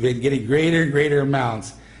 We've been getting greater and greater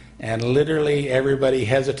amounts, and literally everybody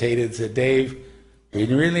hesitated and said, Dave, we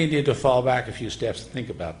really need to fall back a few steps and think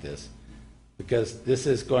about this, because this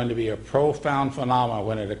is going to be a profound phenomenon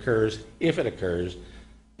when it occurs, if it occurs,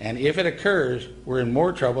 and if it occurs, we're in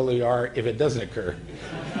more trouble than we are if it doesn't occur.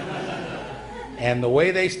 And the way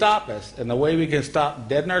they stop us, and the way we can stop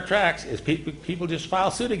dead in our tracks, is people just file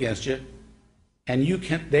suit against you, and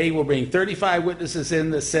they will bring 35 witnesses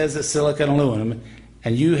in that says it's silicon aluminum,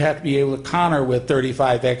 and you have to be able to counter with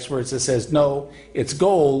 35 experts that says, no, it's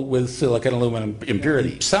gold with silicon aluminum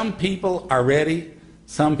impurity. Some people are ready.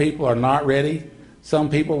 Some people are not ready. Some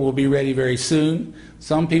people will be ready very soon.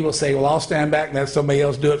 Some people say, well, I'll stand back and let somebody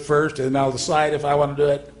else do it first, and then I'll decide if I want to do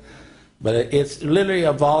it. But it's literally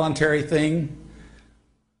a voluntary thing.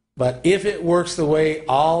 But if it works the way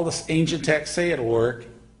all the ancient texts say it'll work,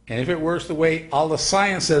 and if it works the way all the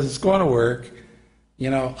science says it's going to work, you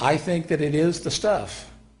know, I think that it is the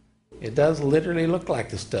stuff. It does literally look like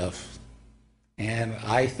the stuff. And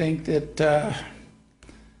I think that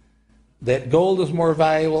that gold is more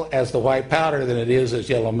valuable as the white powder than it is as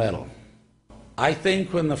yellow metal. I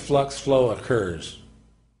think when the flux flow occurs,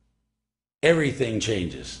 everything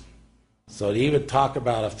changes. So to even talk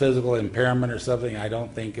about a physical impairment or something, I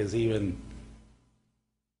don't think is even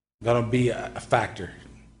going to be a factor.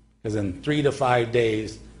 Because in 3 to 5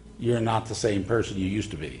 days, you're not the same person you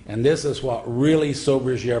used to be. And this is what really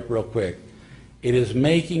sobers you up real quick. It is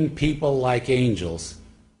making people like angels,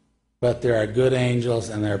 but there are good angels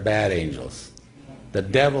and there are bad angels. The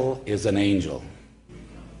devil is an angel.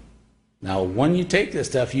 Now, when you take this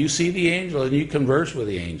stuff, you see the angel and you converse with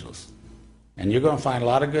the angels. And you're going to find a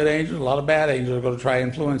lot of good angels, a lot of bad angels are going to try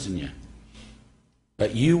influencing you.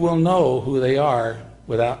 But you will know who they are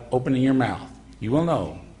without opening your mouth. You will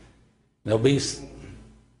know. There'll be...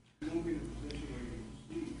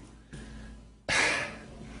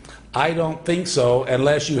 I don't think so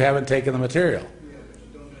unless you haven't taken the material.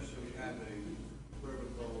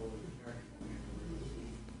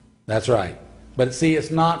 That's right. But see,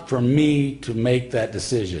 it's not for me to make that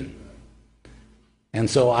decision. And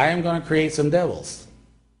so I am going to create some devils.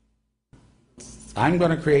 I'm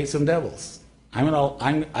going to create some devils.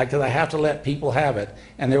 Because I have to let people have it.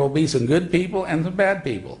 And there will be some good people and some bad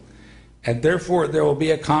people. And therefore, there will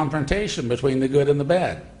be a confrontation between the good and the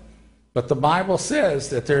bad. But the Bible says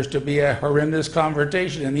that there's to be a horrendous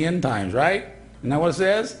confrontation in the end times, right? Isn't that what it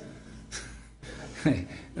says?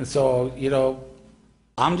 And so, you know,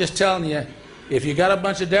 I'm just telling you, if you got a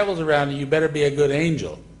bunch of devils around you, you better be a good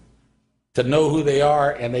angel to know who they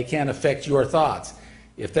are and they can't affect your thoughts.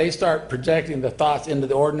 If they start projecting the thoughts into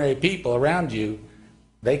the ordinary people around you,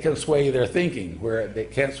 they can sway their thinking, where they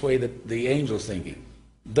can't sway the angels' thinking.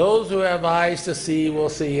 Those who have eyes to see will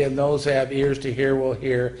see, and those who have ears to hear will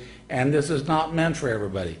hear, and this is not meant for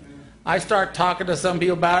everybody. I start talking to some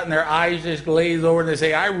people about it, and their eyes just glaze over, and they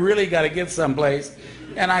say, I really got to get someplace.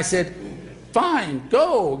 And I said, fine,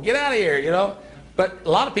 go, get out of here, you know. But a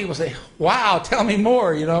lot of people say, wow, tell me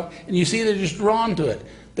more, you know. And you see they're just drawn to it.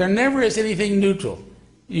 There never is anything neutral.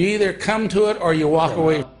 You either come to it or you walk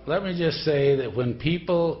away. Let me just say that when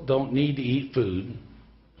people don't need to eat food,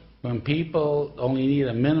 when people only need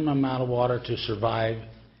a minimum amount of water to survive,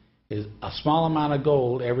 is a small amount of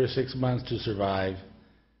gold every 6 months to survive,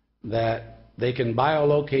 that they can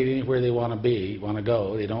biolocate anywhere they want to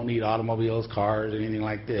go. They don't need automobiles, cars, anything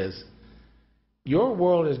like this. Your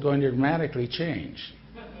world is going to dramatically change.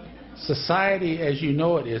 Society as you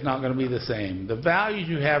know it is not going to be the same. The values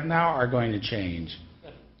you have now are going to change.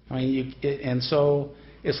 I mean, and so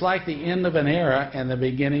it's like the end of an era and the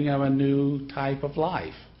beginning of a new type of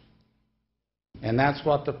life. And that's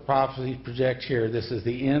what the prophecy projects here. This is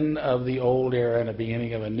the end of the old era and the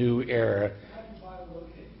beginning of a new era.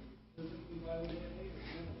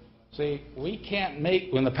 See, we can't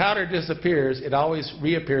make, when the powder disappears, it always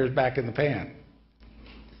reappears back in the pan.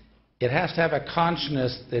 It has to have a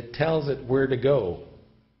consciousness that tells it where to go.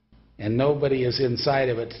 And nobody is inside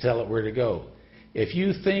of it to tell it where to go. If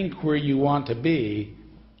you think where you want to be,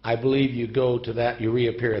 I believe you go to that, you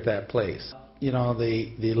reappear at that place. You know,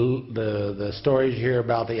 the stories you hear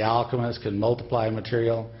about the alchemists can multiply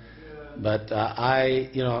material, but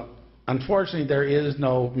you know, unfortunately there is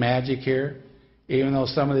no magic here. Even though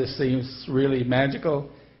some of this seems really magical,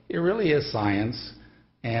 it really is science,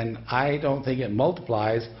 and I don't think it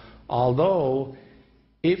multiplies, although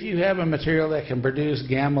if you have a material that can produce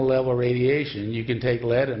gamma level radiation, you can take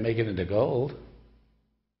lead and make it into gold.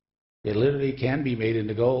 It literally can be made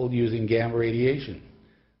into gold using gamma radiation.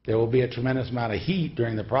 There will be a tremendous amount of heat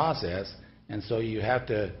during the process, and so you have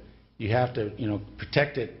to you know,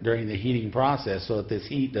 protect it during the heating process so that this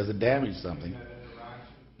heat doesn't damage something.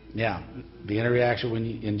 Yeah, the interaction when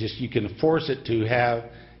you can force it to have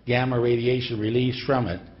gamma radiation released from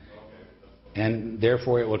it, and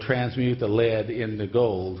therefore it will transmute the lead into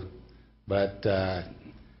gold. But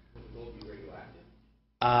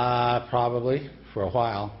probably for a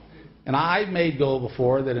while. And I've made gold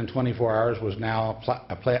before that in 24 hours was now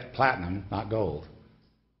platinum, not gold.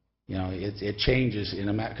 You know, it changes in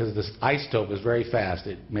a because this isotope is very fast.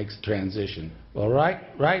 It makes the transition. Well,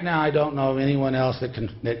 right now I don't know of anyone else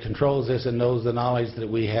that controls this and knows the knowledge that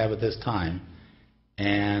we have at this time.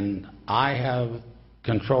 And I have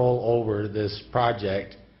control over this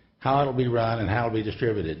project, how it'll be run and how it'll be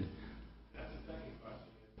distributed. That's the second question.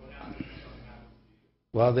 What happens if something happens to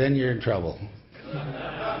you? Well, then you're in trouble.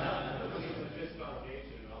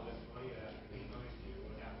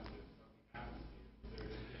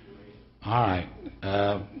 All right.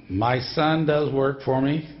 My son does work for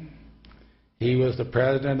me. He was the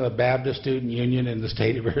president of the Baptist Student Union in the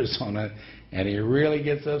state of Arizona, and he really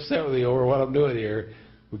gets upset with me over what I'm doing here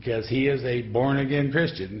because he is a born-again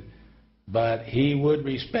Christian, but he would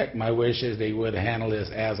respect my wishes. He would handle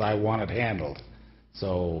this as I want it handled.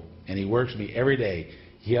 So, and he works with me every day.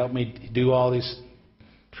 He helped me do all these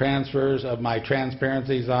transfers of my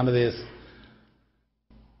transparencies onto this,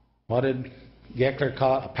 what did Geckler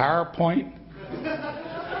call it, a PowerPoint?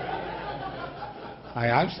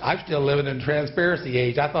 I'm still living in transparency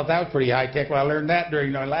age. I thought that was pretty high-tech when I learned that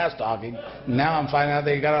during our last talking. Now I'm finding out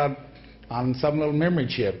they got it on some little memory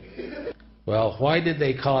chip. Well, why did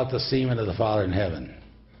they call it the semen of the Father in heaven?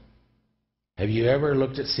 Have you ever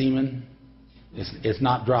looked at semen? It's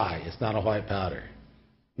not dry. It's not a white powder.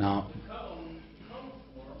 Now,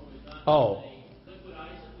 oh,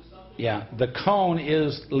 yeah, the cone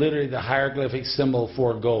is literally the hieroglyphic symbol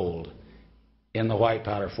for gold in the white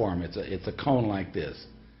powder form. It's a cone like this.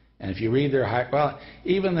 And if you read their well,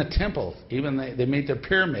 even the temples, even they made their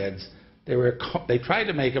pyramids. They tried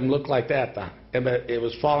to make them look like that, but it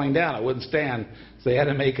was falling down. It wouldn't stand, so they had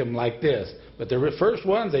to make them like this. But the first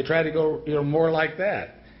ones, they tried to go more like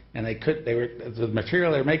that, and the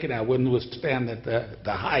material they're making now wouldn't withstand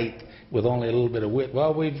the height with only a little bit of width.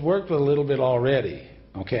 Well, we've worked with a little bit already,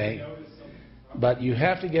 okay. But you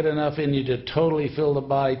have to get enough in you to totally fill the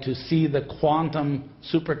body to see the quantum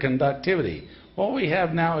superconductivity. What we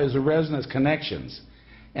have now is resonance connections,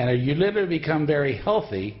 and you literally become very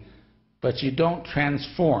healthy, but you don't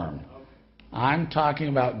transform. I'm talking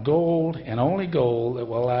about gold and only gold that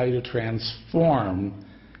will allow you to transform,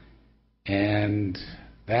 and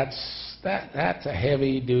that's a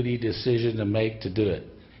heavy-duty decision to make to do it.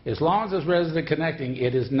 As long as it's resident connecting,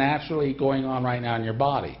 it is naturally going on right now in your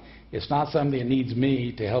body. It's not something that needs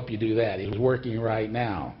me to help you do that. It is working right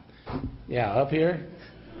now. Yeah, up here?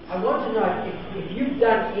 I want to know if you've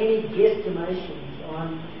done any guesstimations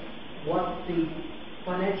on what the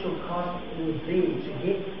financial cost would be to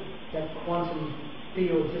get that quantum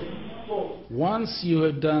field just full. Once you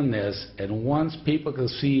have done this, and once people can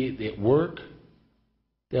see it work,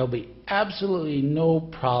 there'll be absolutely no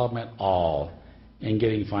problem at all in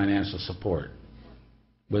getting financial support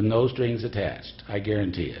with no strings attached, I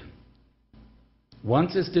guarantee you.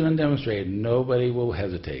 Once it's been demonstrated, nobody will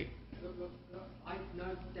hesitate. I no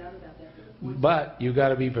doubt about that. But you've got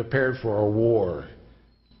to be prepared for a war.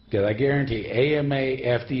 Because I guarantee AMA,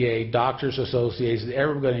 FDA, Doctors Association,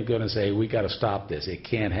 everybody's going to say, we got to stop this. It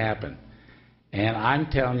can't happen. And I'm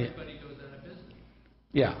telling you,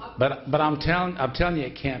 yeah, but I'm telling you,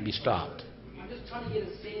 it can't be stopped. I'm just trying to get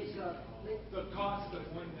a sense of The cost of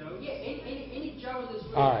one dose? yeah, any Joe in this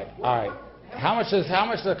room. All right. How much is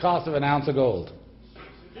the cost of an ounce of gold?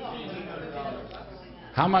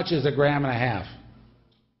 How much is a gram and a half?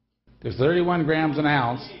 There's 31 grams an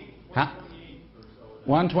ounce.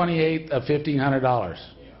 1/28 of $1,500.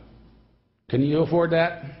 Can you afford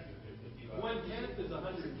that? 1/10 is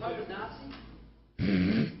 100. Voted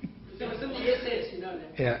Nazi? So it's in the SS, you know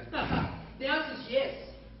that. Yeah. The answer is yes.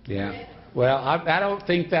 Yeah. Well, I don't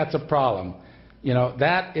think that's a problem. You know,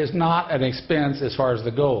 that is not an expense as far as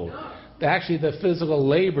the gold. No. Actually, the physical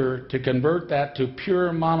labor to convert that to pure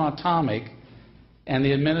monatomic and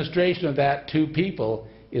the administration of that to people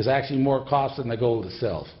is actually more cost than the gold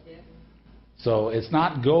itself. Yeah. So it's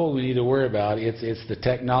not gold we need to worry about. It's the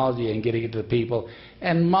technology and getting it to the people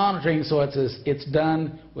and monitoring so it's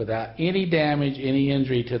done without any damage, any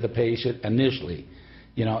injury to the patient initially.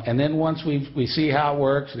 You know, and then once we see how it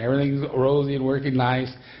works and everything's rosy and working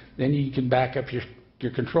nice, then you can back up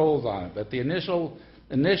your controls on it. But the initial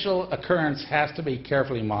occurrence has to be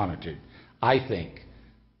carefully monitored, I think,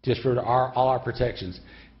 just for all our protections.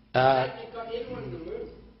 You've got everyone in the room.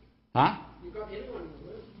 Huh? You've got everyone in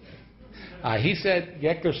the room.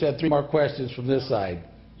 Yeckler said 3 more questions from this side.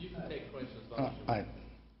 You can take questions. A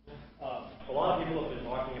lot of people have been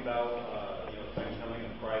talking about the second coming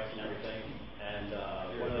of Christ and everything, and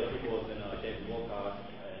one of those people has been David Wilcock,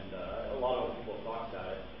 and a lot of other people have talked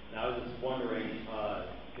about it. And I was just wondering,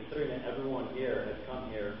 considering that everyone here has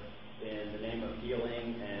come here in the name of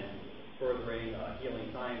healing and furthering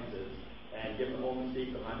healing sciences, and given the whole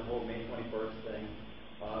mystique behind the whole May 21st thing,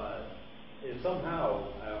 is somehow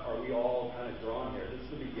are we all kind of drawn here? Is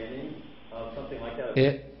this the beginning of something like that?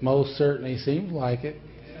 It most certainly seems like it.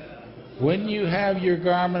 When you have your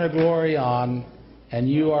garment of glory on and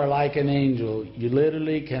you are like an angel, you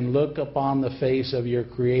literally can look upon the face of your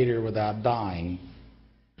Creator without dying.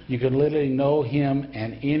 You can literally know Him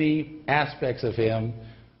and any aspects of Him,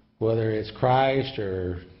 whether it's Christ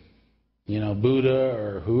or Buddha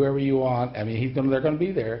or whoever you want. I mean, they're going to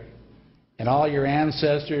be there. And all your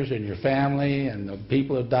ancestors and your family and the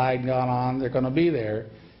people who have died and gone on, they're going to be there.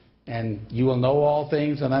 And you will know all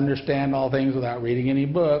things and understand all things without reading any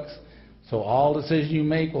books. So all decisions you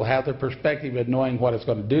make will have the perspective of knowing what it's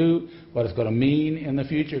going to do, what it's going to mean in the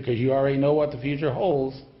future, because you already know what the future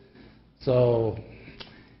holds. So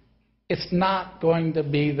it's not going to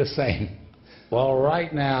be the same. Well,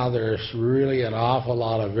 right now there's really an awful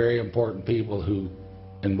lot of very important people who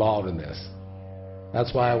involved in this.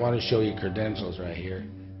 That's why I want to show you credentials right here.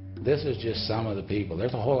 This is just some of the people.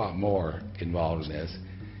 There's a whole lot more involved in this.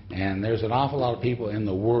 And there's an awful lot of people in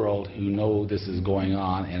the world who know this is going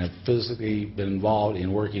on and have physically been involved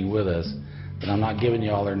in working with us. But I'm not giving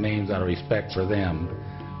you all their names out of respect for them.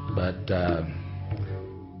 But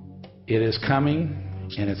it is coming,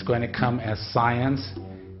 and it's going to come as science,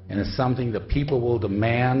 and it's something that people will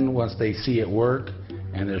demand once they see it work,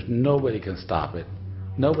 and there's nobody can stop it.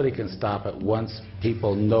 Nobody can stop it once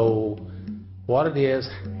people know what it is,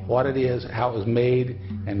 how it was made,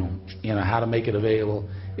 and how to make it available.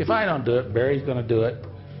 If I don't do it, Barry's going to do it,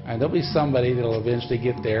 and there'll be somebody that'll eventually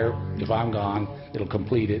get there. If I'm gone, it'll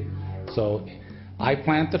complete it. So I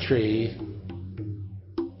plant the tree.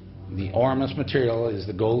 The ORMUS material is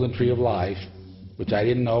the golden tree of life, which I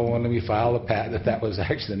didn't know when we filed a patent that was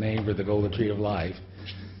actually the name for the golden tree of life.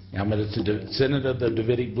 It's a descendant of the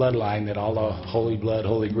Davidic bloodline that all the Holy Blood,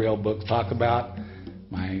 Holy Grail books talk about.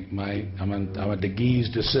 I'm a De Guise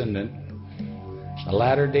descendant. A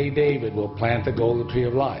latter-day David will plant the golden tree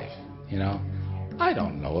of life. I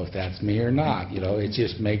don't know if that's me or not. It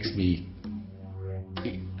just makes me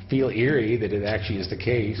feel eerie that it actually is the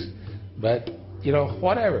case, but you know,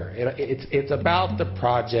 whatever. It's about the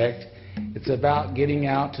project. It's about getting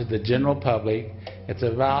out to the general public. It's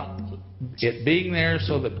about it being there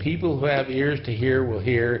so that people who have ears to hear will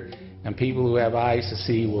hear, and people who have eyes to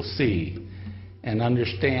see will see, and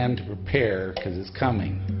understand to prepare because it's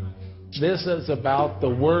coming. This is about the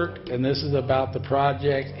work, and this is about the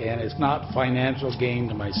project, and it's not financial gain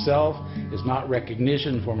to myself. It's not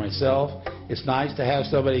recognition for myself. It's nice to have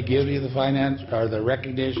somebody give you the finance or the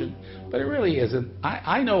recognition, but it really isn't.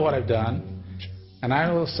 I know what I've done, and I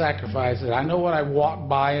know the sacrifices. I know what I walked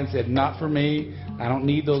by and said, not for me. I don't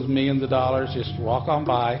need those millions of dollars. Just walk on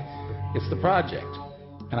by. It's the project,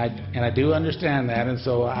 and I do understand that, and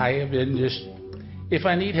so I have been just. If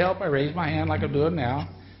I need help, I raise my hand like I'm doing now.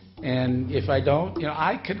 And if I don't, you know,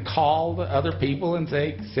 I could call the other people and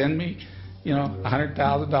say, send me, you know,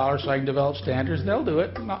 $100,000 so I can develop standards. They'll do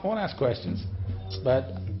it. I won't ask questions.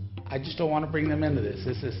 But I just don't want to bring them into this.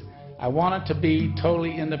 I want it to be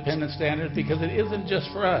totally independent standards because it isn't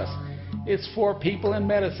just for us. It's for people in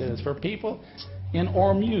medicine. It's for people in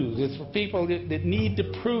ORMUS. It's for people that need to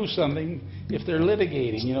prove something if they're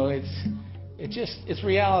litigating. You know, it's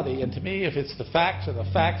reality, and to me, if it's the facts are the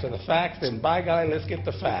facts are the facts, then by golly, let's get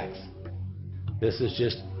the facts. This is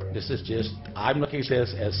just. I'm looking at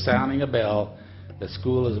this as sounding a bell that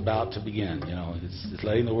school is about to begin. You know, it's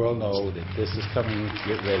letting the world know that this is coming.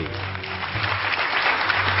 Get ready.